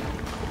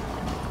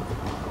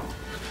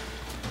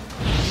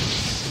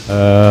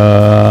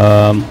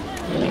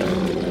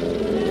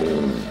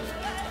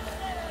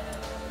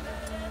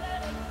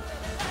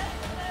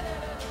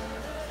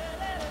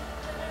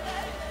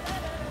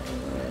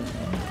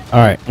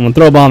 Alright, I'm gonna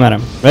throw a bomb at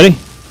him. Ready?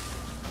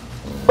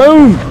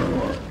 Boom!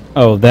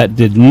 Oh, that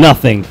did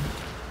nothing.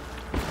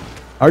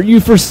 Are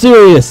you for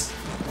serious?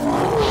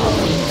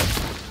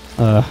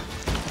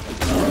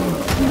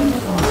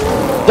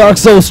 Dark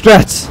Soul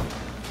strats.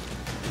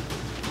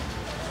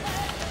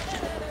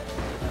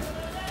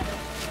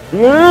 I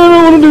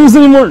don't want to do this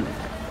anymore.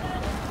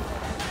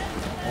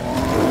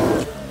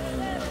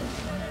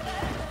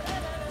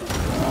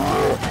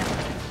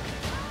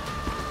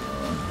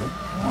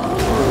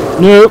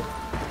 Nope.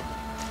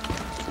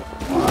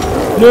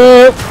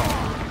 Nope.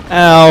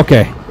 Ah,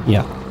 okay.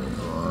 Yeah.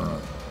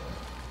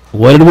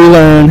 What did we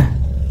learn?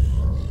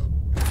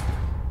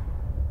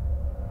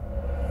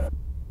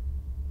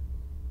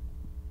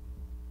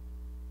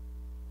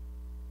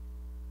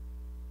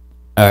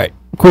 Alright.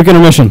 Quick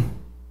intermission.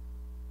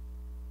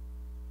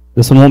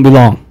 This one won't be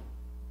long.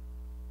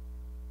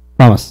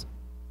 Promise.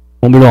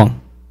 Won't be long.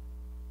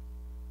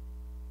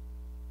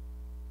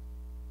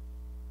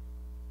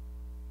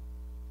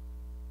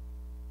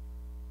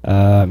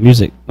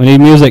 Music. We need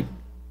music.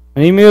 I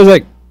need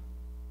music.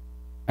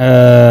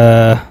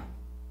 There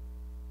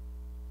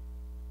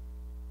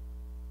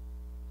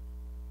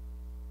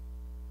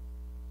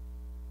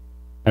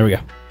we go.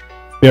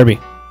 BRB.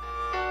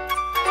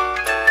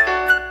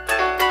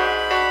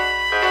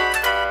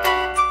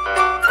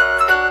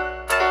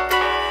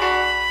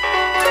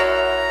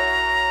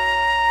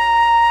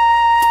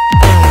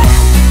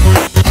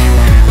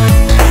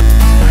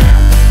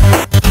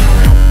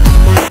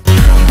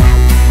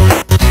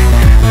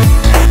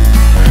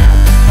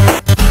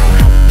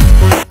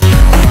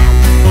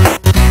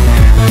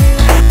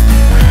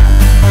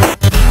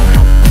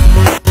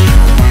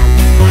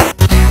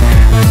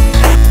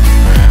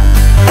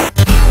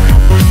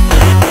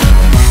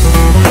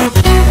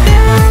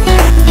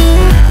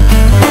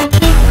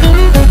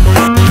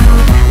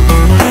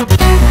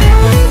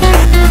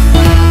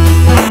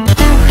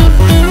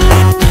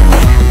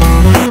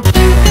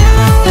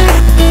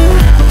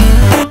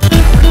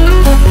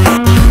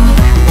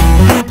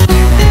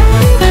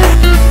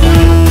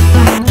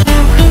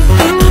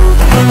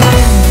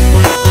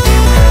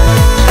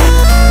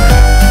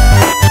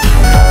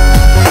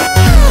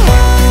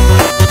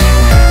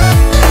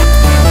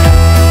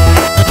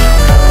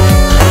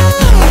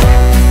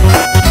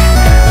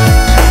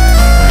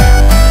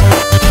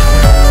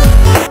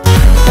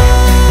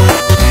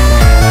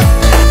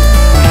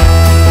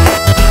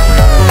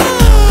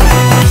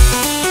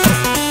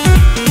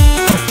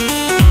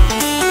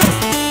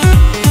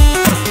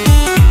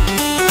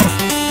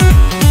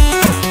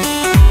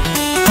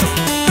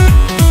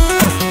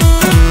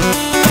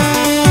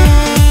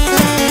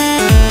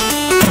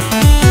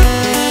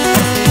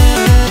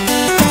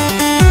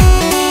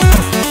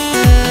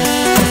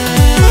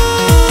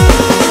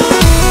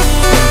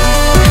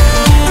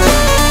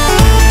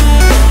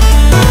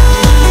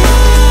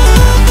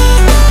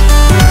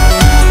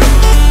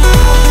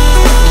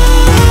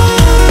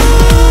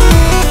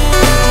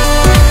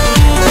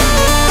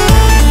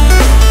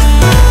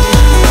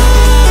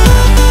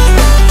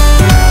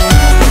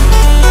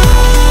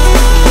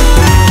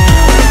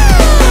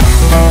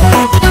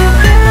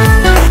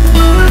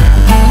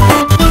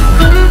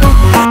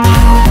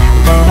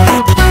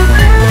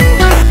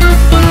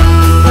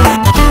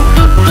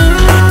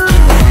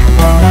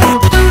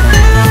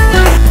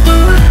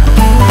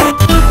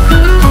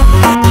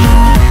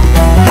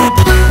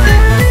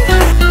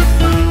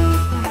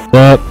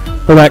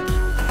 Go back.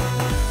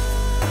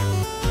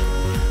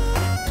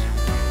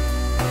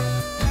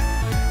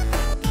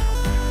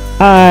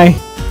 Hi.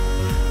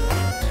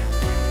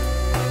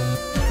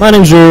 My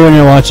name's Drew and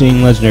you're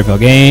watching Legendary Fail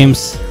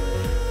Games.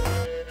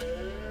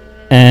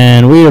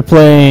 And we are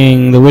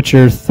playing The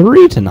Witcher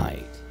 3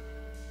 tonight.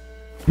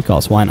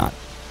 Because why not?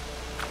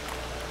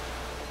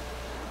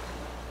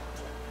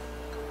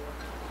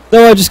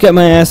 So I just got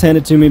my ass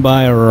handed to me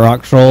by a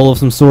rock troll of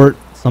some sort.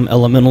 Some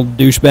elemental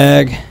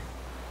douchebag.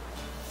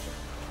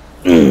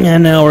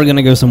 And now we're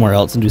gonna go somewhere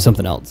else and do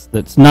something else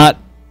that's not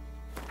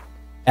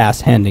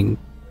ass-handing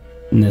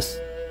in this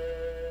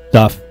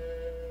stuff.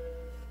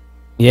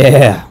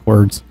 Yeah,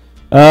 words.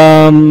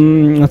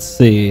 Let's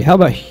see. How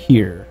about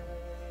here?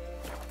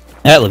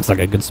 That looks like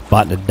a good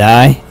spot to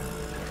die.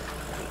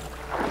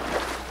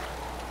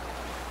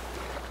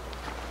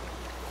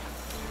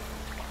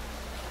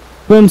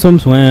 Swim, swim,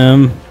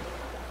 swim.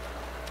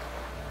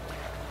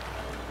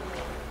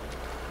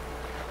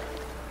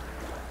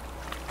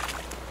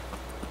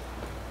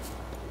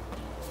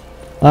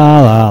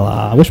 La la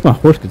la. I wish my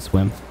horse could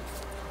swim.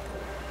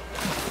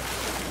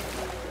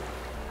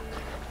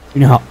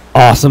 You know how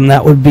awesome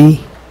that would be?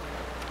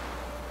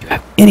 Do you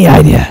have any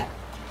idea?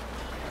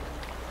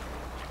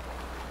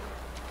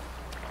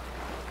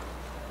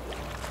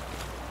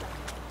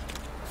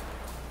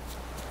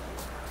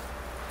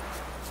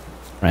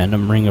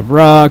 Random ring of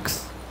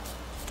rocks.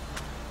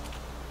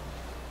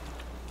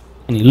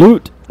 Any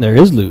loot? There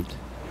is loot.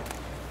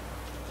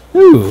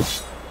 Ooh.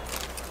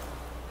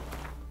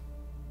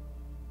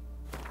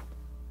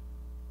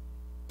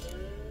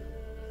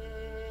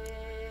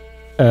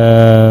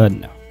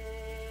 No.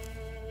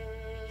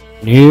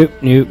 Nope,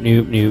 nope,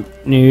 nope, nope,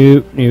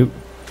 nope, nope.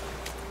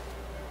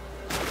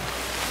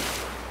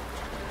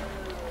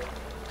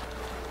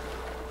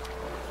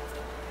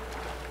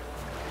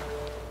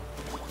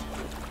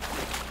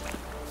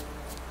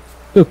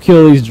 Go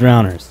kill these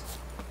drowners.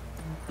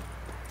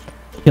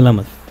 Kill them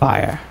with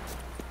fire.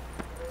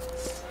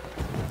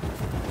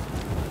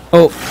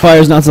 Oh,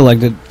 fire's not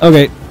selected.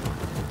 Okay.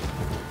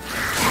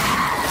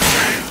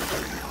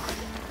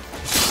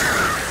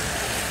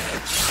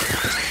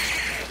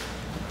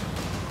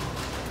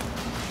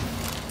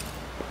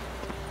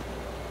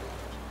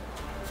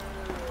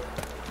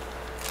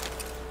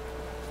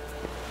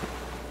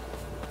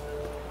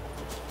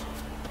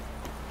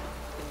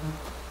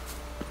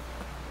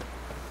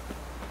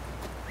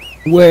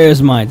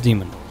 Where's my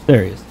demon?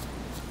 There he is.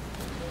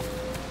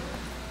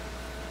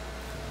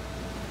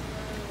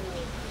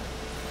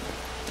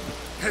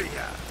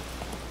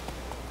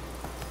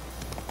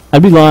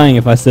 I'd be lying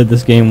if I said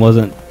this game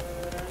wasn't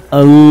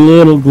a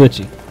little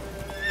glitchy.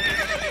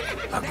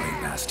 Ugly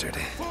bastard.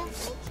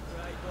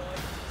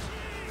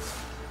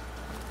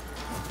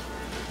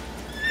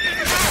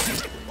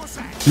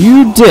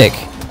 You dick.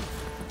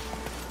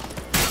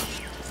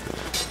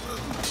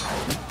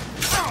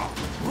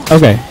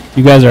 Okay,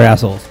 you guys are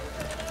assholes.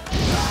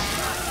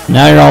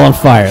 Now you're all on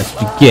fire. That's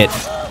what you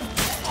get.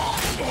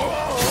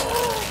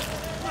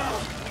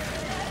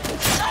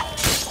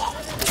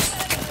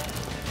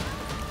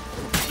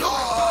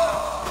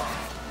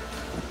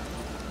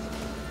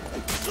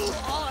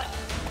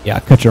 Yeah,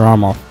 cut your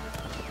arm off,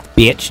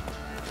 bitch.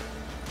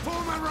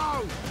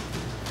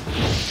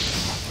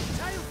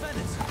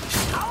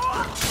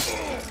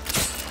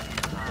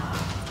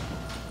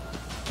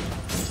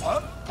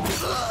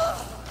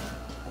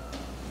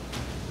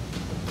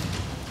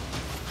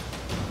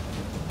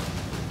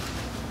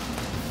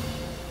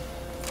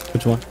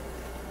 Which one?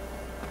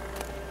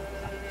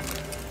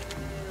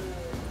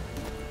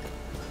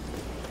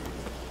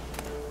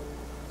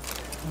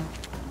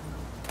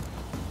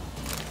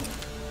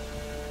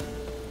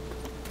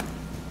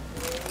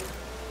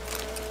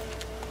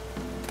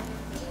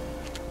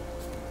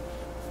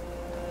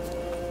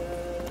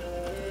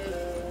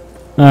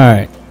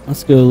 Alright,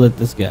 let's go let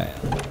this guy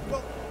out.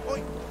 Well,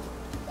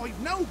 I've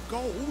no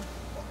gold.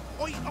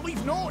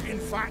 I've not, in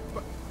fact,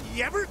 but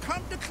you ever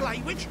come to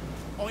Claywich,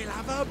 I'll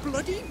have a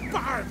bloody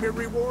Barbie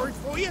reward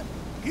for you.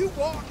 You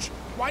watch,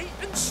 wait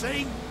and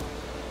see.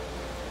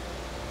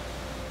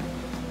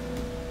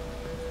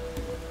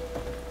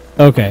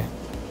 Okay.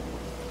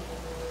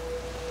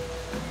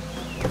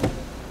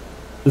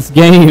 This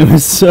game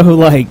is so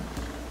like...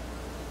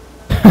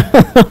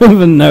 I don't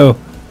even know.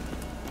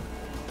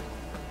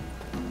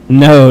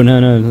 No,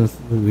 this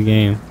is the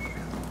game.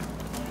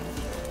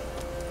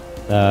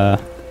 Yeah.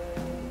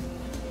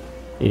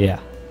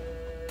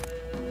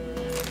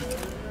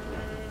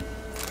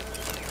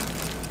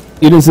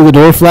 You didn't see the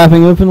door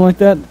flapping open like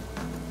that?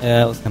 Yeah,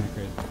 that was kind of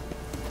crazy.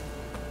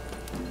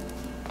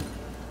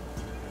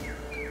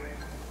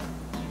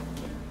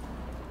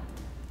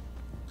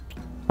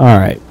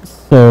 Alright,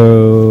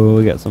 so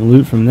we got some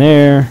loot from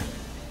there.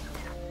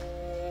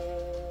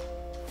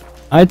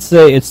 I'd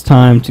say it's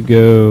time to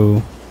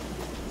go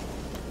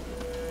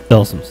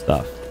sell some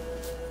stuff.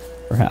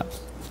 Perhaps.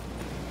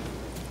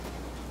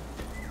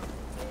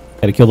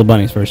 Gotta kill the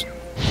bunnies first.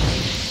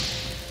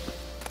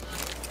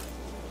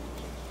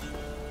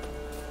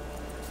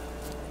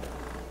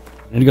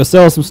 I need to go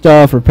sell some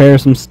stuff, repair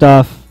some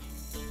stuff.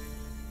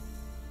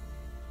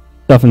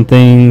 Stuff and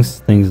things,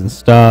 things and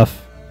stuff.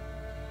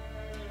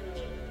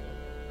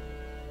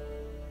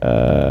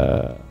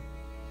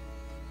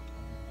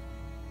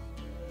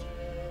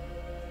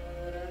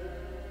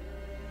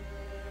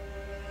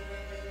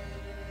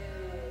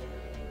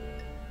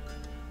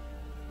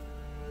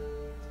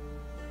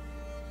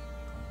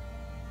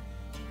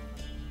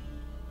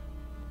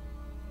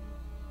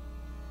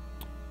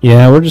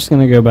 Yeah, we're just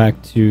gonna go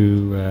back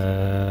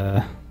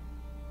to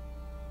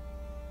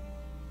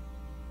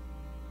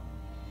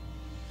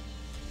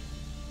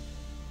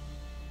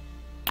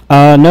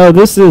no,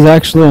 this is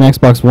actually an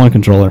Xbox One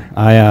controller.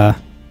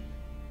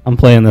 I'm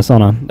playing this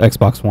on an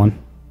Xbox One.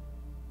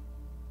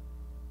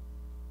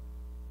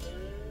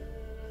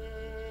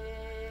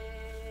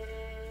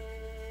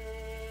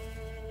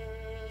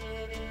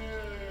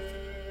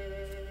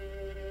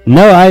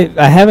 No,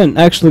 I haven't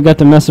actually got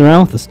to mess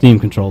around with the Steam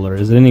controller.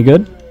 Is it any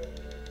good?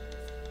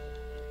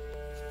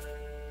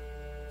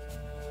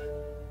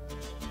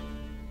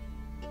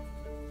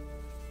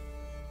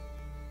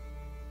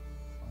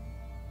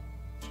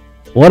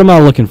 What am I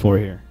looking for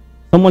here?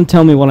 Someone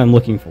tell me what I'm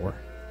looking for.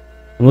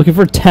 I'm looking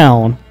for a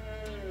town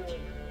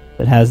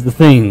that has the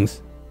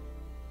things.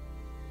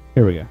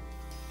 Here we go.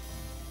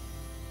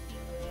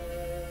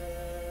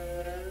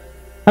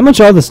 How much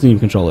are the Steam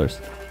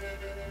controllers?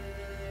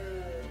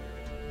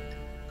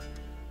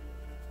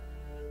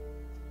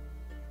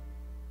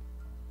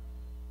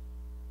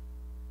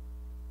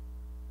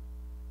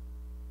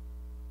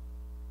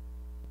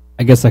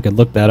 I guess I could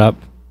look that up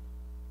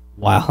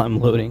while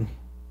I'm loading.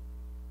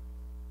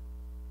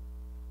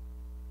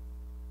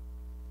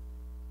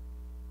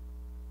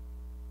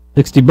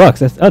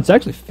 $60. That's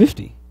actually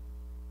 50.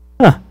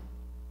 Huh.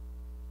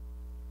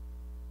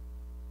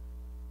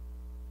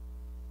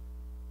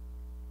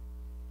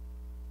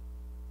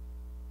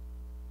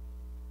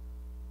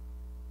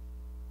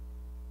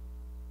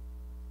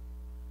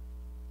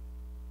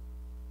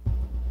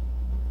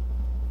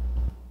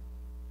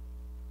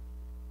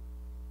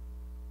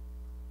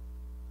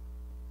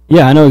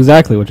 Yeah, I know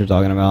exactly what you're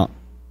talking about.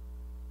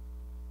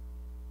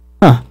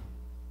 Huh.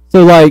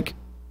 So, like,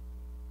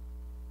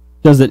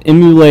 does it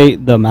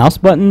emulate the mouse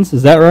buttons?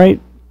 Is that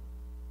right?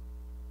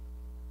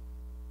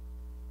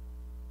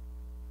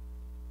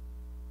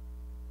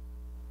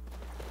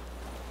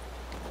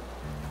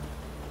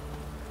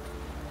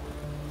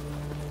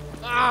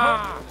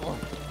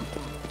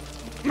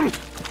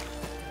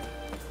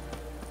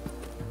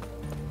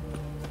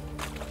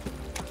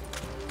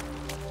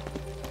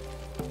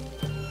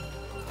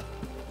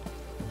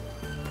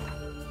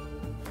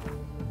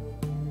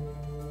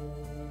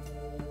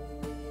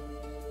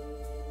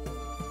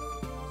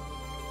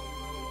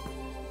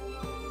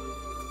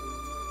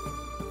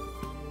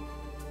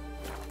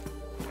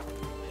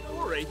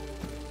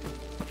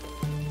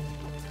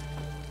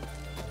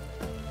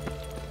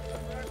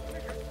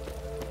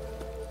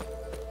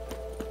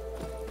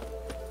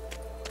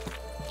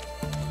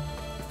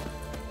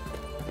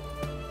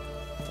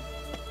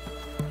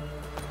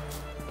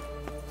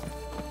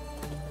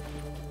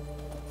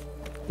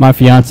 My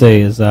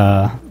fiance is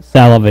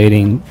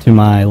salivating to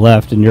my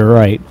left and your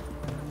right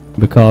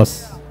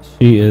because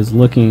she is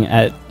looking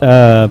at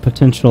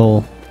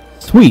potential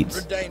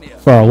suites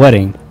for our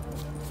wedding.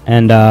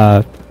 And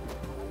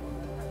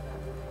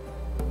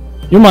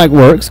your mic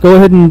works. Go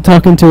ahead and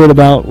talk into it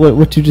about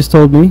what you just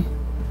told me.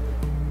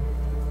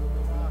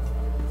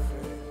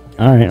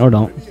 Alright, or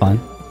don't. It's fine.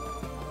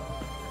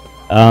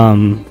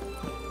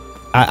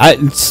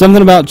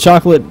 Something about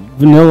chocolate,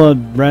 vanilla,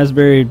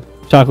 raspberry,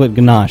 chocolate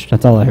ganache.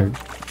 That's all I heard.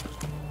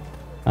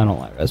 I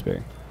don't like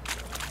raspberry.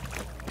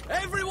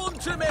 Everyone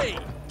to me!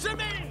 To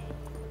me!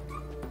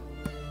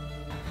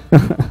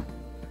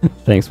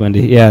 Thanks,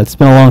 Wendy. Yeah, it's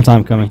been a long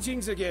time coming.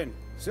 Greetings again.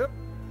 So,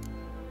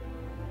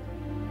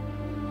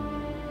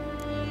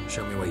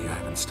 Show me what you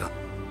have in stock.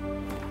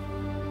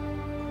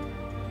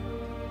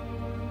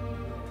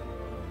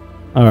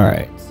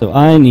 Alright, so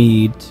I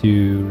need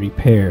to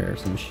repair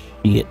some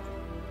shit.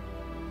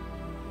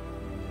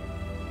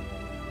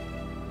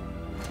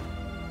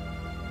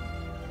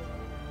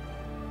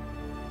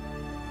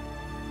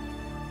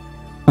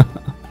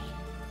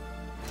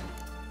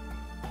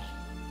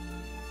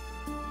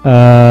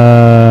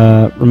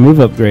 Remove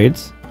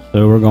upgrades.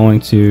 So we're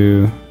going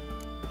to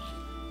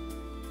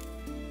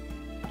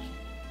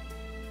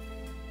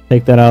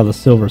take that out of the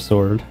silver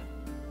sword.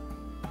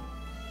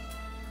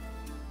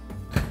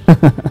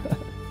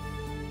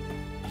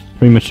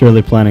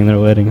 Prematurely planning their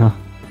wedding, huh?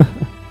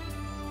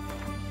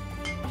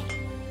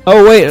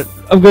 Oh wait,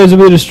 upgrades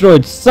will be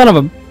destroyed. Son of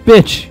a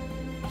bitch!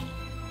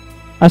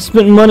 I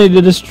spent money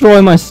to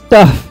destroy my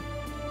stuff.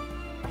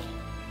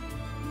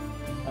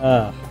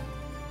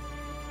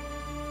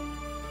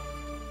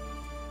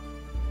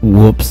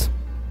 Whoops.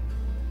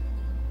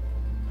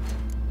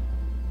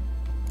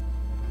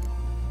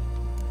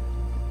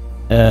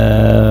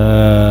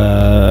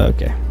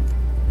 Okay.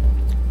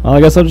 Well,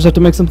 I guess I'll just have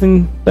to make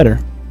something better.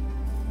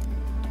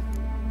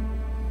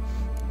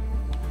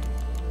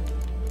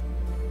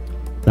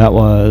 That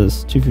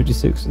was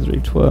 256 to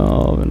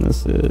 312, and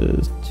this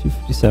is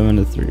 257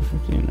 to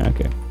 315.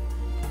 Okay.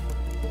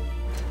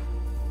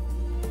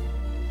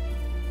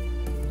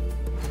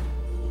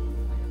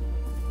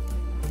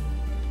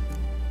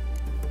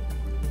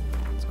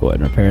 Let's go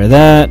ahead and repair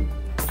that.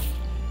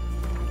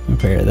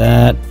 Repair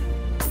that.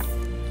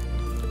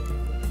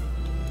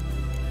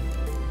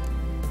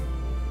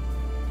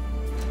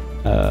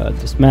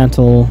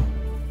 Dismantle.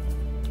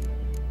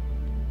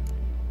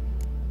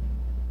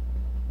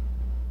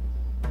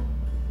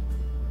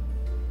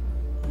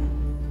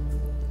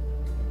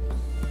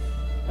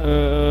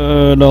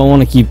 Don't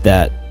want to keep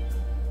that.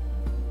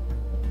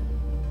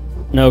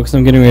 No, because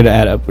I'm getting ready to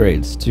add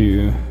upgrades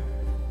to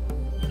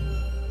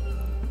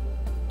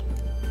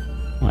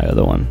my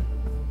other one.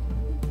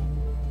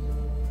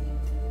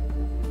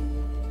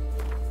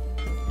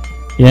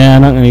 Yeah,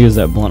 I'm not going to use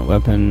that blunt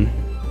weapon.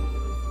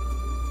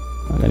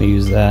 I'm going to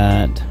use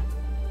that.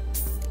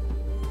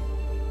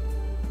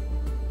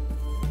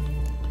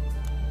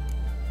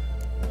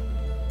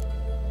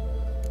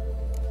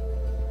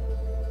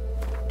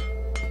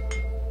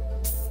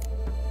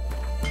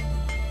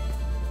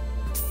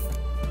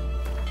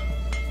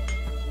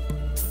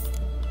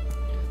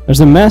 There's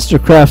a master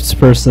crafts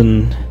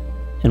person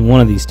in one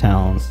of these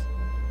towns.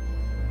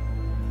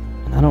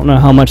 And I don't know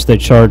how much they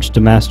charge to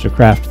master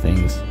craft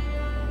things.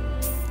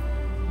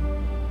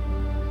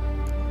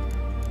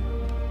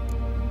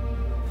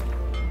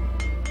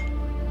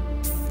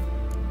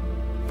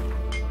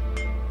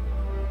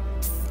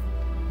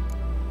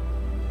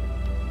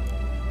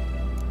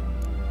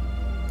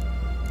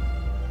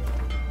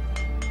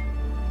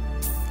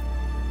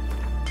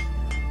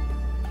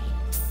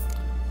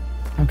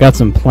 I've got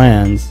some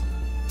plans.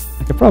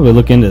 I could probably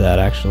look into that,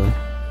 actually.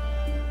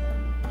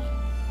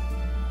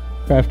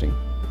 Crafting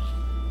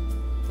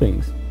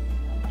things.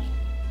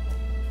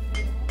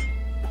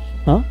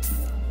 Huh? What's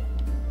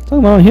talking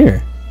about here?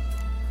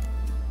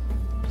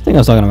 What do you think I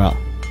was talking about?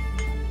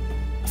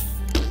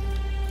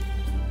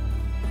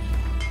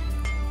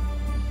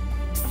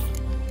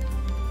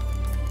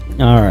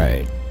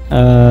 Alright.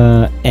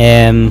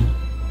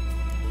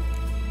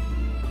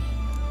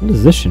 What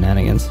is this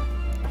shenanigans?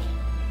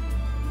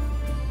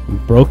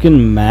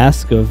 Broken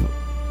Mask of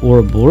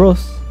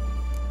Ouroboros?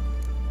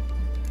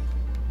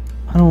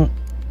 I don't...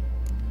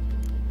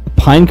 A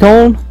pine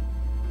cone?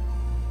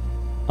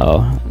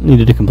 Oh,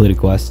 needed to complete a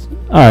quest.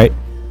 Alright,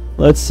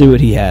 let's see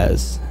what he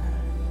has.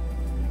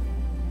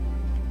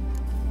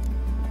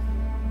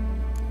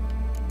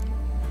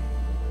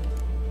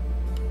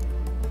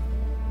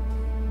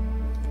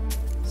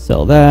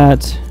 Sell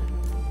that.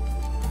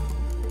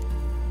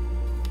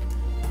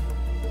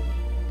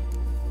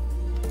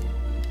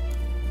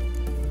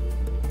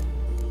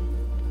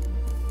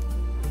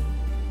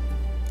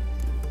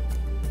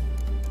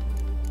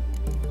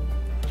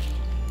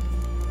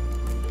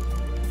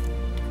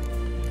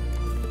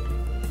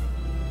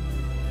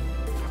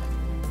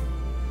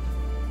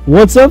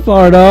 What's up,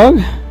 R-Dog?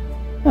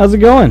 How's it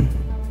going?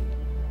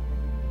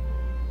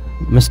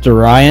 Mr.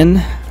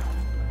 Ryan?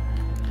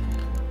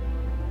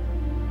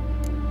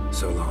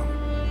 So long.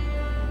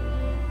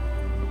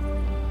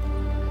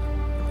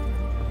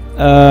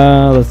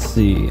 Let's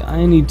see.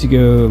 I need to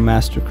go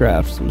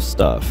mastercraft some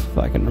stuff if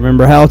I can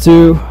remember how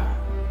to.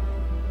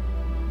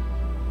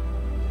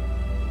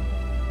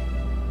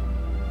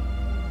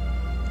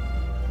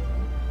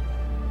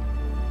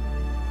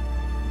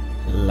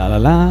 La la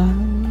la.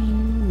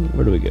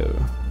 Where do we go?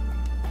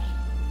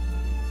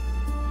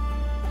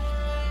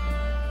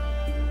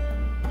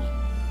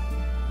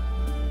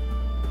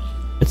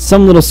 It's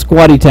some little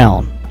squatty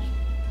town.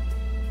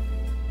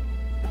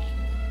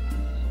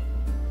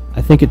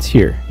 I think it's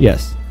here.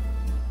 Yes.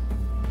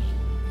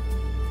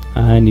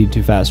 I need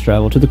to fast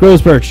travel to the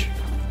Crow's Perch.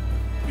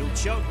 You'll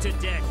choke to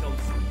death,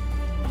 Ulfric.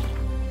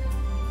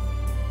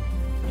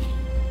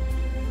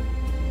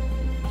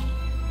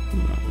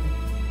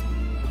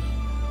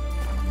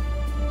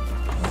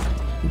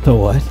 The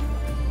what?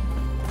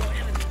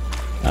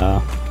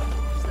 Oh.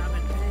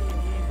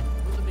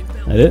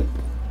 That it?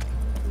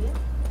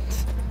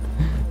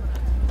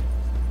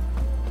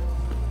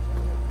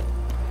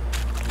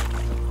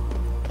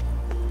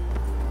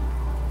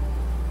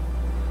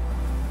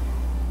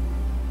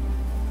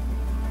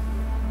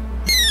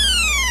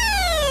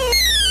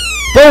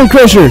 Bone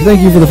Crusher,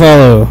 thank you for the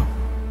follow.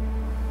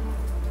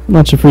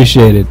 Much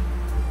appreciated.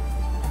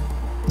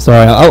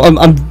 Sorry,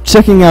 I'm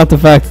checking out the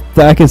fact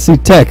that I can see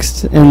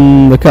text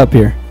in the cup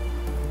here.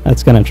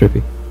 That's kind of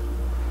trippy.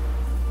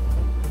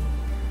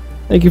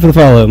 Thank you for the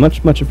follow.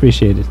 Much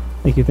appreciated.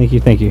 Thank you, thank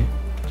you, thank you.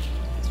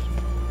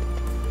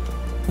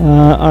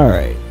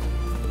 Alright.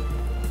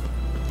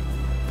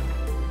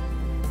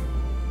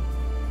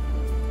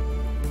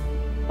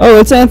 Oh,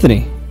 it's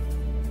Anthony.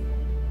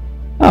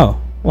 Oh,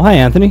 well, hi,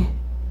 Anthony.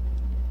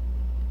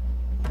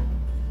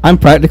 I'm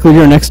practically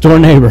your next door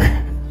neighbor.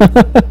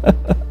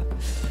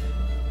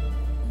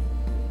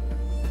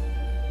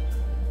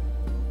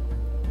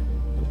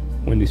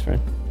 Wendy's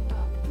friend.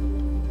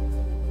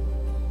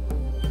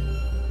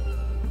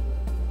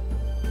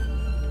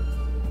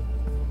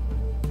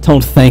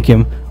 Don't thank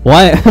him.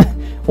 Why?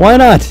 Why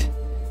not?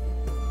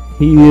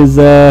 He is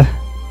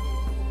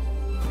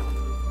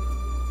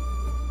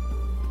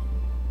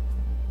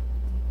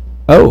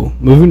Oh,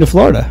 moving to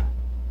Florida.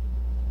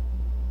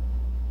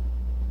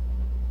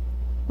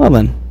 Well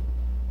then.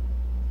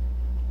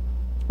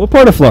 What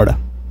part of Florida?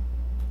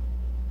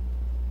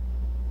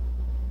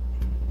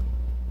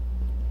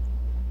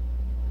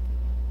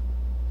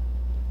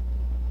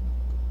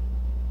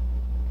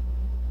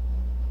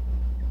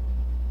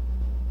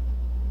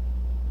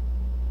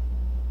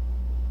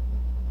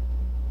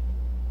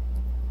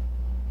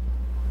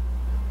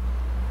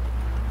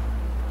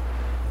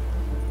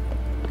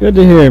 Good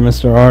to hear,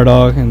 Mr.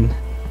 R-Dog, and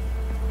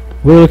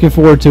we're looking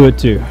forward to it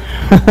too.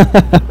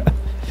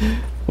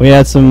 We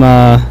had some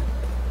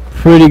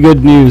pretty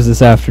good news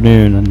this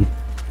afternoon, and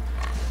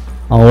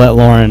I'll let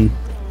Lauren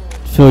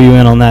fill you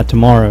in on that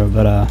tomorrow,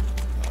 but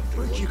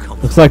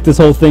looks like this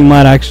whole thing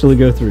might actually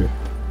go through.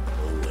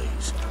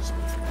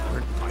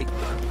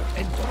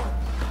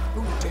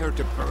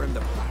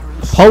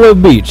 Apollo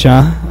Beach,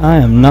 huh? I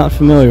am not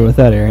familiar with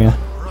that area.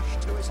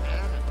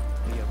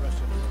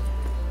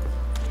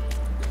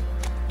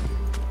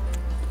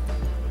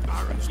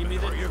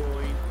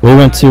 We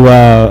went to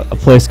a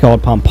place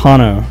called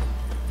Pompano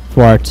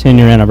for our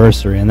 10-year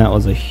anniversary, and that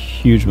was a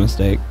huge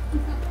mistake.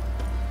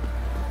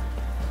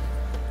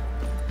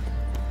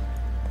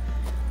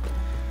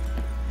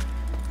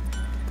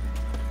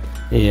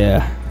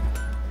 Yeah.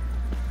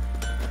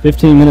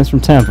 15 minutes from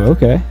Tampa,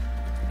 okay.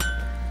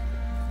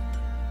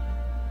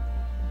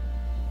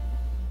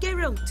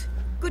 Geralt,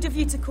 good of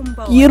you to come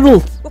by.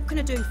 Geralt! What can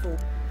I do for?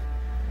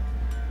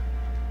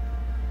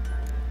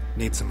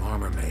 Need some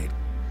armor made.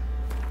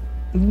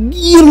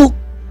 Geralt!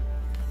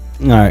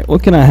 Alright,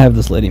 what can I have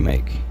this lady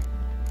make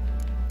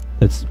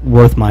that's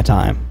worth my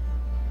time?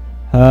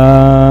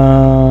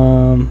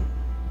 I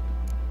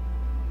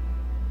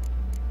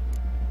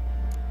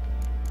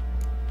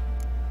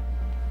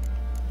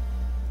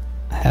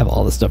have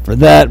all the stuff for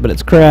that, but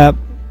it's crap.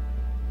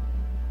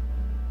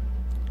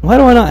 Why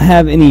do I not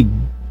have any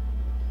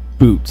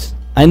boots?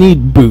 I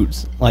need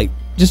boots. Like,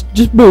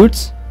 just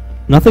boots.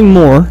 Nothing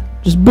more.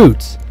 Just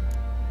boots.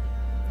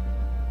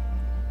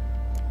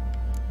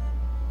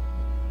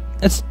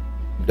 That's...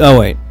 Oh,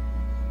 wait.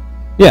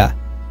 Yeah.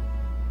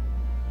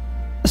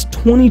 That's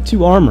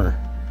 22 armor.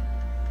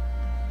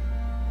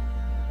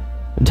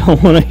 I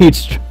don't want to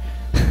heat...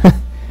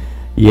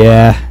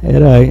 Yeah,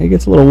 it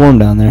gets a little warm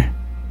down there.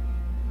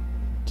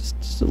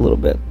 Just a little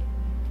bit.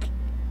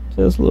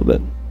 Just a little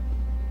bit.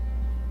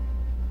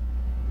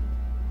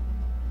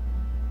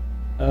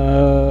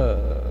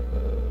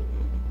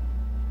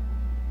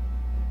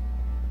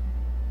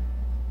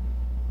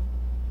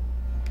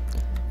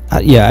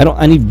 Yeah,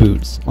 I need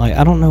boots. Like,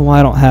 I don't know why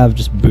I don't have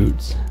just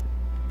boots.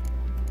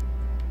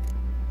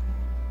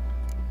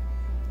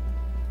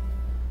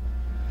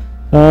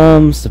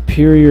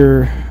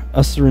 Superior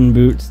Usserin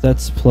boots,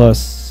 that's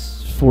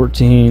plus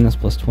 14, that's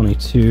plus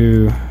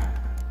 22.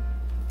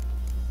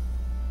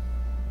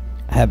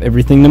 I have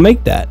everything to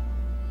make that.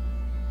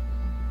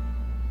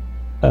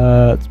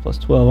 It's plus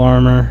 12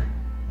 armor.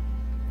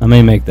 I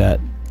may make that.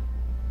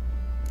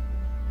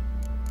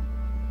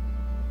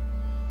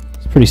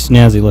 It's pretty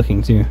snazzy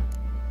looking too.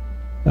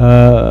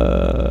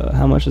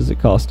 How much does it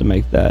cost to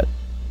make that?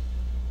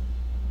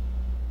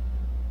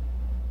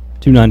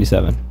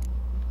 $297.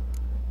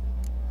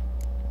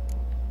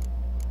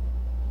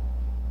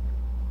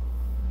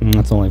 And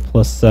that's only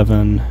plus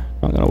 7.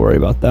 Not gonna worry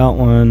about that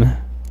one.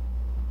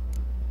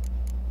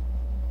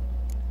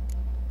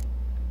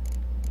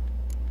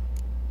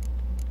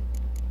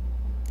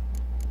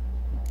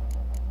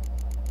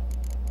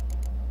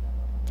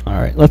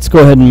 Alright, let's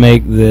go ahead and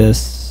make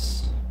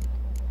this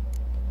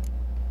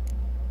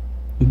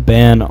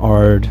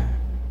Banard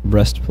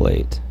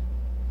breastplate.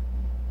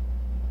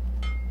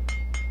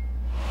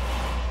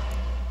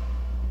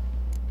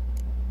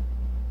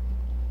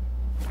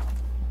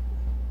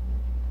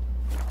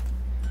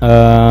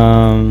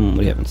 What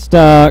do you have in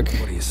stock?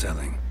 What are you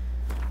selling?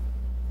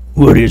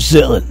 What are you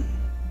selling?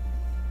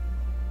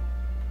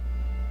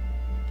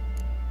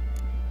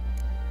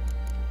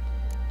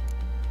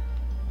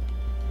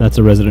 That's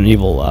a Resident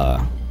Evil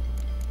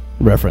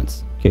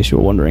reference, in case you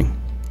were wondering.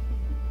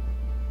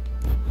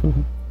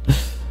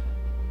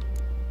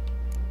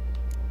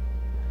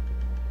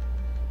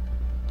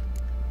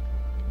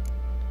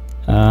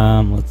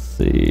 Let's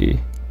see.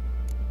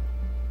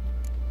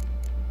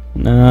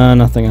 Nah,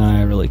 nothing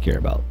I really care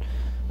about.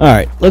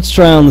 Alright, let's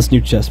try on this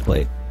new chest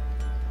plate.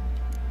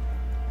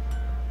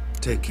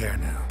 Take care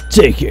now.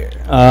 Take care.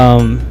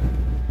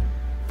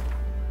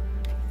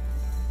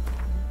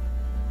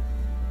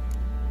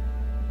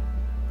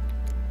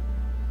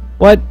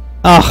 What?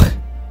 Ugh.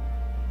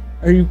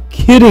 Are you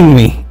kidding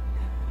me?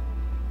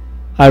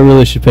 I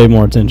really should pay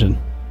more attention.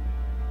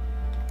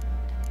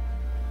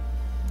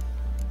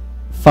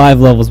 5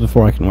 levels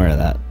before I can wear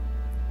that.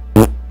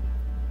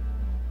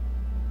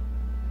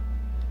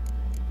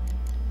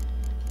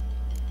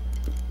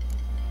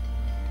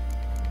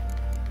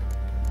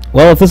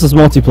 Well, if this was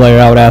multiplayer,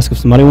 I would ask if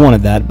somebody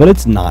wanted that, but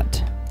it's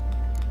not.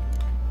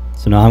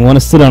 So now I'm going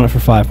to sit on it for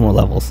 5 more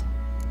levels.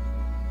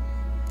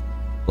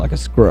 Like a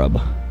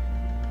scrub.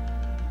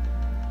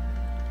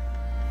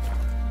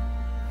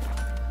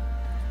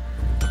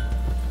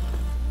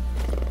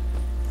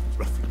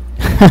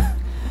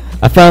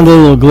 I found a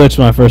little glitch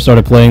when I first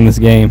started playing this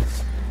game.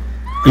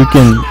 You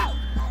can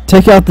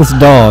take out this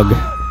dog,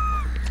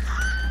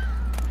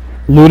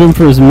 loot him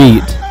for his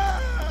meat,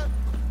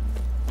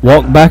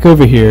 walk back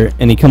over here,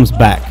 and he comes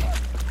back.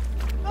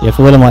 You have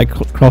to let him like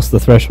cross the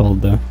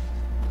threshold though.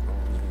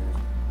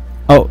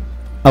 Oh,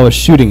 I was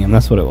shooting him,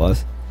 that's what it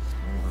was.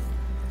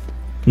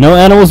 No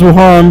animals were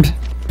harmed,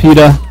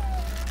 PETA.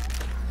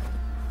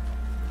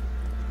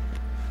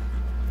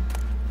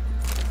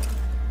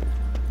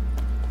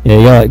 Yeah,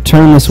 you gotta like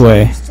turn this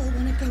way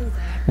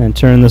and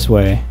turn this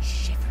way.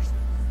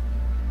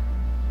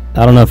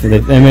 I don't know if they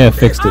may have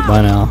fixed it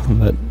by now,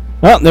 but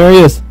oh, there he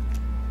is.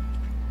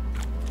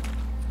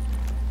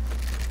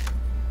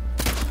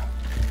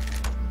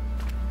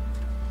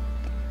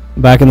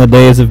 Back in the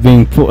days of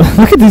being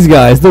look at these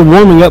guys, they're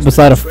warming up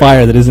beside a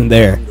fire that isn't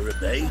there.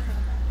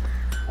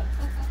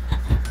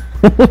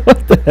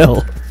 What the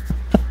hell?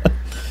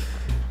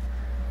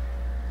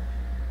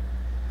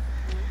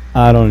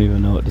 I don't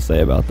even know what to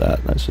say about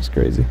that. That's just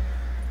crazy.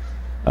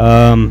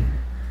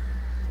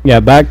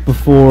 Yeah, back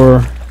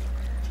before...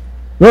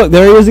 Look,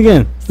 there he is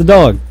again. It's the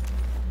dog.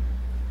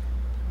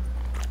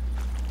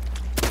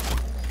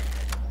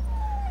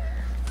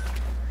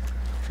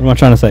 What am I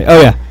trying to say?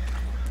 Oh, yeah.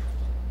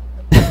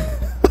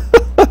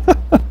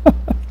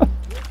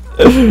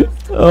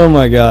 Oh,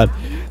 my God.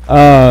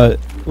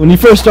 When you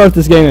first start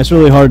this game, it's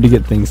really hard to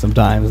get things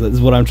sometimes. That's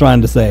what I'm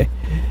trying to say.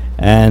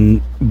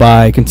 And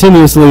by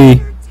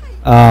continuously...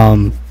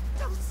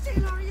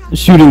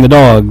 shooting the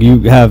dog,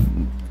 you have,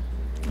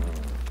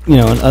 you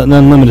know, an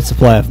unlimited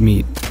supply of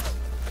meat,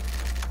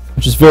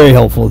 which is very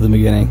helpful at the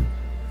beginning.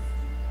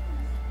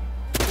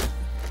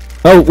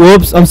 Oh,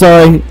 whoops! I'm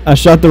sorry, I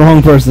shot the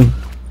wrong person.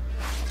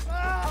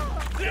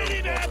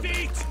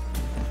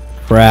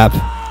 Crap.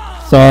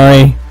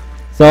 Sorry.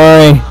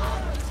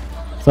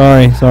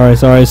 Sorry.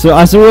 So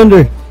I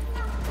surrender.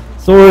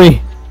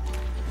 Sorry.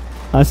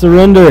 I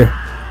surrender.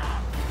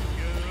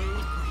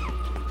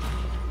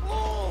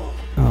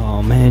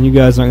 Oh man, you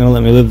guys aren't gonna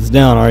let me live this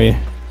down, are you?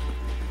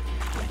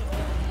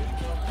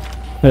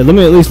 Hey, let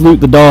me at least loot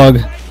the dog.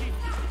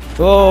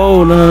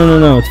 Oh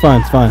no! It's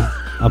fine.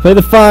 I'll pay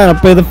the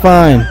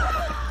fine.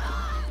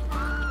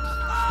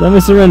 Let me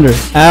surrender.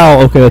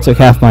 Ow! Okay, that took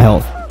half my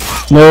health.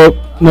 Nope.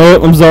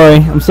 I'm sorry.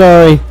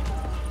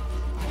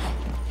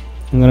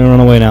 I'm gonna run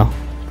away now.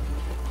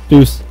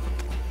 Deuce.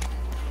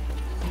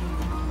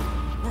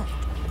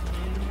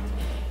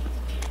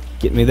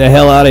 Get me the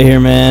hell out of here,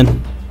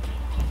 man.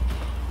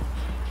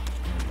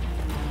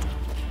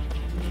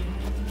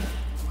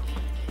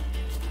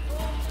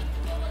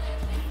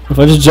 If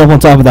I just jump on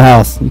top of the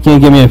house, you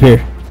can't get me up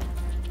here.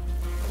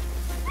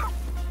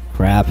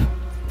 Crap.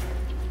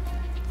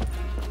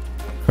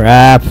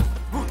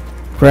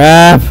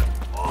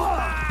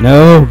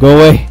 No, go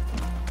away.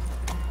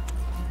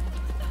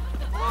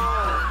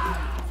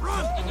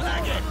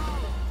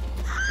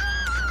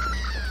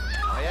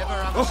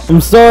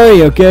 I'm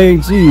sorry, okay?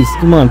 Jeez,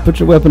 come on, put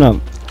your weapon up.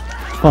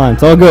 It's fine,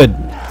 it's all good.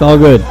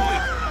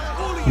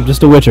 I'm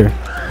just a witcher.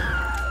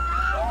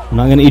 I'm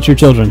not gonna eat your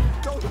children.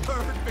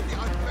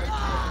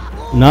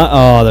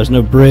 Oh, there's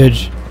no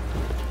bridge.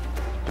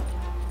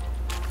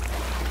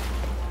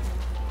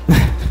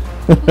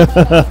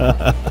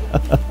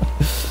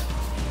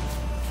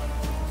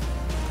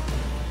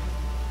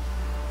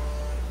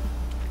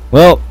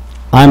 Well,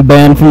 I'm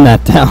banned from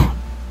that town.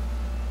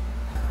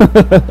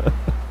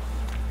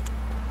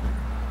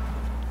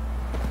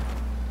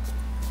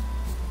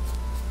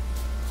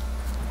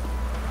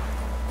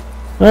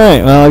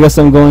 Alright, well, I guess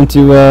I'm going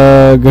to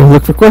go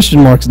look for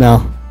question marks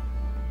now.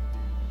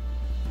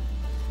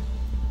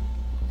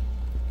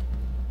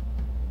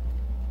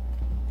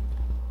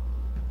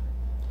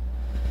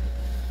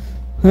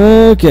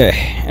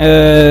 Okay,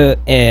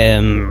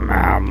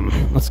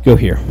 let's go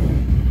here.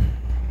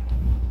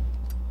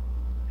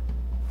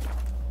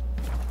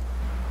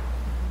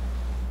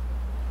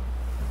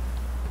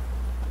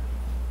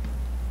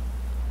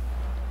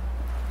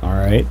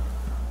 Alright,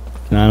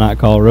 can I not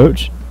call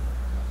Roach?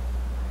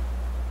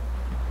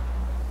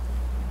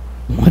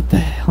 What the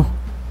hell?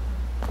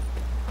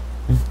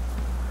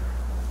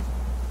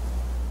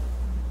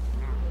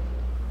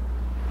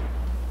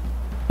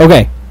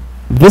 Okay,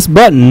 this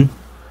button,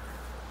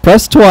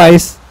 press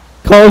twice,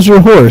 calls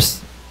your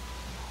horse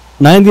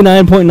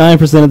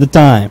 99.9% of the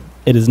time.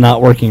 It is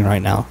not working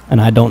right now,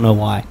 and I don't know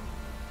why.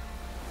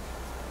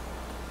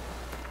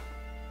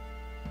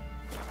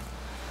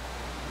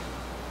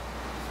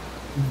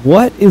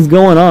 What is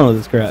going on with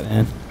this crap,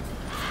 man?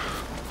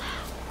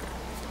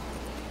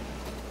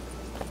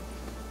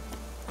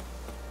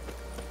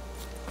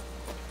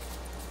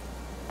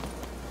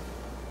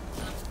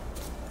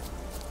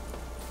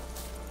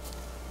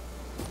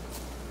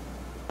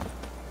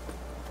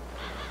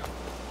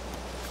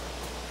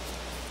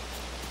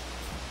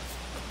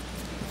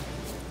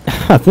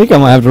 I think I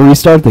might have to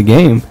restart the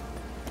game.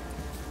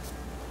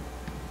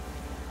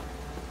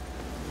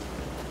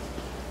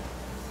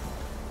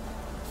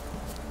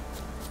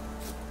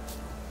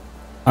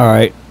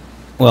 Alright.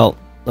 Well,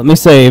 let me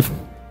save.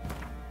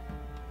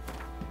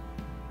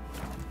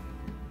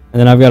 And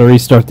then I've got to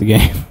restart the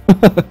game.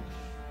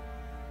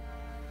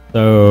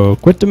 So,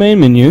 quit the main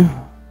menu.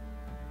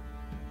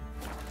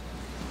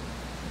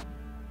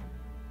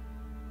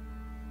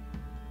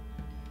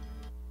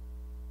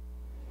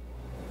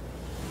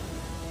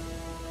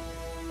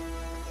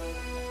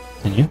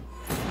 Continue.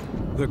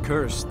 The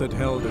curse that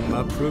held him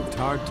up proved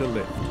hard to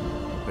lift,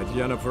 but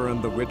Yennefer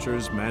and the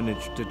Witchers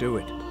managed to do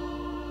it.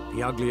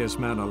 The ugliest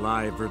man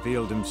alive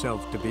revealed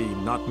himself to be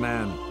not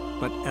man,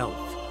 but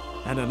elf,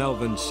 and an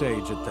elven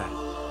sage at that.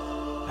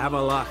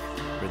 Avallac'h,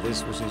 for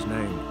this was his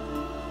name,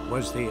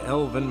 was the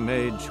elven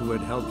mage who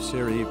had helped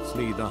Ciri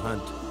flee the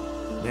hunt,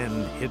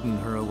 then hidden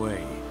her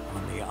away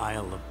on the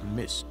Isle of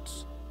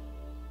Mists.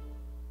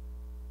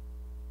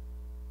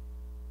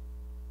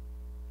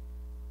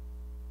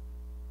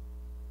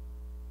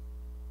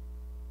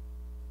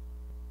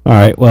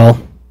 Alright, well,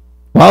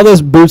 while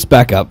this boots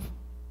back up,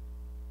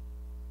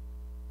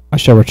 I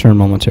shall return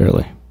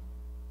momentarily.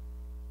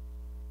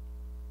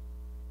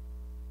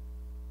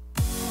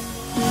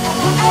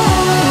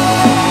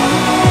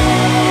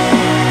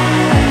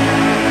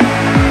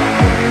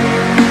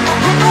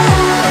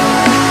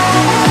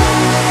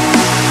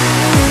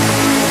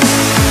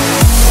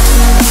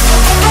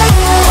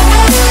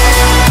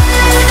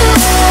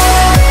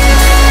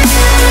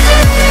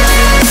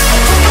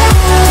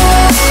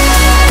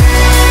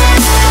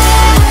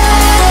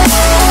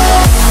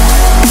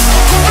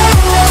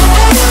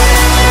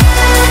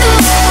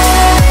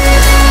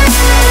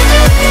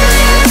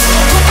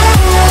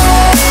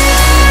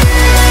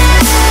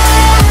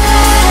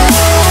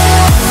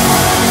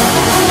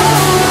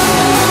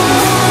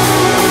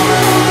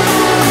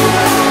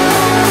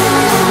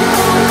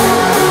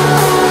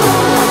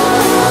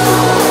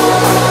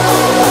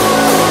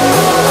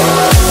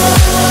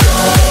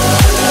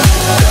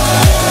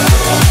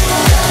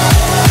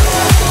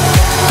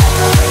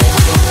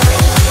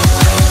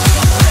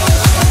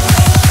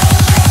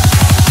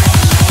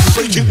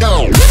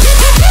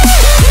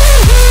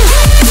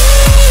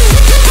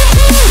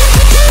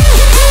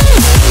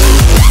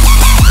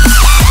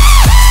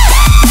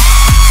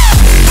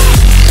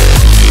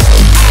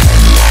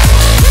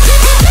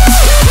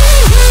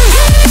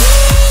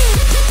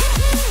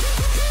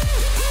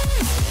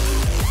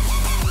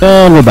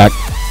 And we're back.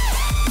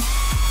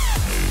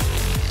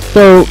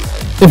 So,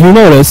 if you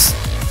notice,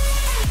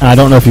 and I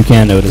don't know if you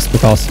can notice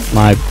because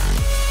my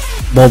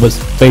bulbous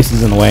face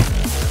is in the way,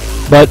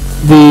 but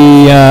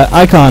the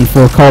icon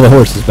for Call the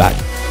Horse is back.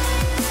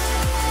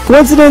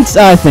 Coincidence?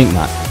 I think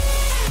not.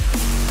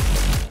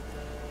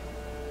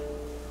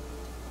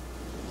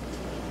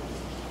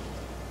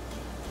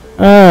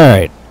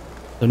 Alright.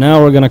 So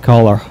now we're gonna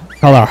call our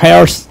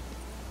horse,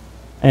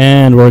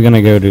 and we're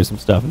gonna go do some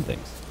stuff and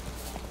things.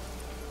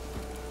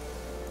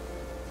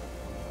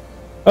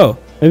 Oh,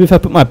 maybe if I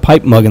put my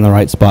pipe mug in the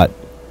right spot.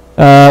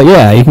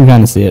 Yeah, you can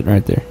kind of see it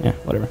right there. Yeah,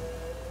 whatever.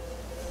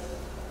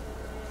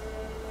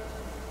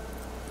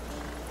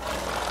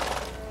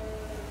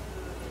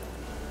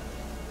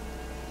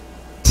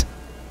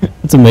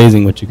 It's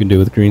amazing what you can do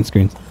with green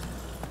screens.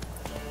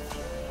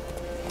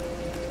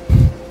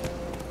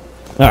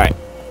 Alright.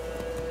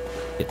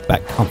 Get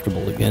back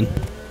comfortable again.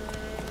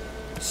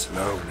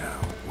 Slow now.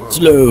 Whoa.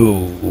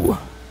 Slow.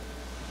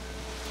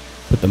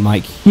 Put the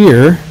mic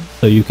here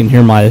so you can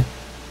hear my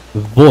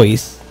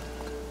voice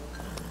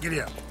Giddy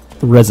up.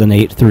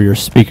 resonate through your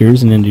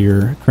speakers and into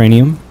your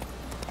cranium.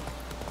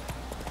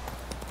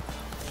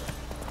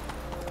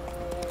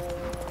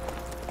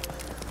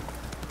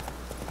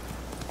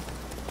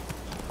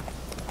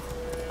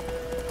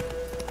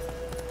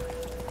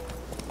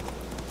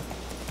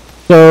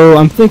 So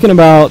I'm thinking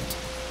about,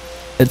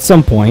 at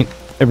some point,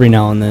 every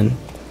now and then,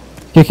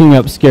 kicking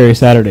up Scary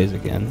Saturdays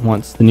again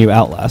once the new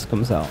Outlast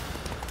comes out.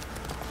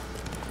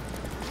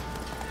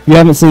 If you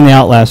haven't seen the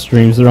Outlast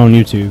streams, they're on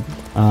YouTube.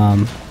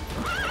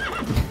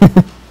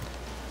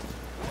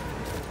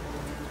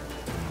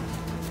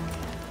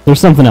 There's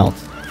something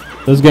else.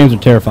 Those games are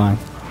terrifying.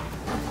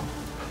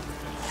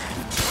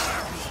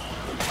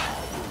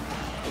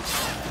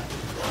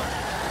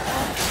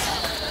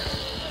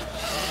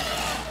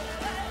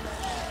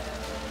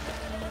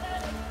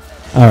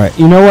 Alright,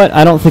 you know what?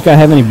 I don't think I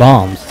have any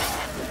bombs.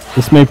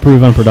 This may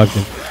prove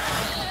unproductive.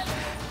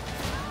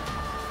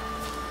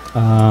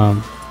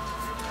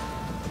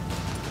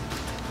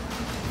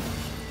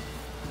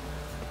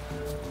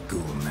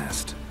 Ghoul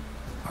nest.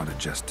 Ought to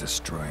just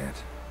destroy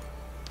it.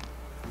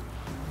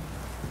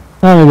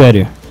 Oh, maybe I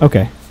do.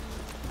 Okay.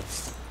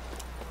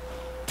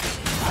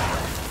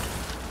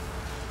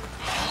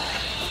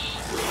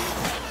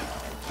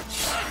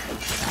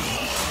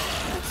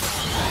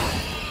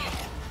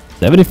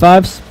 $75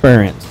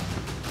 experience.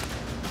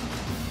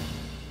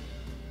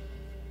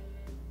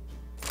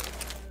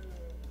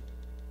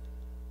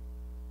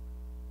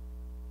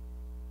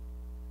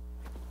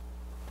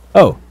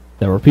 Oh,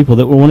 there were people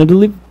that were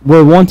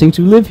wanting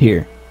to live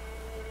here,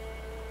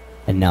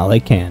 and now they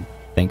can,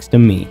 thanks to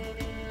me.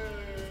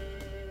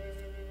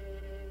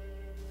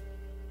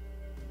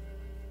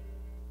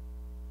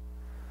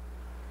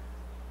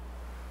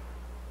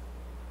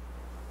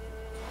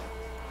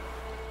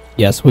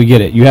 Yes, we get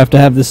it. You have to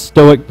have this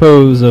stoic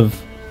pose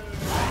of,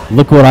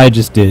 look what I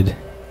just did,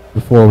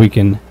 before we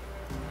can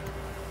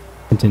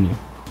continue.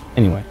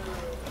 Anyway.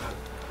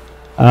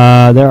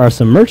 There are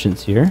some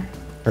merchants here.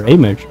 Or a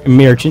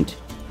merchant.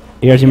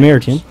 Here's a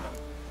merchant.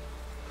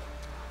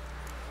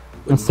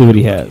 Let's see what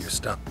he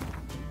has.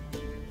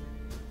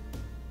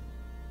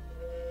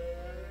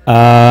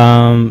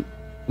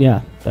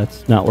 Yeah,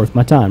 that's not worth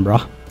my time,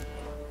 brah.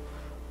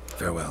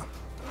 Farewell.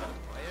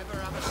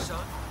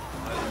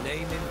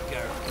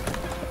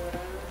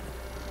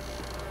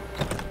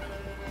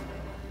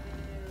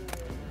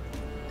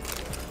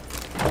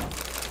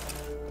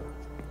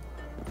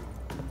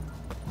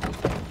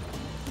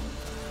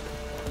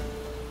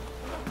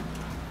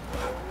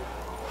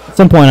 At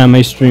some point I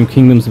may stream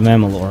Kingdoms of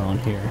Amalur on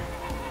here.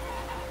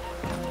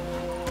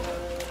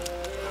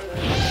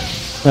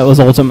 That was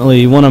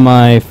ultimately one of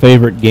my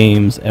favorite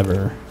games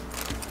ever.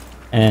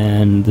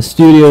 And the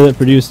studio that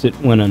produced it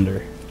went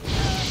under.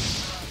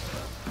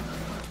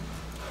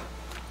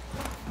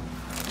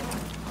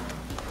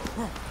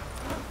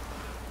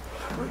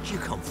 Where'd you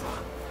come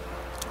from?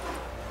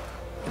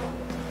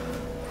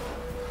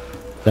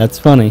 That's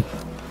funny.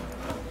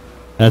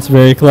 That's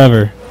very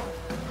clever.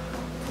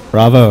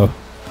 Bravo.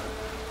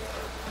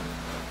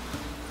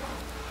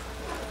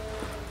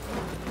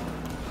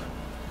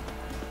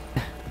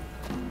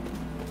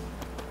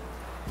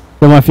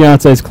 So my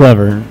fiance is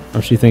clever,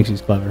 or she thinks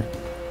she's clever.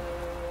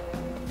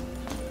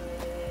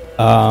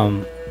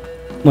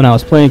 When I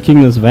was playing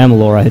Kingdoms of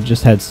Amalur, I had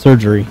just had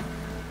surgery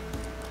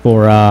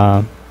for,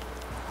 well,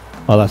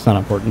 that's not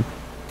important.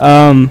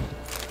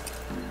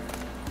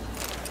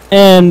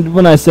 And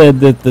when I said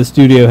that the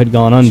studio had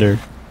gone under,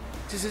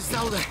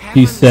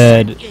 he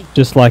said,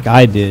 just like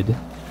I did,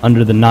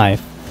 under the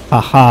knife, ha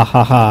ha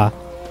ha ha,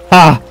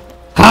 ha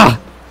ha!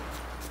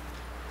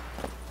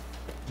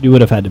 You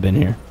would have had to been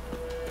here.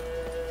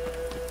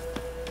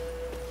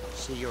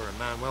 See, you're a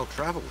man well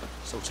travelled,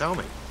 so tell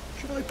me,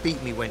 should I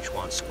beat me wench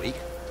one squeak,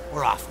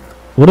 or often?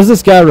 What is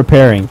this guy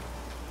repairing?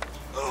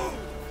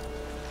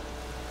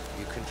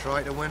 You can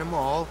try to win them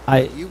all,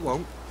 I- but you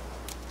won't.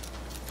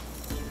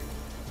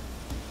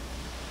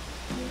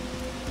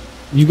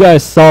 You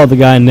guys saw the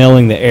guy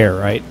nailing the air,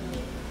 right?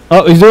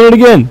 Oh, he's doing it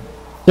again.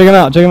 Check him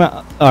out. Check him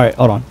out. All right,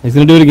 hold on. He's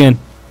gonna do it again.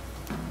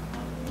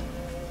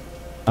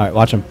 All right,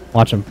 watch him.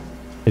 Watch him.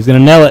 He's gonna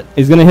nail it.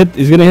 He's gonna hit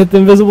the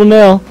invisible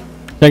nail.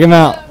 Check him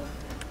out.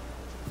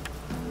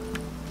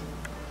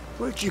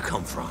 Where'd you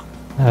come from?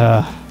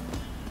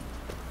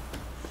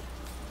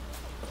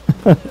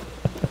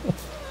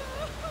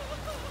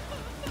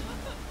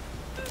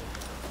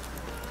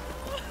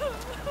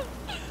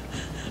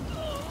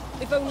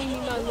 If only you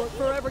man weren't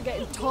forever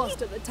getting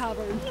tossed at the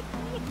tavern.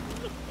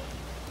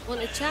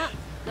 Want to chat?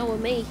 No,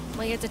 with me.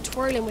 My head's a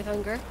twirling with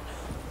hunger.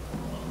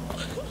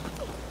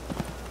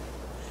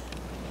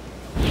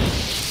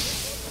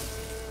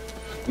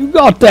 You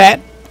got that?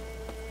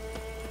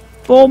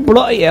 Oh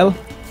bloody hell!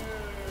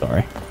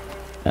 Sorry,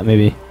 that may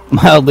be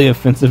mildly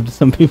offensive to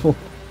some people.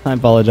 I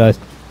apologize.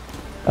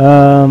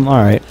 All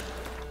right.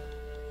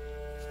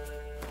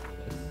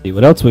 Let's see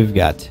what else we've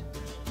got.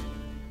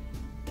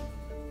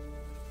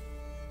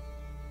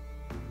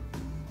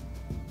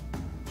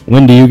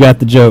 Wendy, you got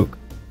the joke.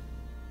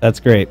 That's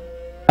great.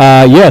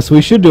 Yes,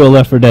 we should do a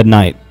Left 4 Dead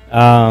night.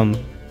 That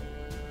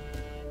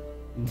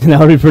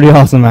would be pretty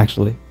awesome,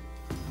 actually.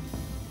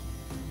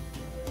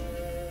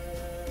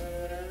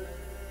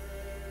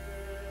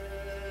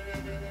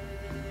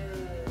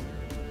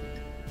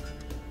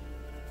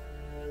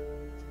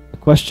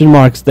 Question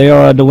marks, they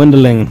are a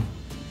dwindling.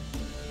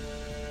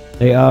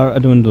 They are a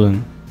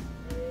dwindling.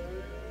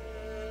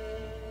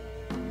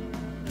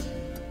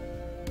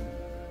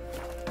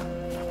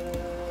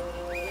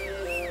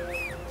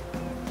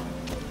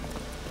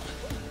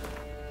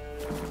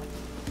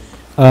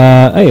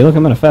 Hey, look,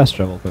 I'm at a fast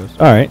travel post.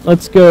 Alright,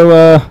 let's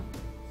go,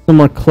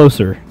 somewhere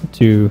closer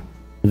to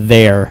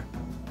there.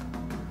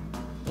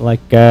 Like,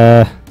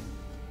 oh,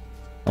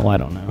 I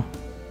don't know.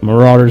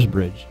 Marauder's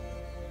Bridge.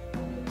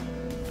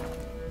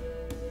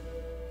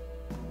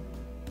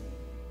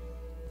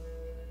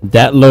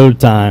 That load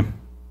time.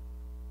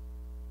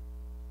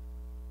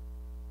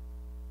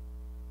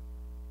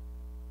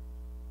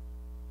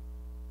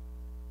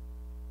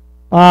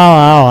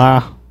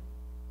 Wow.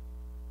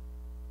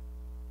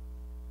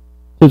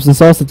 Chips and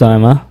salsa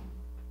time, huh?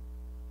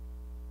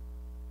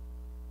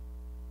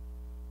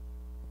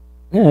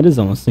 Yeah, it is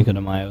almost Cinco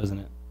de Mayo, isn't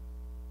it?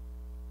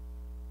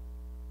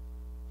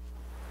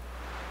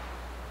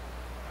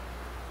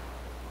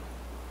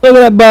 Look at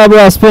that Bob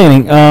Ross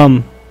painting.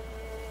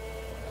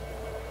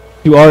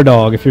 To our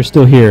dog, if you're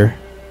still here,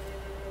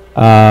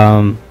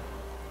 the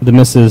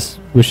missus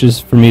wishes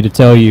for me to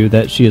tell you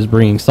that she is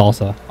bringing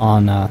salsa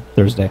on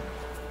Thursday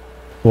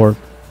for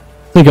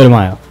Cinco de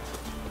Mayo.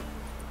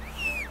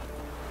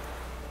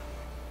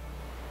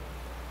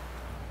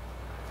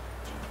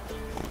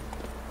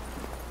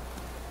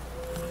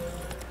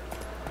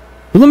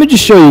 But let me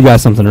just show you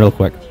guys something real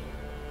quick.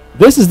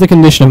 This is the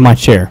condition of my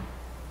chair.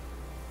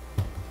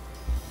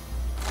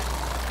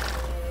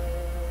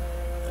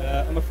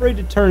 I'm afraid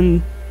to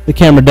turn the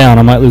camera down.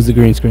 I might lose the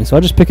green screen, so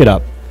I'll just pick it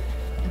up.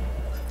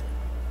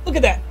 Look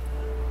at that.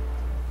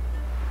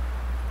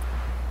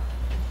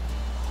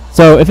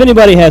 So if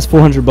anybody has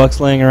 $400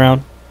 laying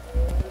around,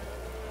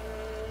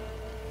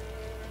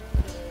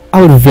 I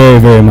would very,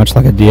 very much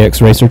like a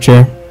DX Racer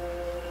chair.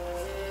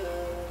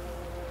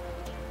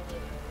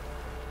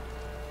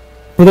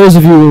 For those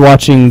of you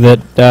watching that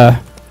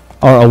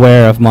are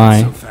aware of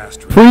my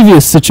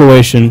previous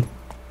situation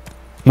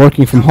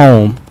working from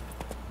home,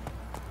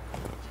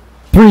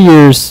 3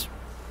 years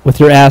with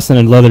your ass in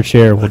a leather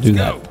chair will do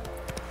that.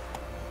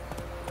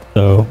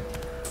 So,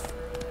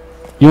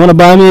 you want to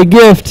buy me a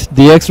gift?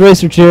 DX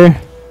Racer chair.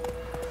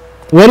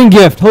 Wedding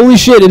gift. Holy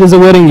shit, it is a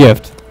wedding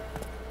gift.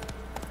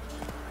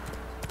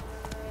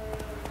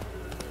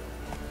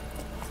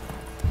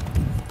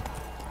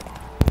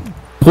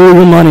 Pull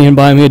your money and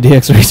buy me a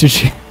DX Racer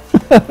chair.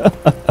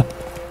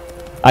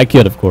 I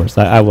kid, of course.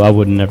 I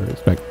would never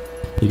expect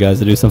you guys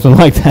to do something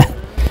like that.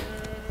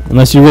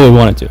 Unless you really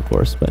wanted to, of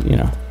course. But, you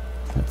know,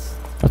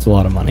 that's a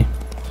lot of money.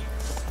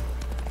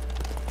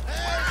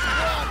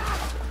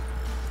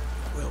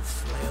 We'll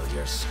flail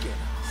your skin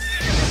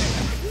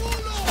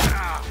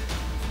off.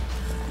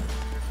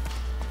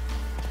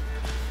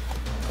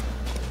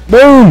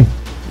 Boom!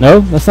 No,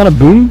 that's not a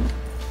boom.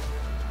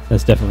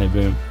 That's definitely a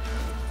boom.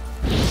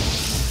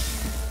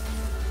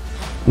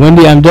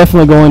 Wendy, I'm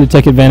definitely going to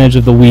take advantage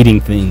of the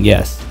weeding thing.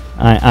 Yes,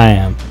 I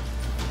am.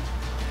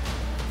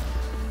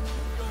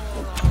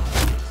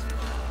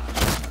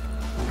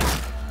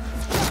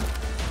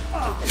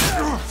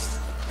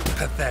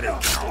 Pathetic.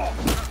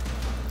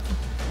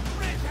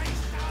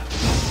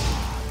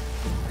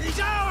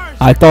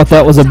 I thought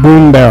that was a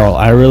boom barrel.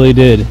 I really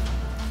did.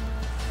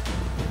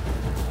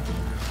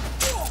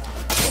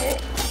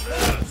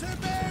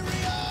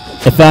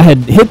 If I had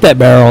hit that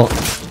barrel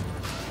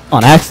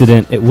on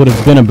accident, it would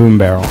have been a boom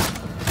barrel.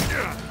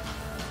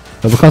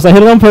 But because I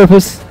hit it on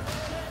purpose,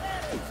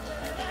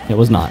 it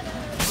was not.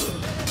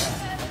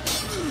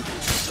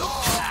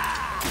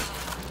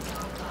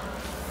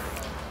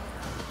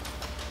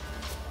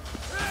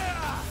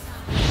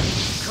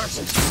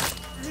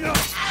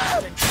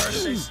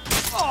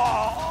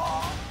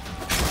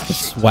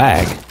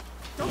 Swag.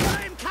 Don't let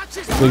him catch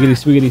Swiggity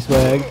swiggity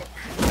swag.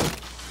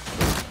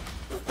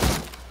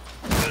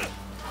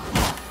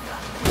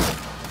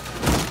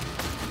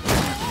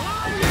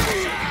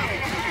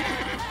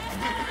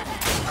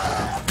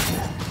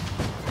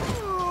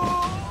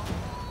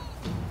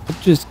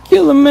 Just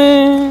kill him,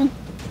 man.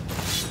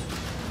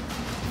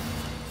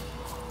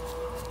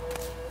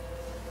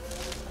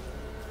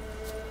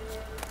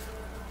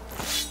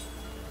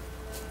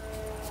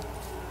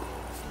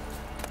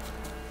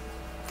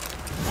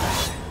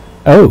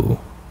 Oh.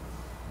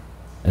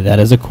 That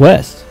is a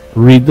quest.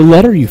 Read the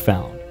letter you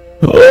found.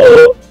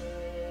 Oh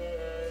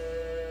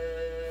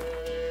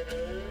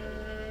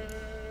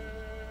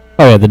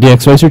yeah, the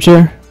DX Racer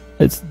chair?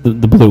 It's the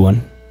blue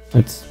one.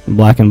 It's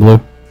black and blue.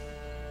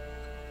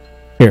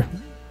 Here.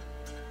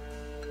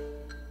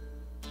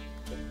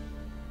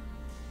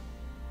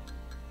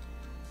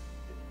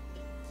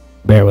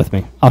 Bear with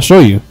me. I'll show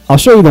you. I'll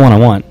show you the one I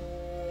want.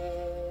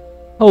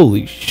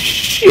 Holy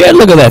shit,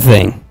 look at that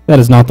thing. That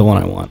is not the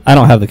one I want. I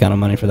don't have the kind of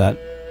money for that.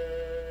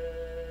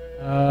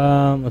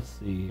 Let's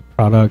see.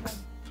 Products.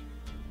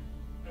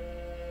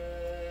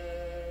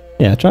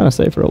 Yeah, trying to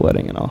save for a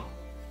wedding and all.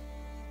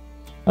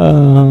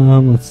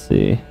 Let's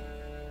see.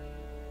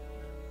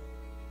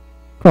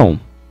 Chrome.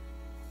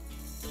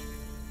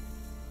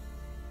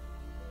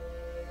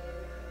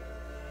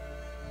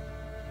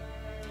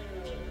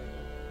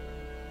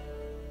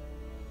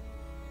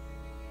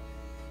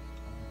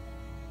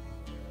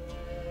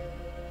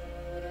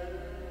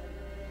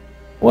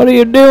 What are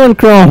you doing,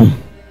 Chrome?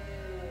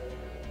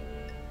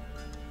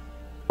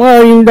 Why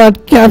are you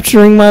not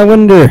capturing my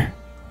Winder?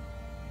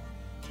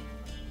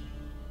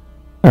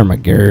 Oh my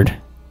god.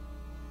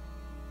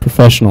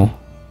 Professional.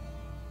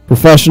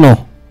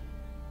 Professional.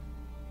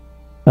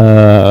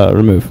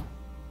 Remove.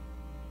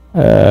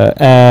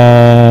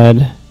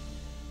 Add.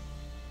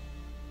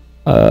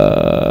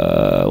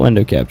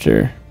 Window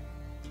capture.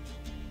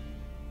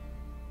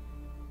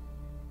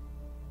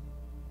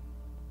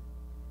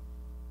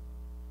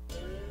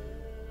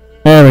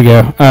 There we go.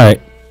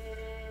 Alright.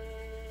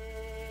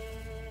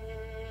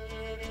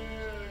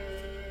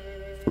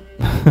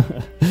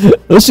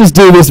 Let's just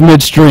do this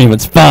midstream.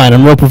 It's fine.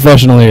 I'm real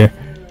professional here.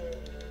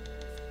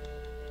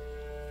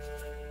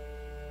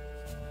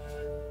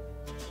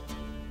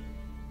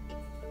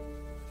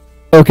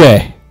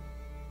 Okay.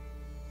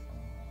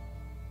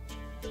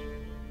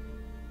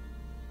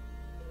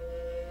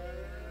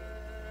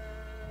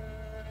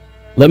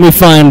 Let me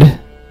find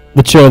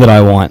the chair that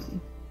I want.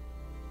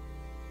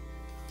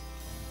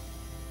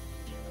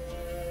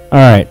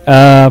 Alright,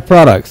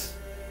 products.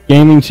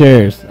 Gaming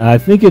chairs. I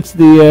think it's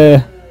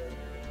the,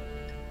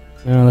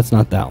 no, that's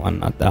not that one,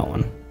 not that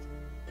one.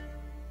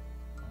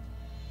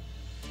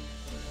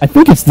 I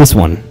think it's this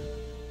one.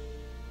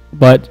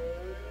 But,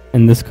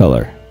 in this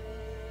color.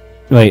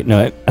 Wait,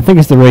 no, I think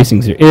it's the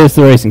Racing Series. It is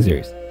the Racing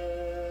Series.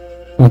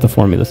 Not the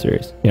Formula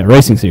Series. Yeah,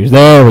 Racing Series.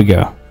 There we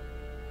go.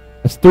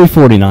 It's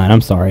 $349,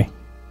 I'm sorry.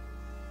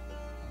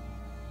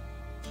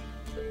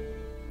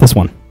 This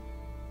one.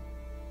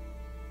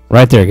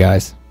 Right there,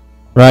 guys.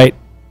 Right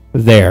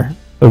there.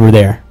 Over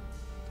there.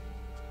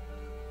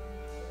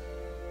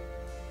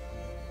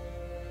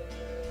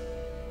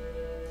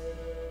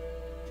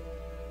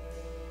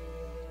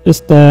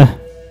 Just, yeah.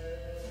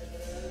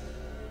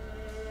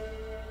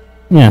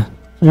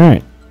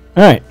 Alright.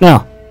 Alright,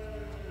 now.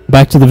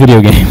 Back to the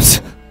video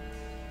games.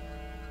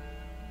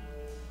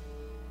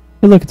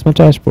 Hey, look, it's my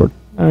dashboard.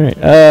 Alright,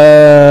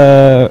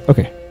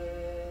 okay.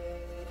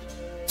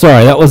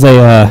 Sorry, that was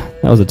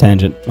a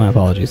tangent. My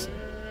apologies.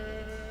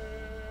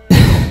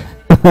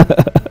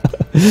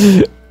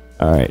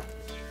 Alright.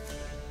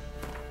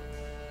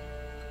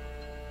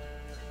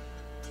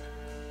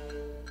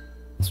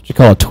 That's what you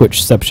call a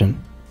Twitchception.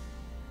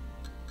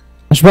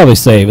 I should probably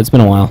save. It's been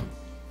a while.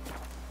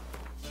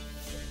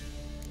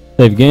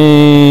 Save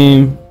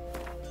game.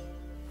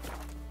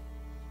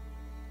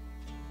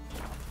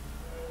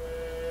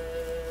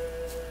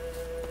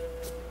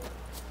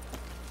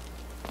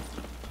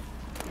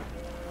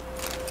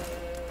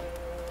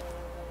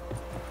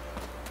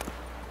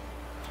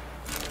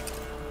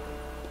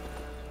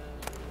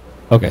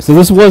 Okay, so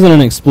this wasn't an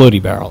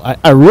explodey barrel.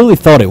 I really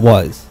thought it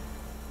was.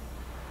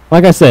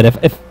 Like I said,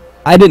 if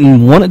I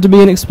didn't want it to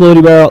be an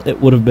explodey barrel, it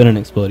would have been an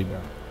explodey barrel.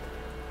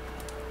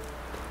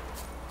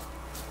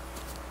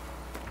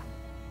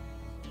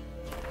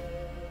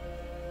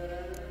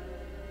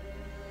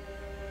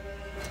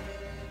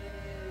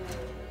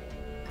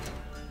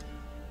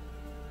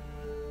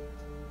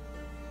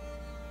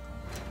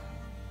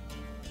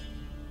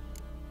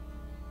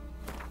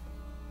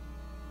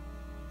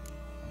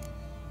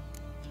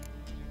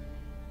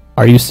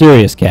 Are you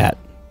serious, cat?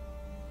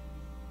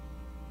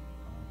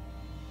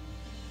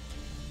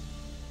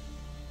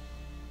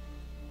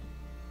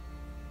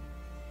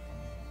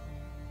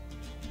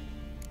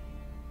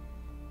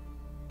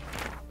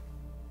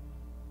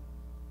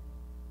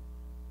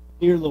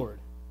 Dear Lord.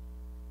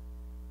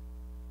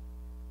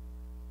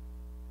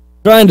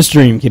 Trying to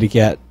stream, kitty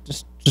cat.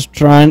 Just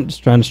trying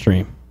to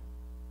stream.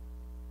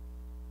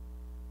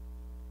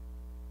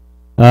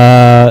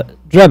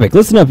 Drebik,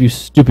 listen up, you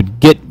stupid.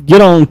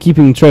 Get on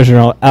keeping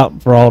treasure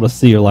out for all to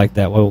see or like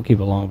that. We won't keep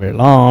it long very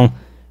long.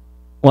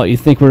 What, you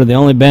think we're the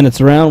only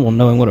bandits around? Well,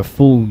 knowing what a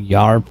fool you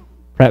are,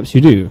 perhaps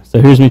you do.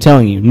 So here's me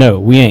telling you, no,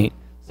 we ain't.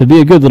 So be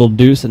a good little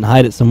deuce and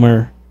hide it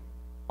somewhere.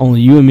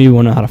 Only you and me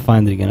will know how to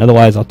find it again.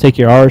 Otherwise, I'll take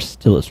your arse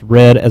till it's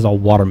red as a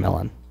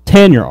watermelon.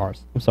 Tan your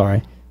arse. I'm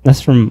sorry.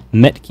 That's from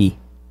Metki.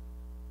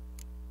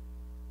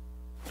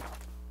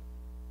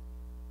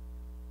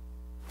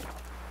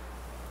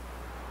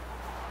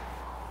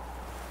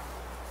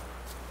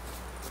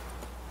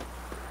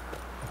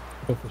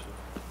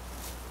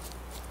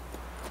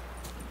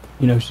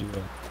 You know she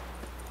will.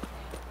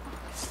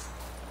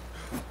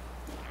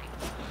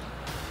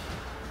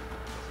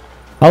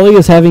 Holly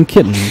is having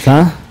kittens,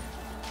 huh?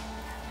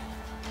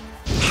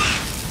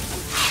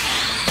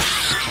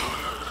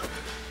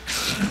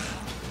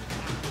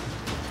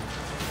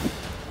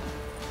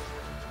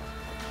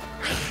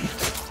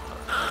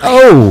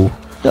 Oh!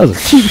 That was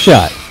a cheap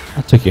shot.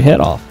 I took your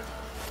head off.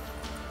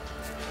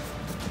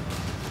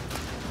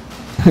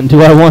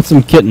 Do I want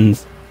some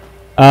kittens?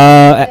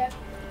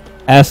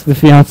 Ask the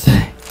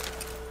fiance.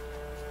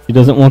 She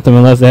doesn't want them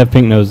unless they have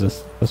pink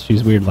noses. Because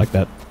she's weird like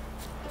that.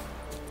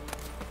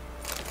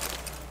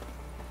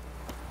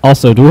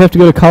 Also, do we have to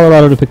go to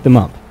Colorado to pick them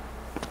up?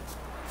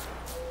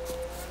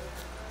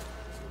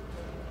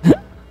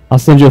 I'll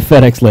send you a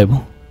FedEx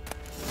label.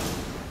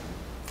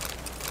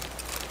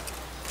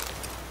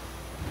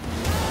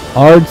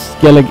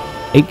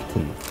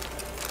 Ardskelligaten.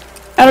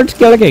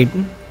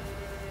 Ardskelligaten.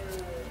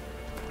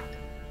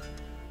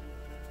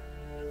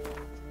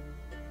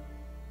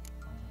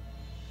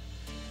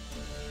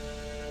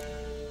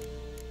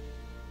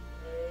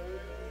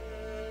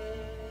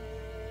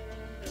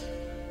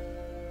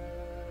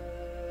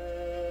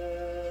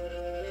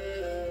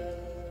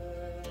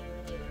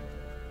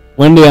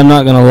 Wendy, I'm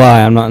not gonna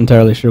lie, I'm not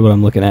entirely sure what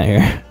I'm looking at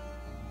here.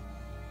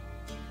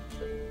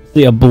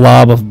 See a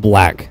blob of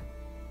black.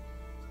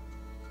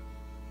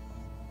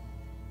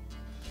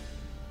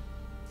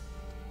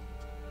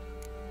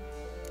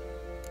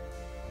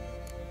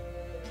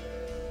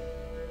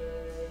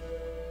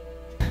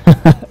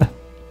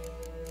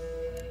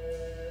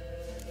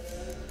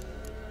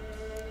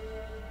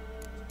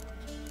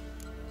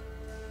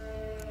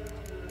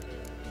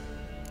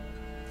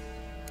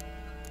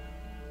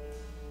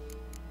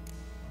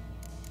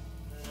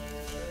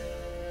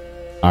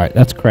 Alright,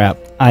 that's crap.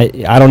 I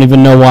don't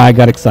even know why I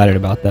got excited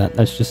about that.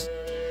 That's just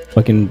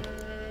fucking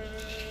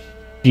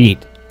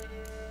shit.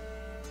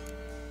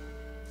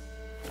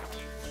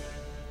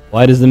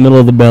 Why does the middle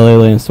of the belly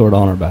lay and sword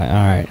on her back?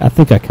 Alright, I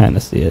think I kind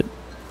of see it.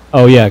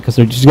 Oh yeah, because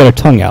she's got her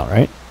tongue out,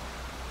 right?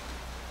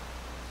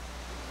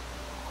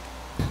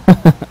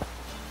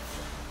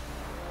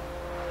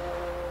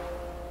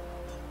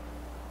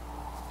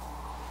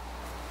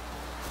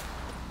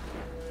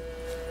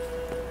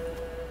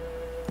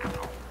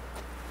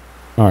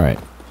 Alright.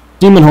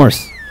 Demon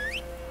horse.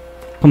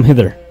 Come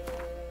hither.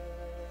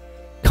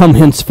 Come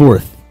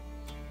henceforth.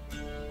 Is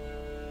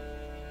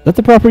that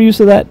the proper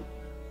use of that?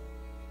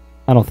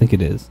 I don't think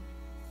it is.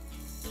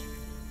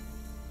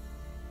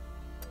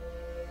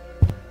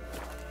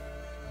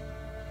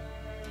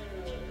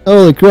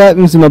 Holy crap,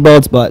 you can see my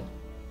bald spot.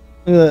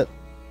 Look at that.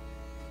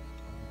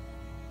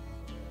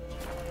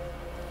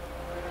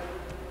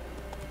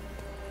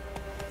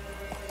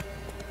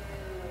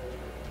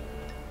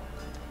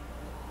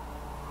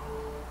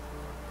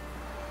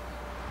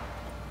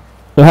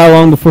 So how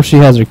long before she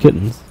has her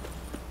kittens,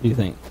 do you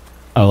think?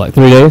 Oh, like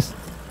 3 days?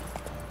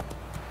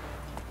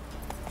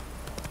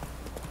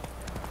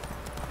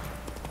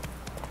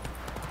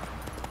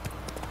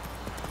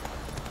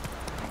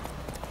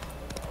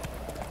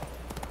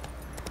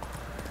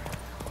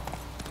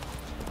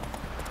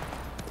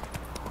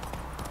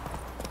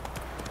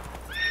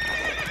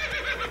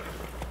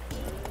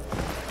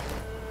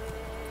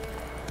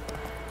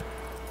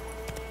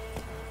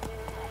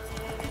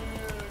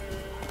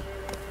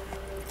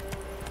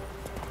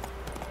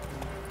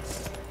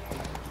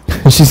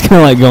 She's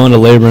gonna like go into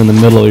labor in the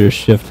middle of your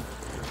shift.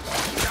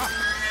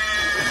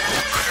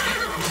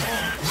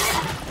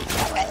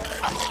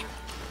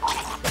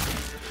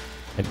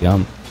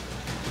 Yum.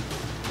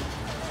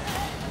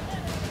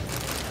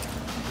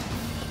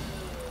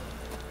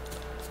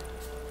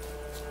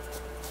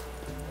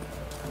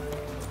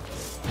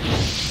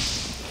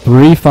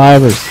 Three,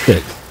 5, or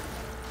 6?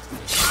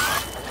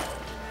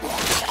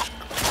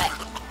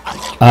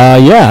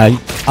 Yeah,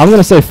 I'm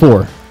gonna say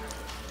 4.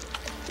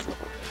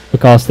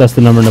 Because that's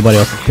the number nobody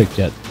else has picked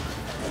yet.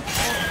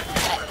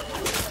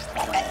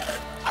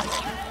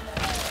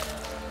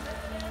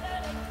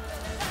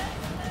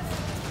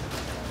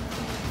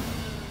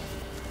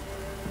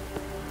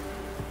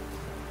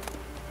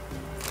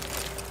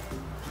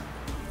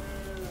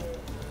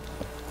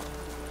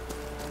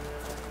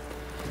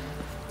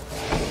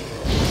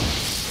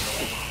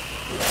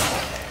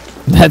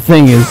 That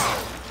thing is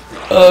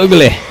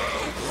ugly.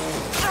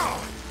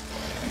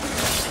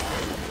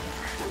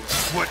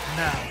 What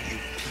now, you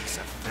piece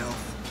of filth?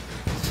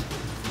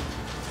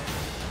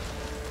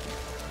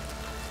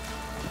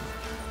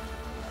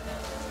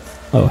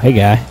 Oh, hey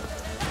guy.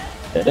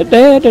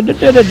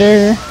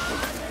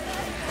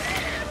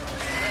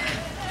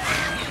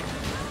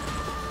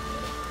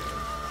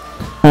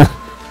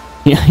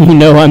 Yeah, you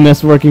know I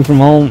miss working from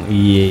home?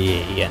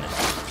 Yeah.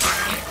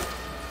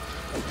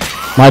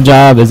 My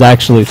job is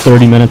actually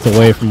 30 minutes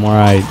away from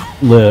where I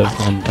live,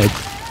 and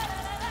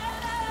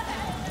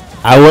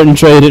I wouldn't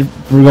trade it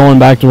for going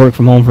back to work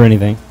from home for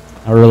anything.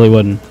 I really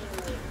wouldn't.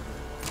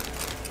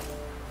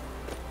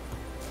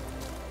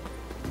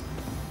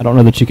 I don't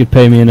know that you could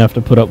pay me enough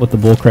to put up with the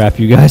bull crap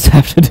you guys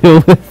have to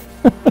deal with.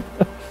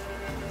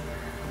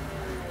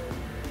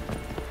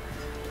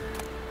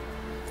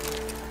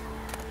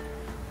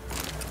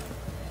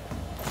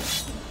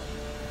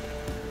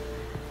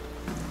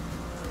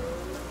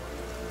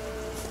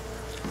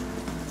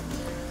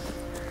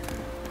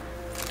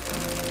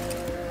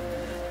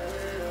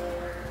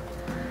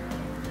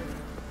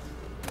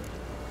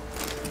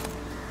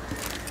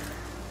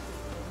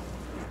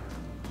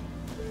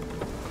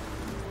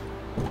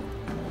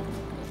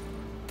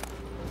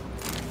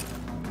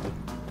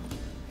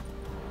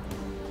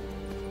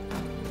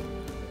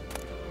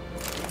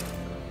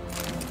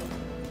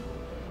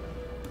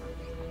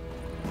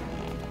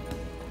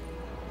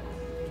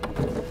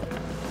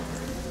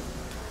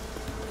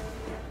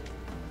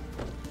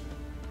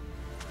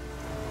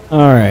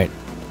 Alright.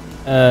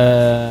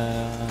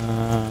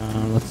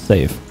 Let's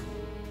save.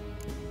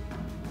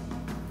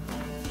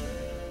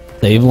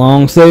 Save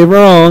long, save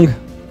wrong.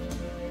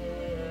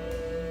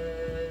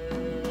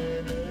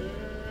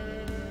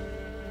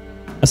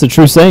 That's a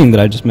true saying that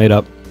I just made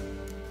up.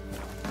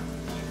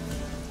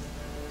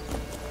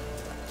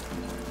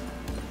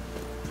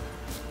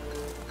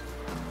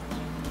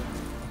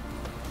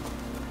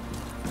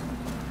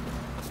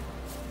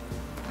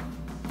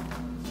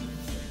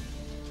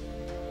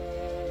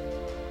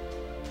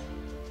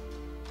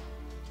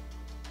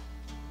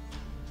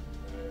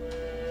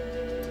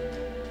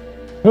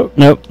 Oh,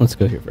 nope. Let's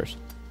go here first.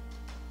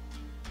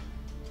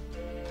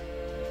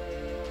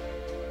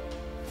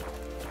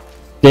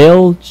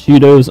 Stale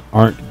Cheetos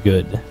aren't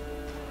good.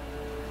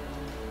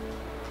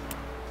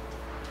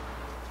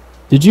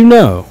 Did you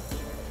know,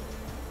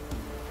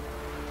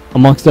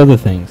 amongst other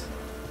things,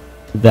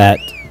 that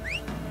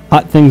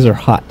hot things are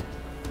hot?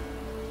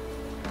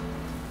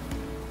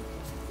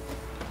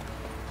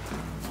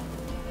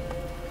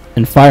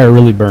 And fire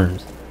really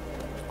burns.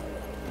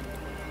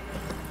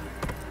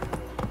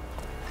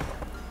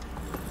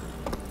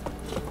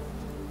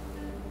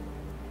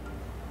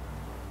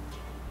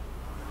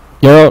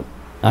 Geralt,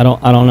 I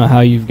don't know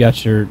how you've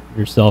got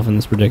yourself in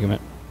this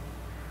predicament.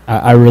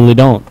 I really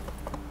don't.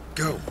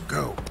 Go.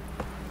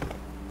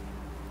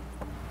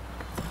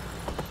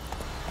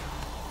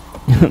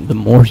 The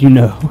more you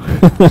know.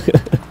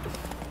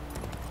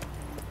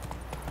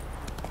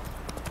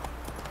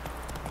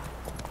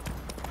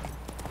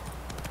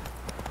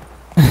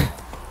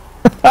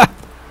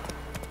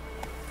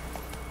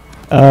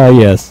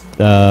 Yes.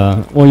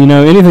 Well, you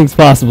know, anything's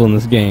possible in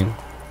this game.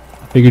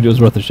 I figured it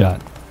was worth a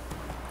shot.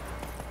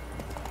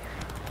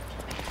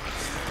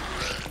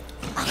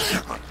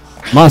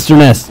 Monster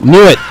nest.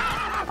 Knew it.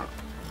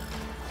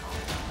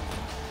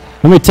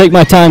 Let me take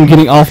my time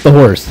getting off the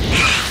horse.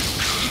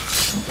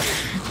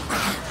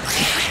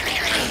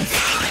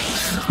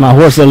 My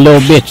horse a little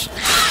bitch.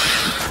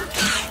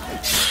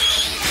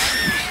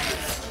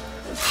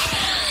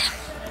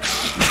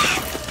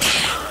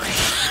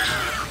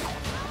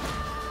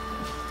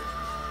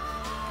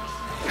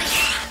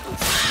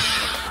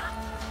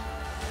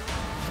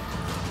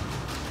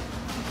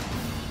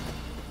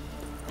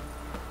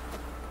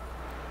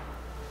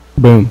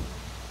 Boom.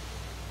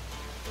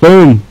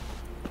 Boom.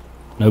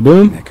 No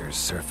boom? Knickers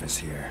surface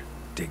here.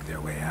 Dig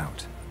their way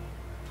out.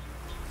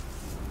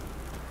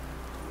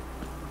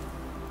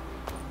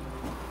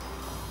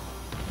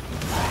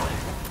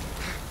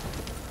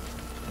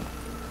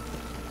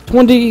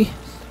 $20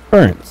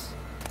 burns.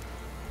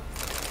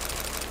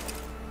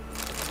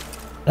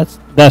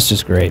 That's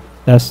just great.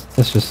 That's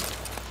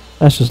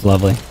just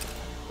lovely.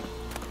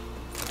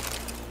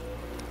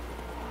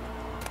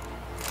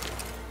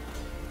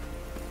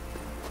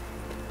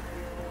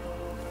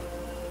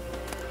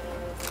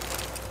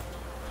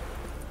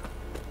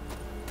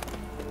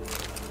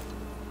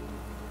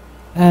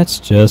 That's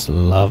just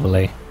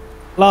lovely.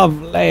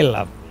 Lovely,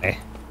 lovely.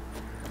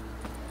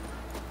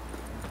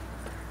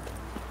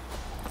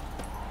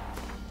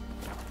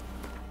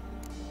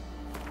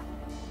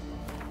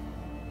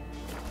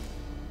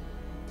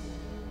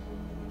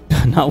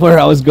 Not where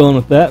I was going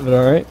with that, but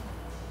alright.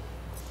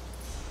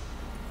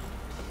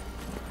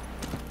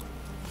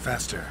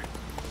 Faster.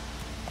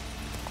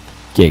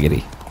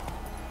 Giggity.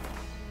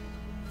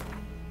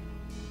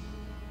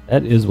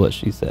 That is what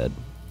she said.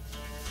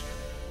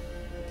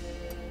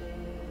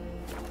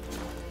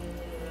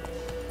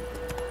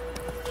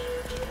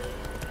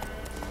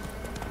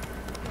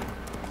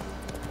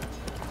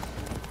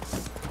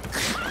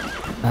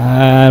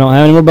 I don't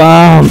have any more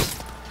bombs.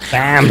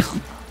 Bam.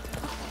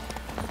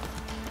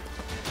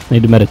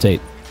 Need to meditate.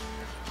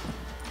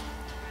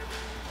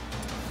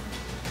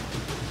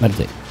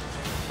 Meditate.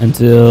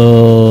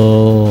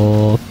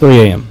 until 3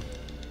 a.m.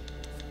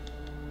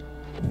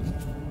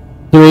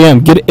 3 a.m.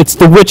 Get it? It's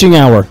the witching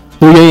hour.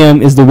 3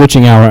 a.m. is the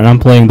witching hour, and I'm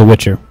playing The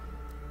Witcher.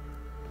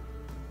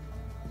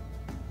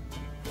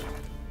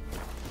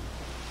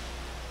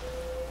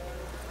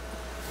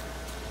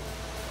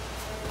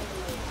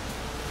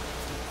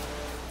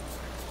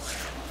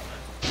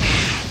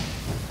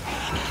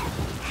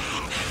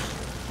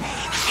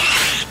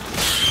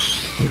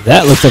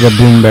 That looks like a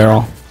boom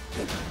barrel.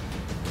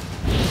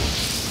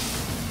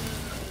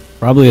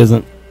 Probably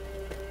isn't.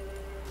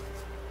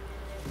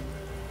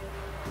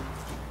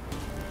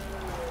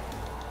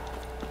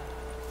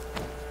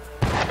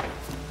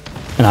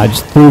 And I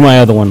just threw my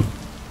other one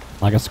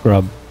like a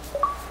scrub.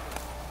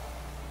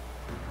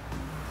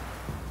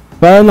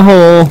 Fire in the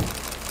hole.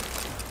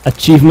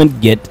 Achievement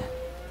get.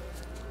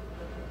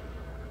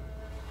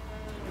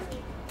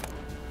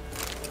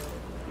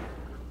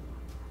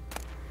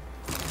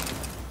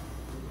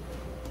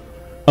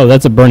 Oh,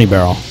 that's a Bernie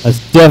barrel.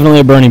 That's definitely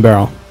a Bernie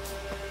barrel.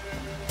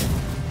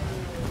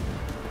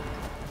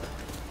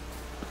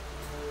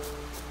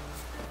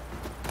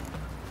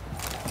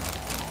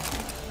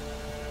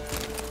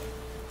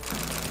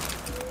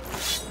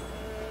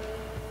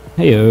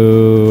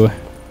 Heyo.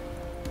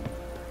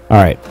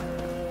 Alright.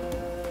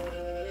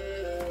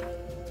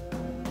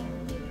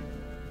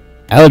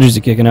 Allergies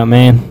are kicking up,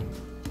 man.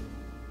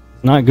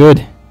 Not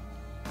good.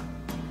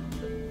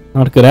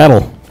 Not good at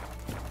all.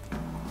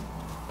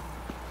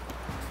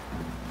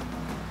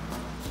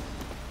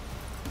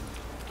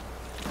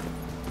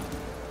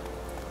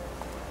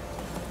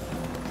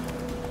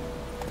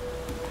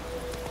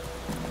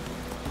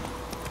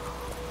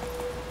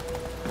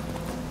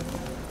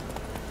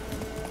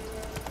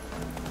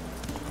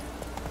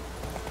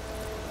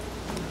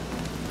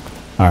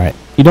 Alright,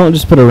 you don't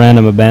just put a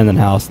random abandoned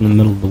house in the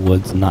middle of the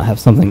woods and not have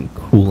something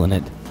cool in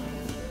it.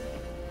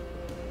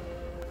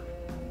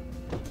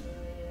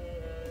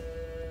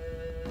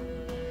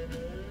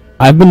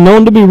 I've been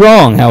known to be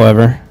wrong,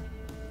 however.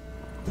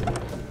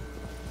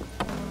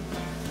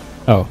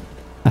 Oh.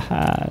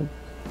 Haha.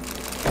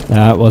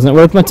 That wasn't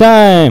worth my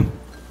time.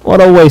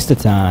 What a waste of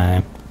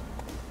time.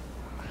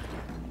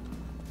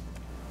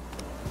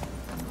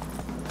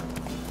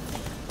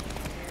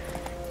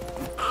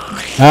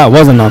 Ah, it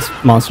was a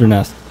monster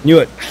nest. Knew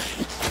it.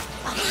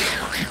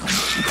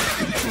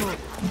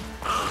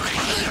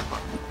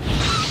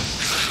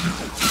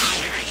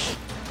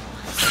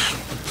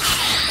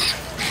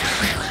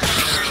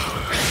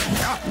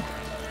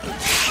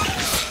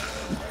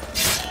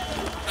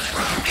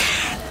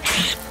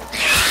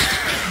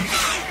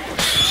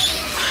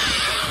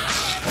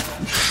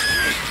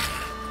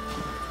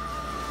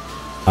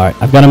 Alright,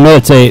 I've got to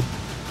meditate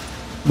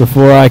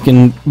before I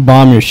can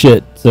bomb your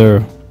shit,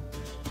 sir.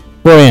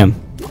 4 a.m.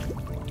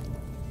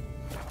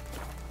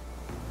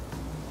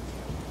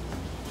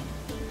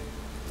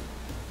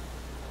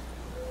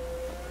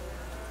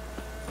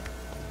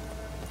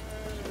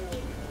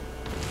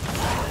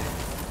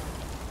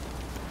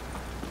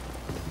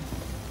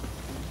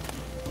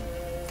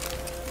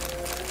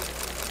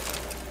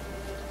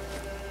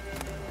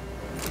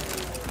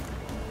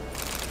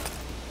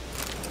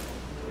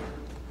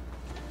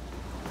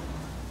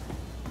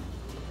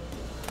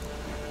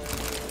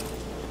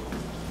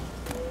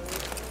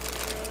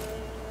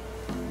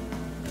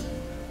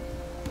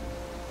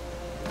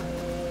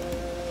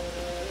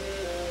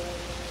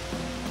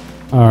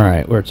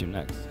 Alright, where to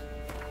next?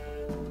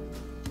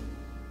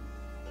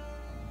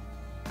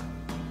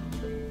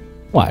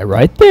 Why,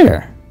 right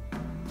there.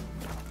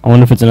 I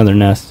wonder if it's another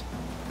nest.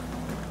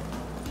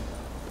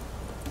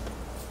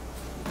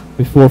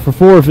 Be 4 for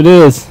 4 if it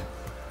is.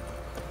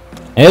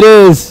 It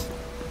is!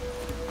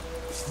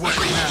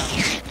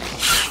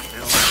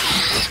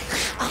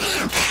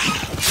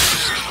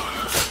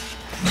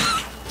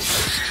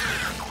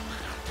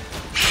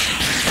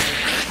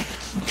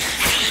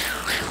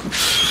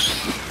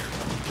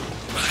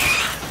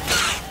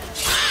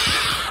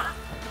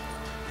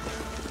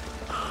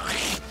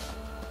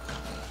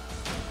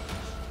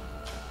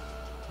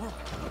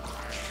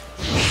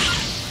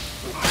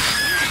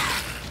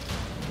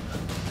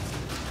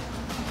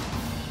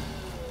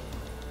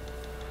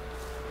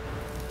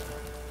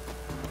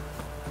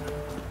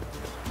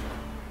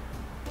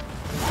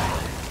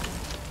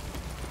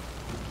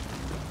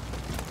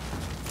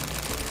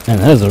 Man,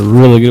 that is a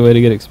really good way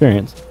to get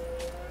experience.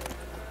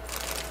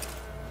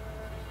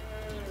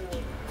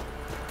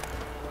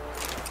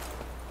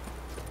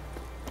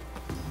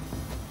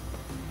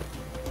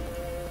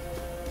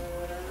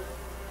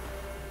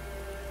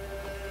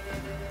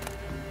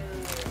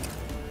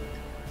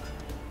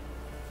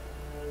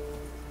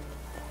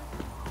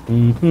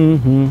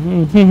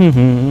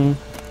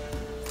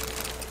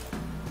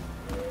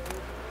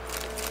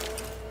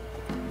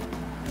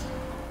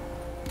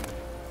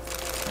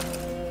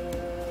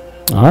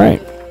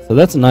 Alright, so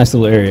that's a nice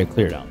little area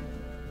cleared out.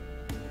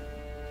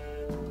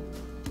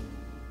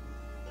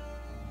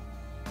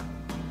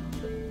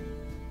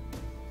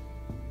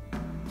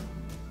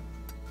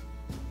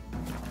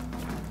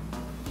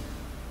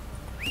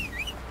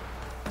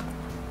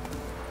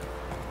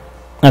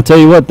 I tell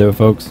you what, though,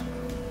 folks.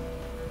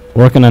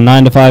 Working a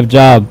 9-to-5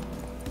 job.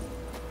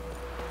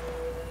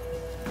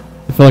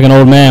 I feel like an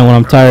old man when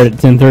I'm tired at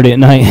 10:30 at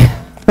night.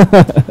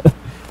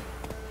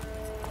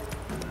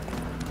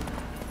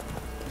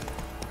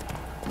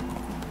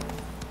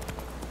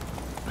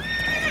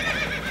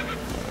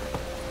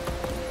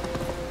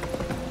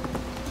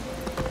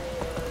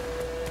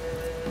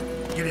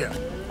 Giddy up.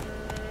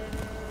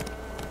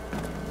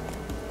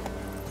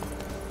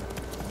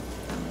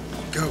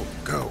 Go,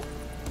 go.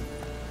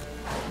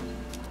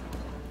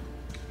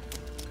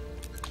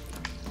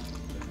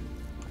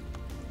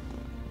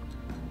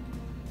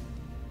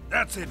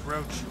 That's it,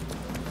 Roach.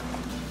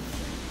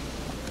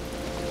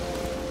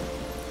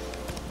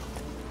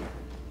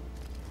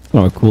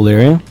 Oh, a cool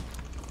area.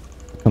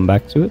 Come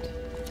back to it.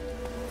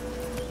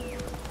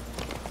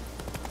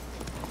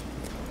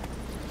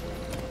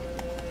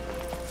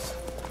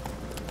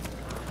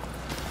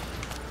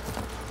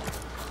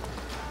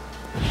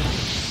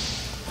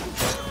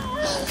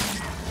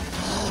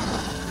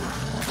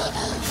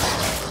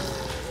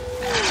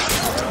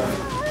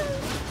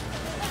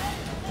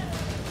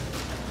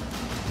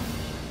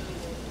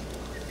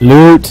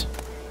 Loot.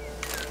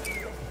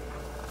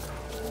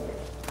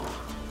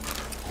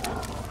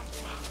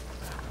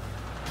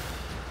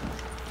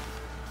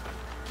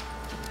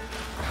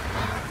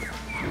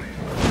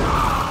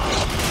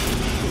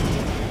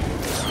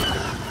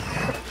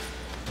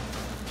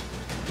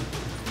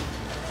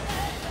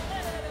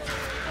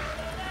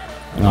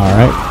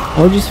 Alright.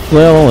 Or just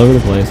flail all over the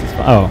place. It's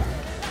fine. Oh.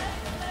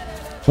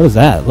 What is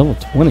that? Level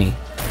 20.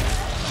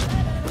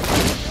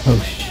 Oh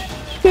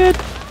shit.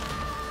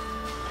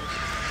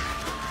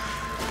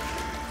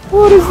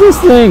 What is this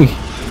thing?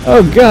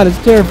 Oh god, it's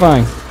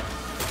terrifying.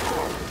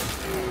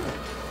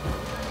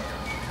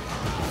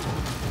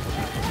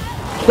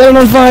 Set it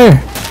on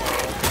fire!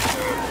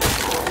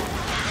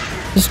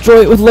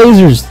 Destroy it with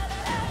lasers!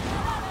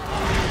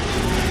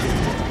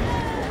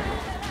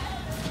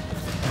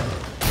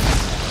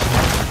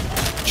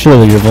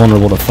 Surely you're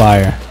vulnerable to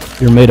fire.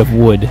 You're made of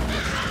wood.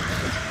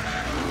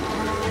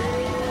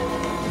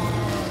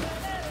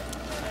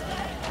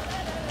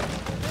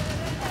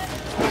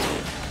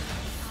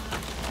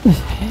 What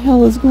the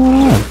hell is going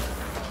on?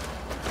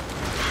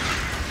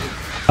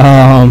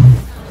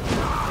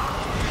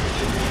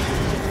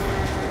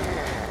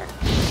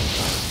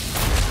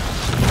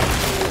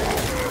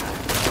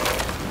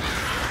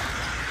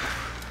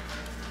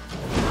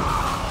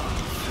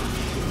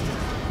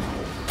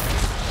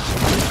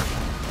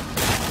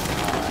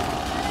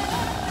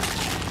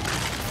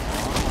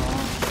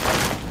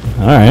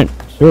 Alright,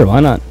 sure, why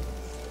not?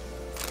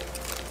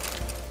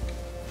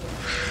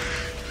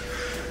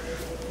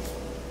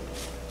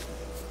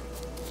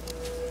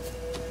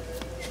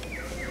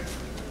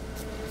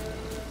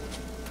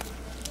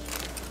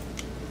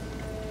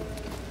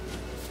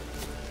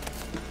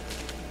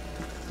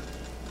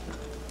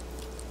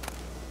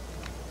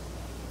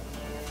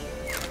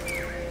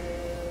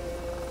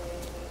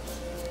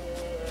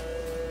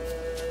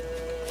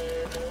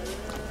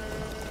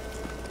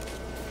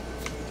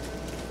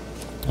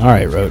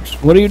 Alright, Roach.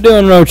 What are you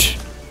doing, Roach?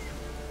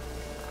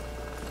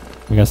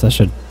 I guess I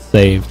should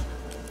save.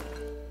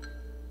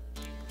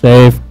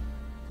 Save.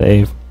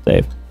 Save.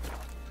 Save.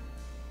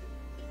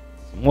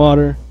 Some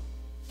water.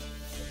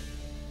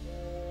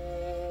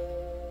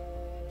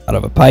 Out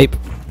of a pipe.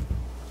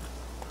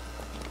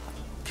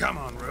 Come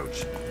on,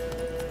 Roach.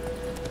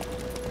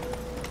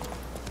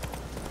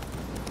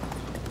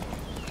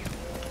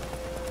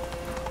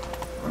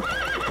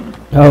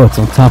 Oh, it's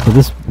on top of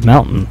this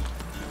mountain.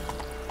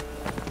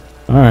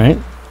 Alright.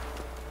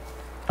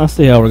 I'll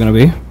see how we're gonna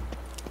be.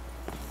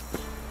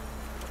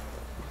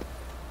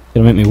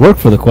 Gonna make me work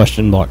for the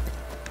question mark.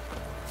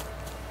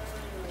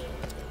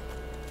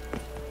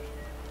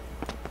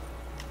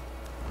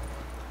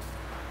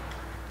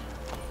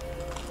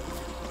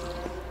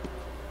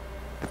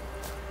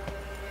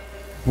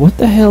 What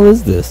the hell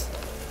is this?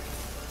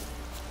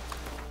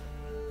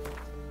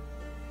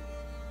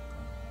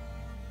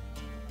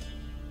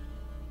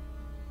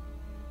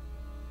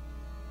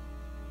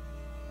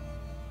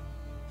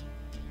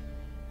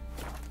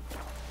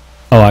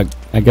 Oh,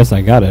 I guess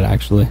I got it,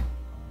 actually.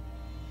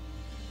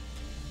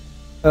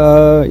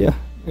 Yeah,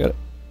 I got it.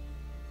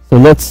 So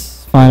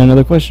let's find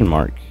another question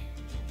mark.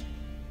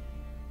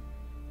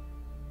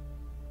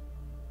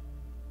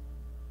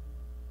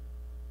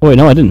 Oh, wait,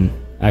 no, I didn't,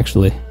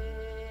 actually.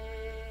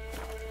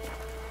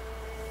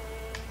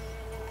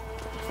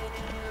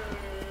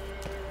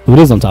 It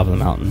is on top of the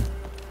mountain.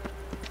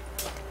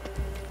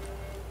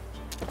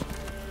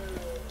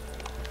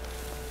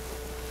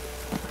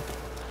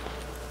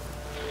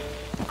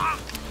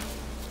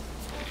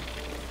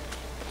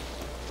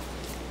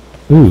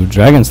 Ooh,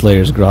 Dragon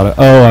Slayer's grotto.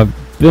 Oh,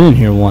 I've been in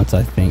here once,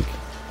 I think.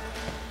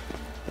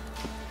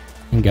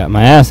 And got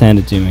my ass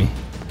handed to me.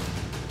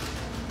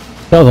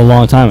 That was a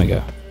long time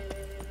ago.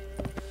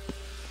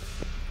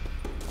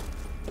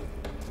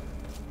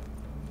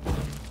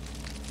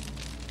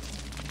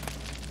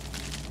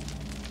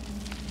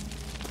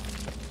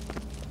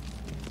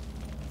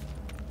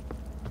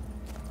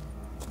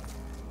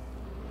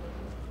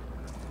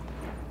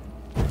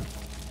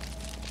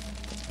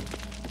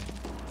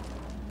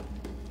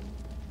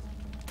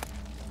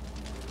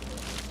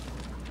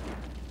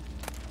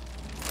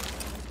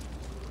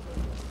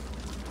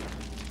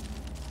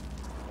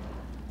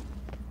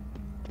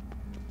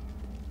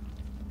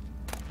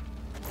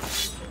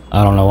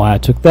 I don't know why I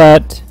took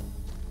that.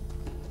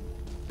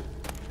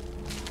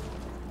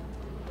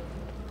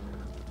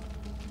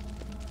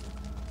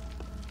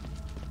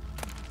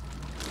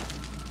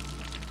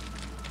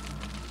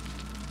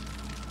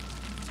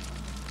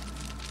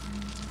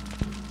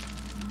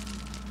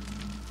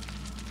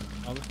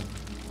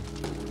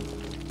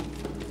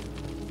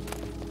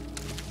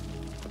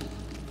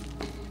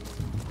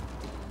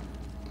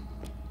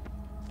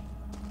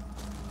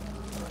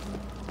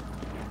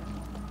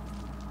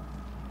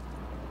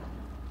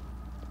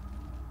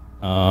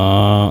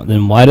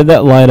 Then why did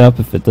that light up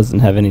if it doesn't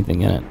have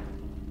anything in it?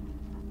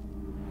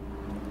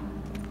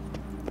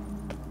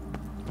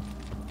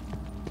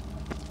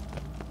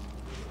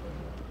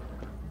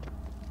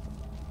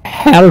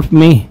 Help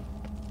me.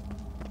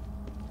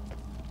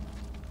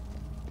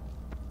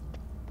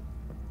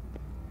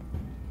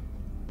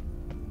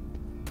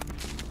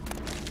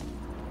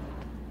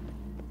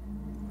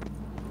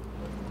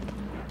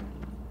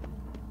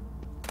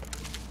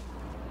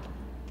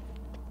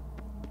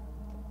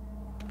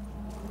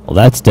 Well,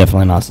 that's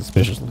definitely not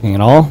suspicious looking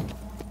at all.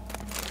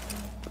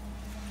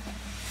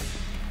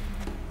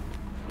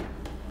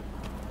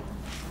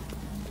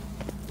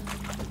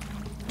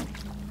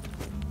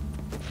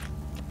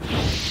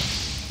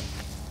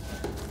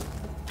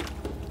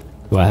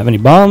 Do I have any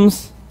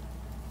bombs?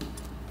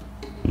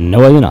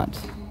 No, I do not.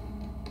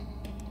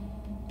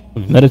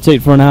 Let me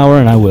meditate for an hour,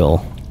 and I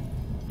will.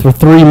 For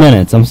 3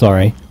 minutes, I'm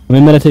sorry. Let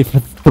me meditate for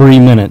 3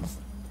 minutes.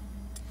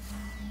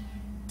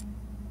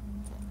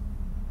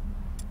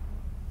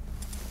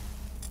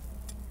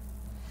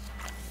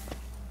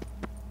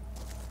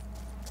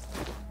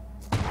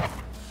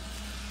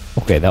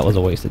 Okay, that was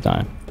a waste of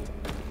time.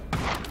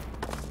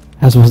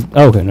 As was...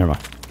 Oh, okay, never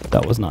mind.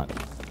 That was not.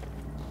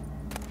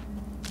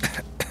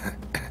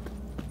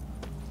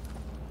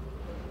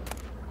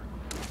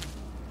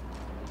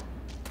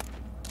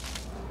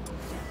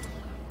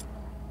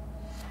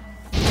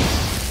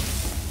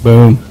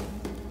 Boom.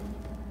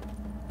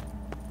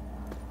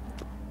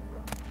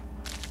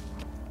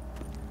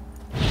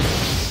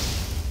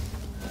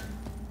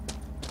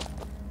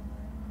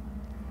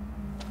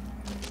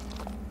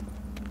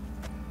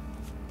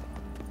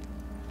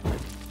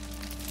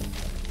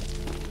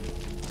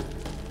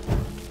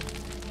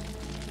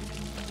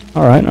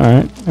 Alright.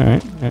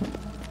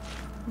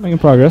 Making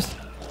progress.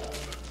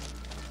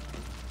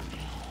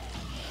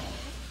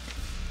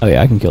 Oh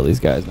yeah, I can kill these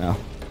guys now.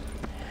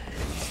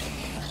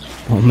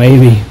 Oh,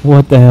 maybe.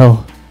 What the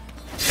hell?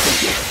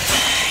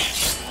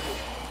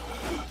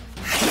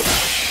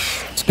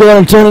 Let's go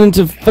and turn it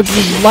into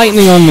fucking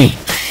lightning on me.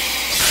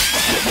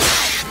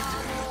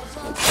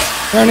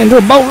 Turn into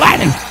a bolt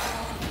lightning.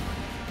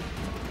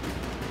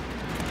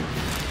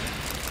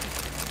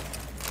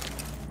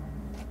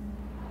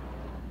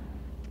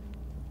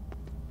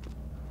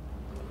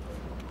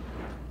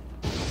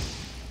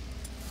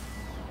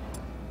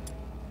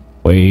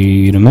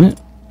 Wait a minute.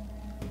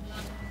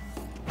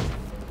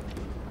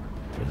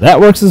 That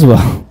works as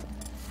well.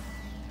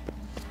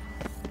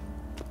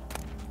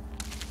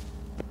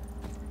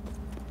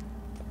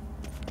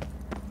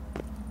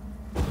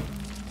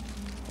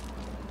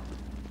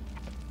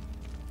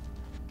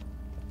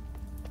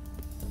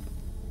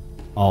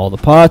 All the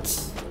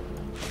pots.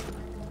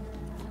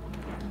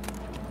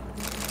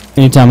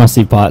 Anytime I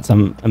see pots,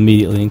 I'm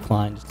immediately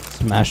inclined to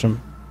smash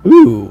them.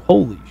 Ooh,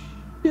 holy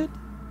shit.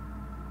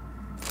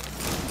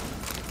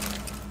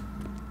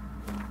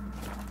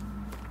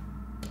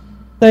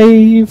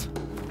 Save.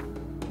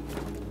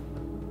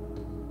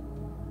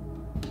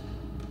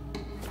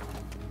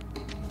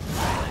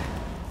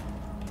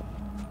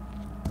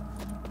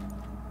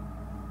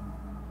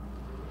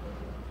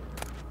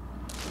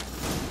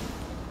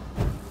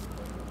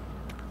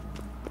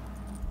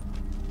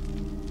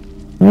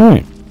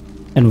 Alright.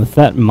 And with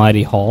that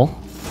mighty haul,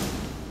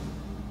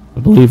 I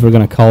believe we're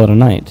going to call it a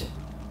night.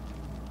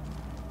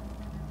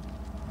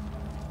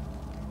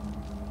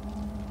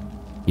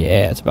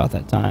 Yeah, it's about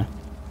that time.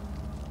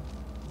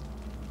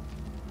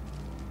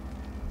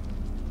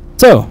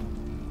 So,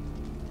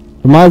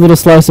 from my little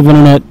slice of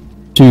internet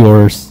to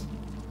yours,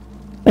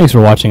 thanks for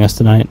watching us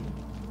tonight.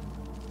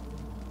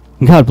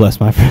 God bless,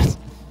 my friends.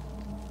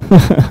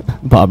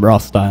 Bob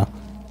Ross style.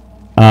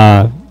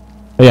 But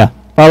yeah,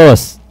 follow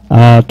us.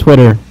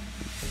 Twitter,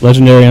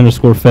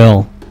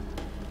 legendary_Phil.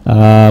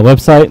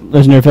 Website,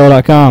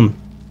 legendaryphil.com.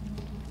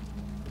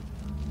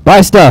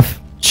 Buy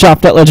stuff,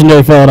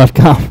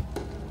 shop.legendaryphil.com.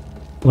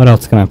 What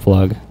else can I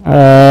plug?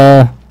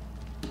 Oh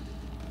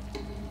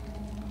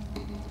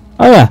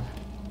yeah.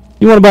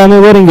 You want to buy me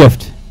a wedding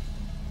gift?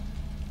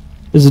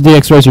 This is a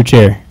DX Racer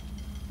chair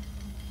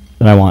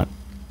that I want.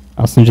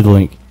 I'll send you the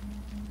link.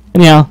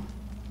 Anyhow,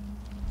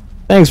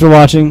 thanks for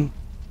watching.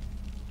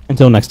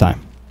 Until next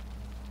time.